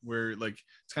 too, where like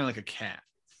it's kind of like a cat,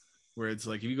 where it's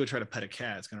like if you go try to pet a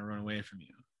cat, it's gonna run away from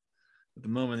you. But the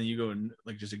moment that you go and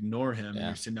like just ignore him and Yeah.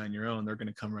 you're sitting on your own, they're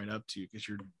gonna come right up to you because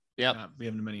you're Yep. not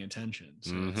giving them any attention.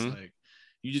 So Mhm. it's like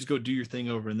you just go do your thing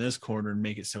over in this corner and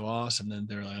make it so awesome. Then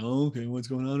they're like, oh, okay, what's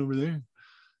going on over there?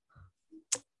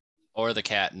 Or the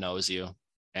cat knows you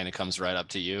and it comes right up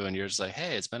to you and you're just like,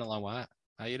 hey, it's been a long while.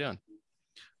 How you doing?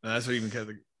 And that's what even because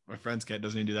my friend's cat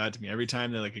doesn't even do that to me. Every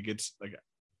time that like it gets like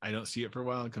I don't see it for a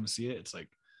while and come see it, it's like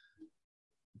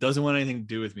doesn't want anything to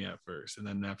do with me at first, and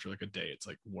then after like a day, it's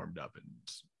like warmed up and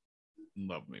it's in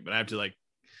love with me. But I have to like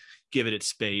give it its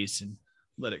space and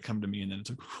let it come to me, and then it's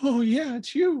like, oh yeah,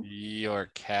 it's you. Your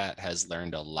cat has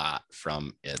learned a lot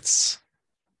from its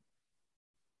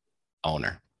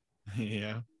owner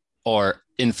Yeah, or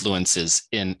influences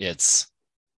in its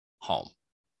home.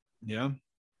 yeah.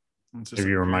 It's just If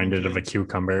you're like reminded of a kids.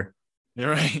 cucumber. You're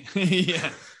right. Yeah,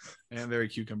 I am very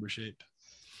cucumber shaped.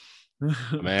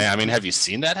 I mean, have you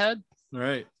seen that head? All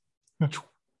right.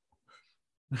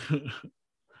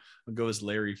 I'll go as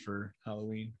Larry for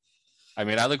Halloween. I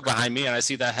mean, I look behind me and I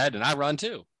see that head and I run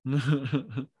too.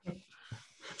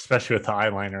 Especially with the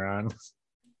eyeliner on.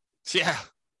 Yeah.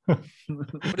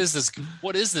 What is this?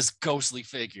 What is this ghostly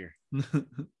figure?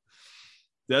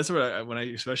 That's what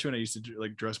especially when I used to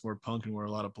like dress more punk and wear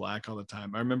a lot of black all the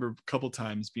time. I remember a couple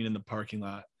times being in the parking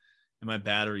lot and my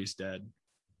battery's dead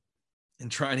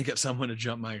and trying to get someone to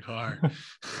jump my car.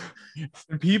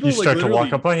 And people You start like, to walk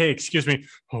literally- up. Oh, hey, excuse me.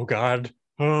 Oh God.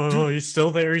 Oh, he's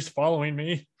still there. He's following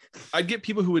me. I'd get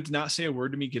people who would not say a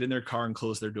word to me, get in their car and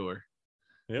close their door.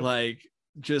 Yep. Like,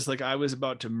 just like I was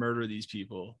about to murder these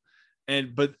people.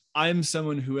 But I'm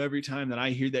someone who every time that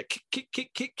I hear that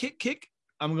kick,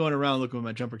 I'm going around looking at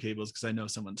my jumper cables because I know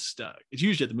someone's stuck. It's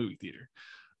usually at the movie theater.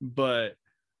 But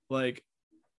like,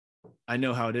 I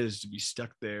know how it is to be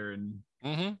stuck there and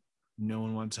Mhm. no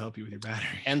one wants to help you with your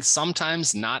battery. And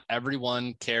sometimes not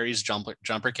everyone carries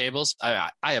jumper cables. I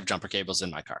have jumper cables in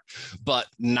my car, but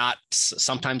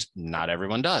sometimes not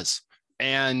everyone does.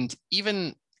 And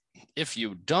even if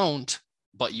you don't,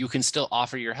 but you can still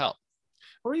offer your help.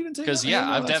 Or even say, Because, "No, yeah,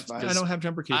 no, I've that's def- fine. I don't have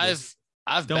jumper cables.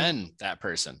 I've Don't- been that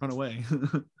person. Run away."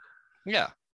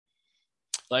 Yeah.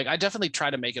 Like I definitely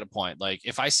try to make it a point. Like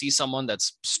if I see someone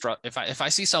that's if I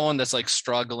see someone that's like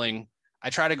struggling, I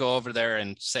try to go over there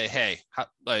and say, "Hey,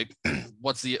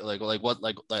 what's the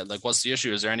what's the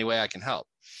issue? Is there any way I can help?"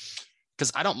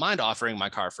 Because I don't mind offering my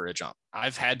car for a jump.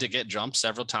 I've had to get jumped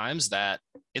several times. That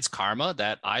it's karma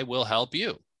that I will help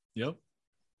you. Yep.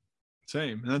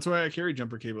 Same. And that's why I carry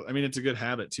jumper cable. I mean, it's a good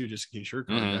habit too, just in case your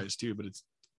car Mhm. dies too, but it's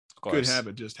Of course. good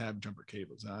habit. Just have jumper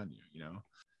cables on you, you know?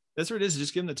 That's what it is.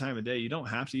 Just give them the time of day. You don't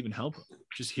have to even help them.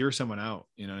 Just hear someone out.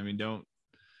 You know what I mean? Don't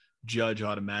judge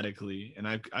automatically. And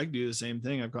I do the same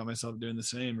thing. I've got myself doing the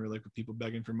same, or like with people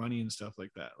begging for money and stuff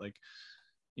like that. Like,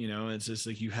 you know, it's just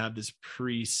like you have this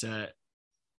preset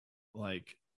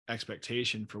like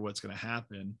expectation for what's going to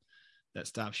happen that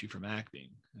stops you from acting.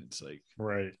 It's like,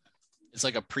 Right. It's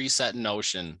like a preset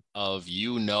notion of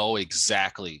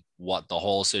exactly what the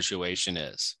whole situation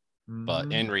is. But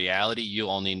mhm. in reality, you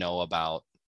only know about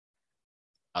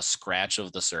a scratch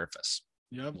of the surface,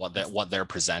 Yep. what they're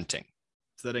presenting.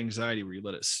 It's that anxiety where you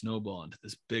let it snowball into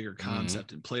this bigger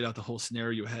concept and played out the whole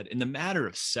scenario ahead in the matter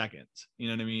of seconds. You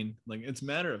know what I mean? Like it's a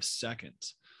matter of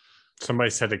seconds.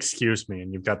 Somebody said, excuse me,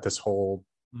 and you've got this whole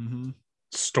Mm-hmm.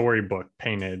 storybook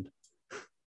painted.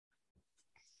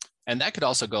 And that could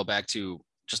also go back to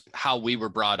just how we were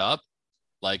brought up,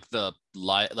 like the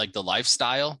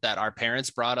lifestyle that our parents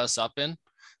brought us up in,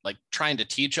 like trying to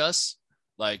teach us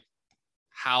like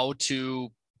how to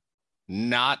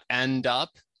not end up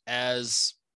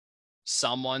as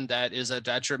someone that is a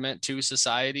detriment to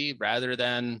society rather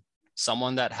than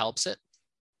someone that helps it.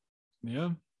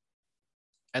 Yeah.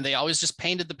 And they always just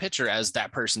painted the picture as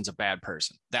that person's a bad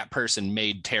person. That person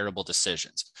made terrible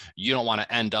decisions. You don't want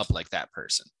to end up like that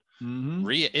person. Mm-hmm.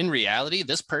 In reality,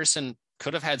 this person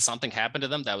could have had something happen to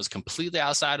them that was completely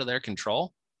outside of their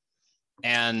control.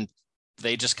 And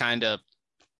they just kind of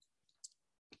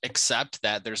accept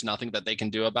that there's nothing that they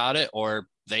can do about it, or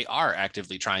they are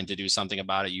actively trying to do something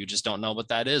about it. You just don't know what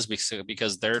that is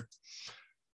because they're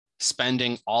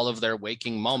spending all of their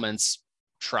waking moments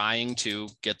trying to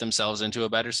get themselves into a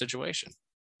better situation.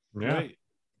 Yeah. Right.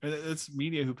 And it's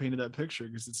media who painted that picture,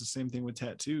 because it's the same thing with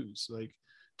tattoos. Like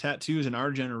tattoos in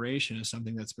our generation is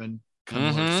something that's been more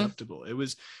acceptable. It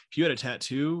was, if you had a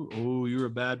tattoo, oh, you're a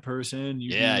bad person.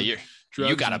 You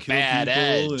got a bad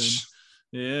edge.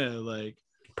 Like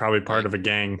probably part of a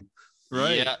gang.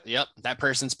 Right. Yeah. Yep. That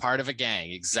person's part of a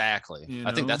gang. Exactly.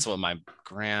 I think that's what my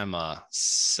grandma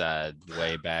said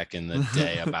way back in the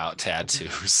day about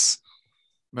tattoos.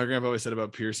 My grandpa always said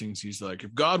about piercings, he's like,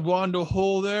 if God wanted a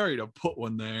hole there, he'd have put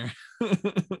one there.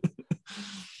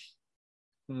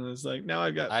 And it's like, now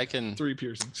I've got 3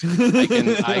 piercings.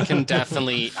 I can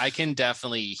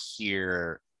definitely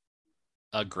hear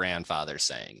a grandfather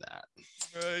saying that.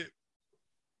 Right.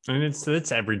 And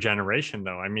it's every generation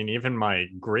though. I mean, even my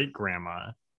great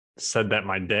grandma said that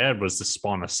my dad was the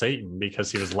spawn of Satan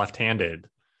because he was left-handed.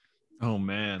 Oh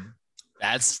man.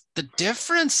 That's the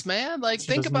difference, man. Like,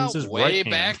 think about way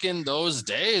back in those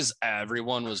days,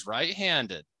 everyone was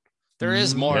right-handed. There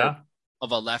is more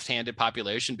of a left-handed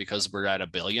population because we're at 1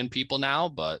 billion people now,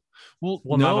 but not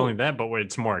only that, but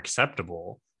it's more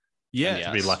acceptable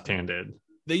to be left-handed.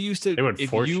 They used to,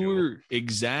 if you were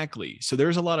exactly. So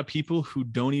there's a lot of people who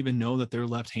don't even know that they're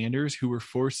left-handers who were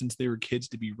forced since they were kids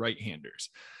to be right-handers.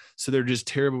 So they're just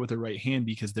terrible with their right hand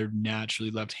because they're naturally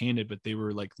left-handed, but they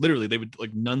were like, literally, they would,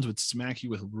 like, nuns would smack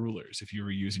you with rulers if you were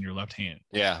using your left hand.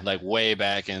 Yeah, like way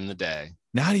back in the day.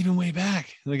 Not even way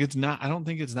back. Like, it's not, I don't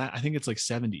think it's that. I think it's like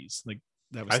 70s. Like,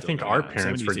 that was, I think our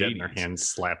parents were getting their hands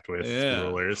slapped with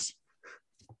rulers.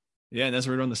 Yeah, and that's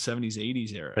right around the 70s,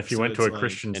 80s era. If you went to a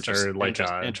Christian or like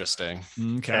interesting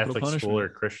Catholic school or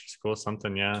Christian school,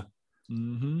 something, yeah.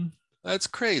 Mm-hmm. That's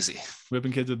crazy.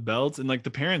 Whipping kids with belts, and like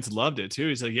the parents loved it too.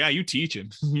 He's like, yeah, you teach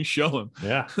him, you show him.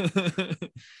 Yeah.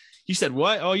 He said,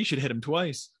 what? Oh, you should hit him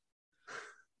twice.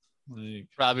 Like,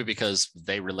 probably because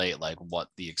they relate like what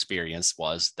the experience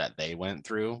was that they went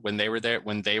through when they were there,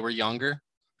 when they were younger,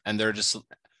 and they're just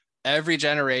every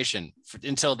generation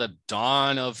until the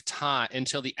dawn of time,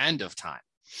 until the end of time,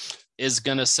 is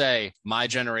gonna say my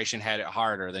generation had it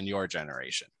harder than your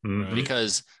generation,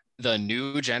 because the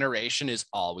new generation is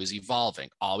always evolving,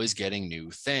 always getting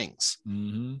new things.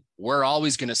 Mm-hmm. We're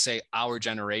always going to say our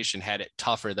generation had it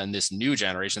tougher than this new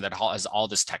generation that has all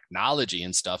this technology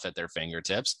and stuff at their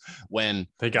fingertips, when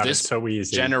they got this it so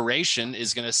easy. Generation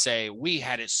is going to say we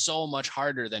had it so much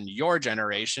harder than your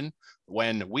generation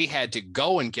when we had to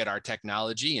go and get our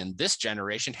technology, and this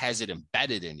generation has it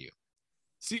embedded in you.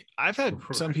 See, I've had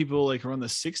some people like around the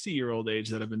 60-year-old age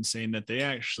that have been saying that they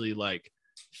actually like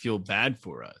feel bad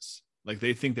for us. Like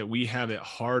they think that we have it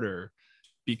harder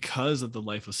because of the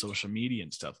life of social media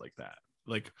and stuff like that.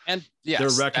 Like, and yes,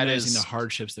 they're recognizing the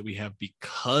hardships that we have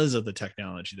because of the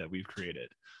technology that we've created,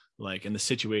 like in the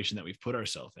situation that we've put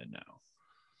ourselves in now.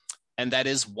 And that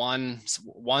is one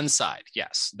side.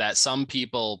 Yes. That some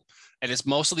people, and it's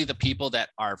mostly the people that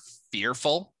are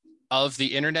fearful of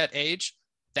the internet age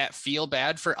that feel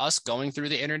bad for us going through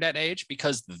the internet age,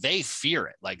 because they fear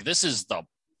it. Like, this is the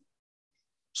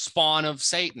spawn of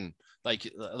Satan, like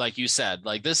you said,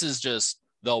 like this is just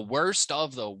the worst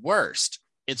of the worst.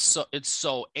 It's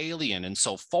so alien and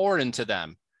so foreign to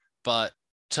them, but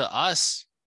to us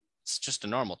it's just a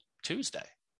normal Tuesday.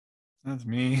 That's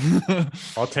me.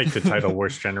 I'll take the title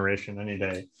worst generation any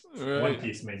day. Right. One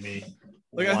Piece made me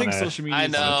like, I think social media, I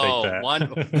know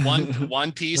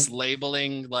one Piece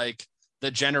labeling like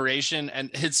the generation, and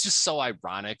it's just so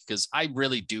ironic because I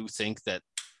really do think that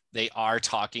they are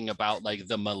talking about like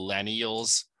the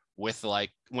millennials with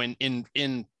like when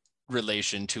in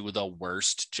relation to the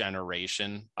worst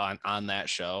generation on that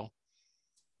show.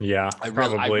 Yeah, I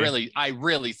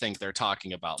really think they're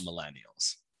talking about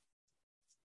millennials,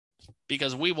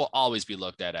 because we will always be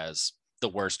looked at as the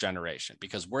worst generation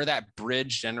because we're that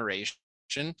bridge generation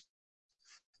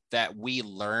that we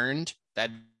learned that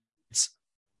it's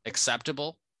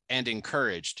acceptable and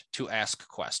encouraged to ask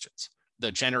questions.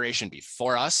 The generation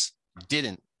before us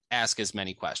didn't ask as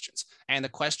many questions, and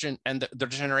the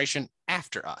generation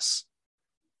after us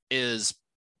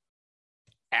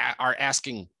are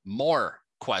asking more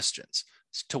questions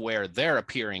to where they're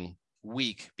appearing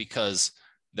weak because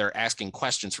they're asking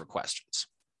questions for questions.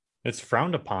 It's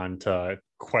frowned upon to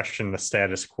question the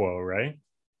status quo, right?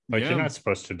 Like, you're not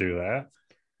supposed to do that.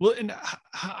 Well, and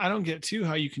I don't get too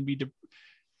how you can be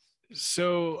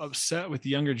so upset with the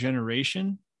younger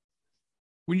generation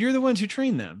when you're the ones who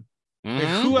train them. Like,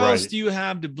 Mhm. who else Right. do you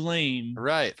have to blame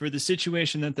Right. for the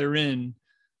situation that they're in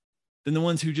than the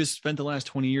ones who just spent the last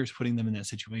 20 years putting them in that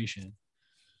situation?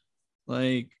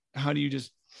 Like, how do you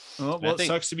just, oh, And I well, it think-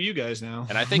 sucks to be you guys now.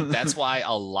 And I think that's why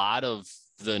a lot of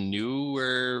the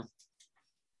newer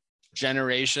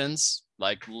generations,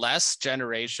 like less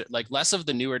of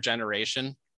the newer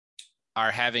generation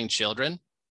are having children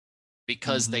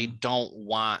because they don't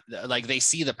want, like, they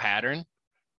see the pattern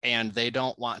and they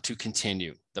don't want to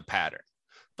continue the pattern.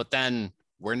 But then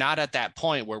we're not at that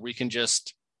point where we can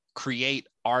just create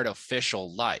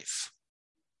artificial life.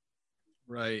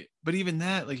 Right. But even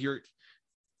that, like,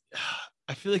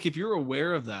 I feel like if you're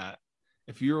aware of that,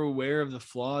 if you're aware of the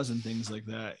flaws and things like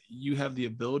that, you have the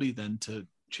ability then to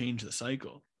change the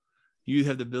cycle. You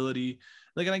have the ability,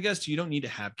 like, and I guess you don't need to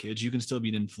have kids. You can still be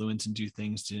an influence and do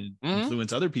things to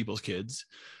influence other people's kids.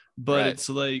 But Right. it's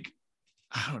like,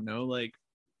 I don't know, like,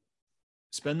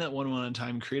 spend that one-on-one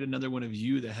time, create another one of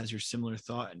you that has your similar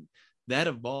thought, and that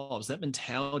evolves, that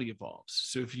mentality evolves.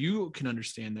 So if you can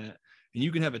understand that, and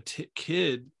you can have a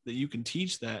kid that you can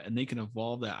teach that, and they can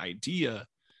evolve that idea,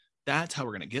 that's how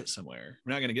we're going to get somewhere.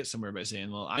 We're not going to get somewhere by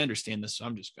saying, well, I understand this, so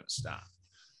I'm just going to stop.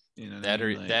 You know, That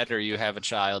or you have a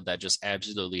child that just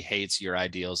absolutely hates your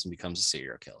ideals and becomes a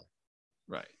serial killer.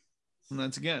 Right. And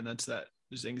that's that.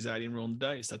 There's anxiety and rolling the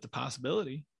dice. That's a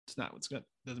possibility. It's not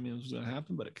doesn't mean it's going to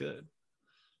happen, but it could.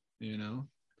 You know,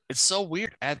 It's so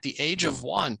weird. At the age of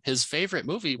 1, his favorite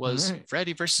movie was Right.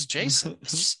 Freddy versus Jason.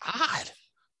 It's just odd.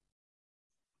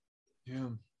 Yeah.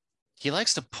 He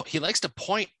likes to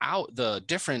point out the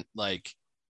different, like,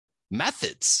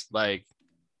 methods. Like,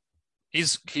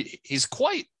 he's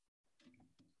quite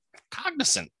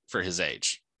cognizant for his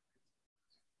age.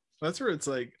 That's where it's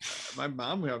like, my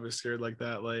mom got me scared like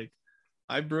that. Like,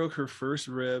 I broke her first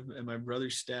rib, and my brother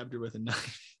stabbed her with a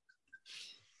knife.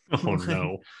 Oh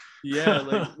no. Yeah,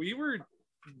 like, we were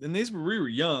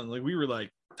young, like, we were like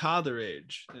toddler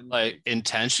age, and Like,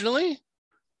 intentionally?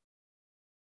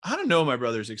 I don't know my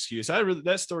brother's excuse.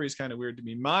 That story is kind of weird to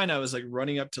me. Mine, I was like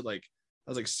running up to, like,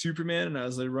 I was like Superman, and I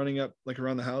was like running up like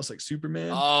around the house like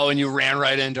Superman. Oh, and you ran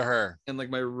right into her. And like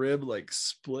my rib like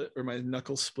split, or my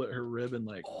knuckle split her rib and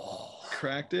like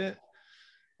cracked it.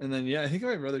 And then I think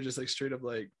my brother just like straight up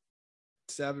like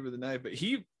stabbed it with a knife. But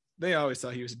they always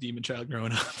thought he was a demon child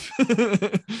growing up.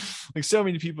 Like, so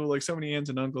many people, like so many aunts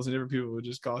and uncles and different people would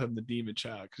just call him the demon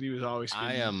child because he was always.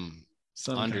 I am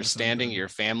some kind of understanding something. your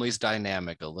family's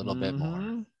dynamic a little bit more.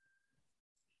 Mhm.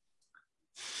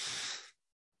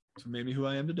 So maybe who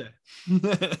I am today.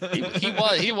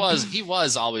 He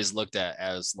was always looked at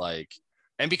as like,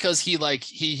 and because he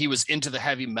was into the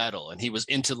heavy metal and he was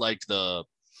into like the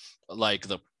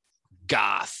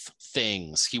goth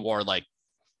things. He wore like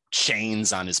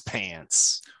chains on his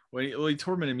pants. Well, he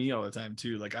tormented me all the time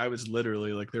too. Like, I was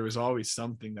literally like, there was always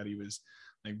something that he was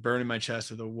like burning my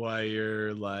chest with a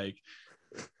wire. Like,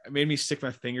 it made me stick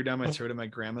my finger down my throat at my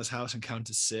grandma's house and count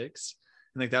to 6.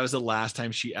 And like, that was the last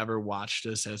time she ever watched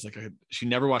us as like she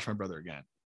never watched my brother again.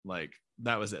 Like,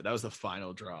 that was it. That was the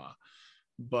final draw.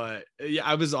 But yeah,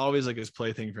 I was always like his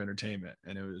plaything for entertainment.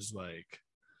 And it was like,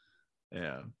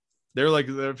 yeah, there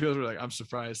people were like, I'm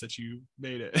surprised that you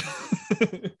made it.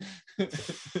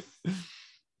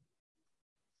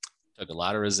 Took a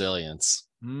lot of resilience.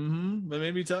 But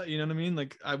maybe you know what I mean?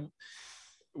 Like,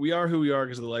 we are who we are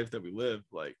because of the life that we live.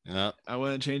 Like, Yeah. I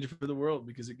want to change it for the world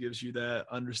because it gives you that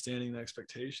understanding and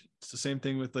expectation. It's the same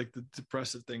thing with like the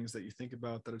depressive things that you think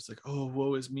about, that it's like, oh,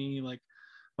 woe is me. Like,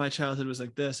 my childhood was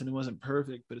like this and it wasn't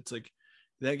perfect, but it's like,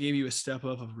 that gave you a step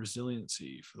up of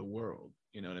resiliency for the world.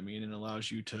 You know what I mean? And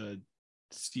allows you to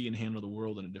see and handle the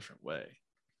world in a different way.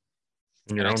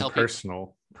 And your And I own tell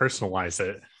people- personalize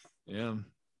it. Yeah.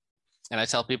 And I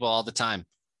tell people all the time,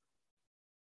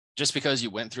 just because you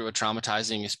went through a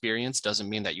traumatizing experience doesn't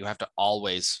mean that you have to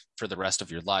always, for the rest of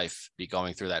your life, be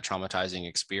going through that traumatizing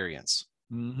experience.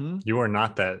 You are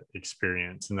not that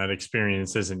experience, and that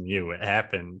experience isn't you. It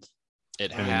happened.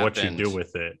 It And happened. what you do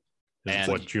with it is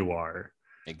And- what you are.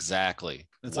 Exactly.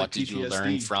 That's What like did you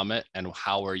learn PTSD. from it, and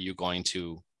how are you going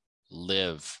to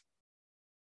live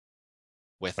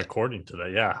with it? According to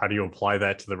that, yeah. How do you apply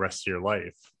that to the rest of your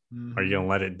life? Are you Mhm. going to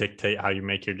let it dictate how you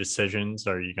make your decisions?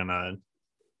 Are you going to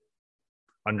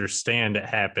understand it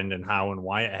happened and how and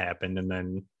why it happened, and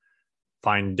then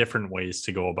find different ways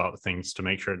to go about things to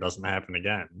make sure it doesn't happen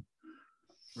again?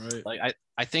 Right. Like,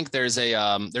 I think there's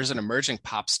an emerging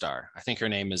pop star. I think her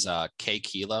name is Kay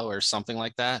Kilo or something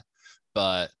like that.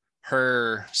 But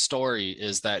her story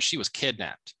is that she was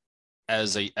kidnapped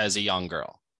as a young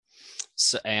girl.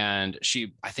 So, and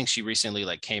I think she recently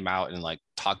like came out and like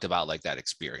talked about like that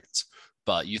experience.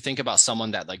 But you think about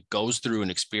someone that like goes through an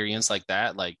experience like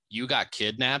that, like you got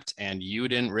kidnapped and you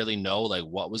didn't really know like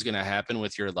what was going to happen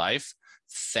with your life.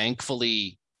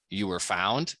 Thankfully, you were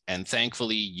found, and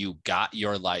thankfully you got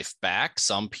your life back.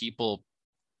 Some people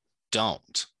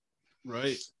don't.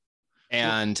 Right.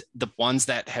 And the ones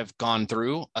that have gone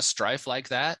through a strife like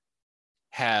that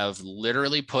have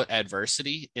literally put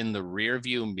adversity in the rear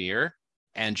view mirror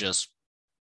and just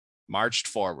marched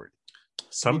forward.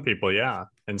 Some people, yeah.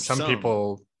 And some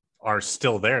people are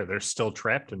still there. They're still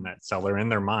trapped in that cellar in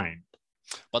their mind.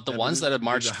 But the ones that have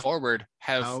marched forward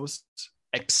have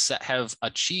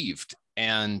achieved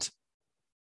and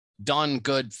done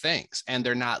good things. And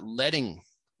they're not letting,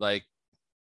 like,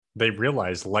 they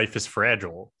realize life is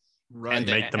fragile. Right. And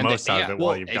make the most out of it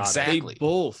while you've got it. They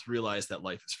both realize that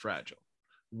life is fragile.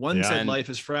 One said life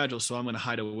is fragile, so I'm going to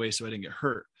hide away so I didn't get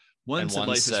hurt. One said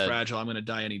life is fragile, I'm going to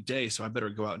die any day, so I better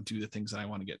go out and do the things that I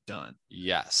want to get done.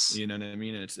 Yes. You know what I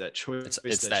mean? And it's that choice.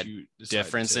 It's that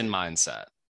difference in mindset.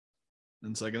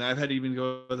 And it's like, and I've had to even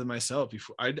go with it myself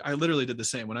before. I literally did the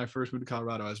same. When I first moved to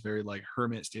Colorado, I was very like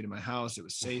hermit, stayed in my house. It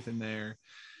was safe in there.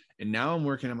 And now I'm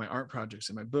working on my art projects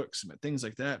and my books and my things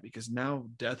like that, because now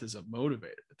death is a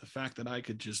motivator. The fact that I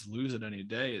could just lose it any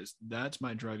day that's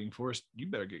my driving force. You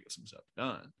better get some stuff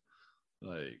done.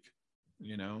 Like,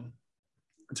 you know,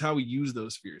 it's how we use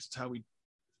those fears. It's how we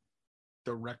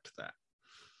direct that.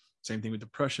 Same thing with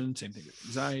depression, same thing with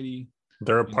anxiety.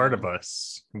 They're a part of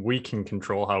us. We can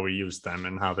control how we use them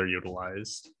and how they're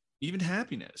utilized. Even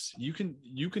happiness. You can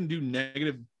do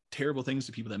negative, terrible things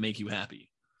to people that make you happy.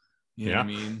 You know what I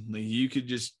mean? Like, you could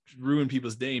just ruin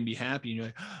people's day and be happy. And you're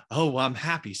like, oh, well, I'm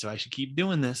happy, so I should keep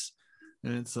doing this.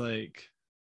 And it's like,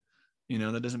 you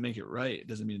know, that doesn't make it right. It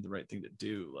doesn't mean it's the right thing to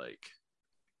do. Like,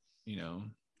 you know,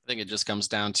 I think it just comes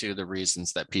down to the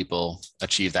reasons that people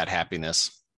achieve that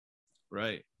happiness.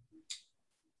 Right.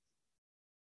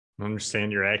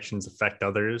 Understand your actions affect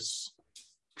others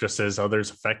just as others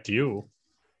affect you.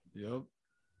 Yep.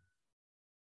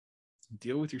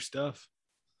 Deal with your stuff.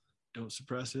 Don't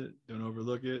suppress it. Don't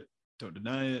overlook it. Don't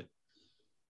deny it.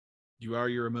 You are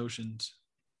your emotions.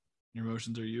 Your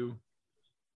emotions are you.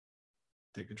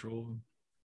 Take control of them.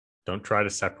 Don't try to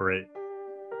separate.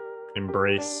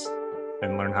 Embrace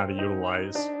and learn how to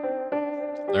utilize.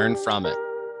 Learn from it.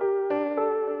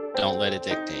 Don't let it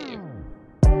dictate you.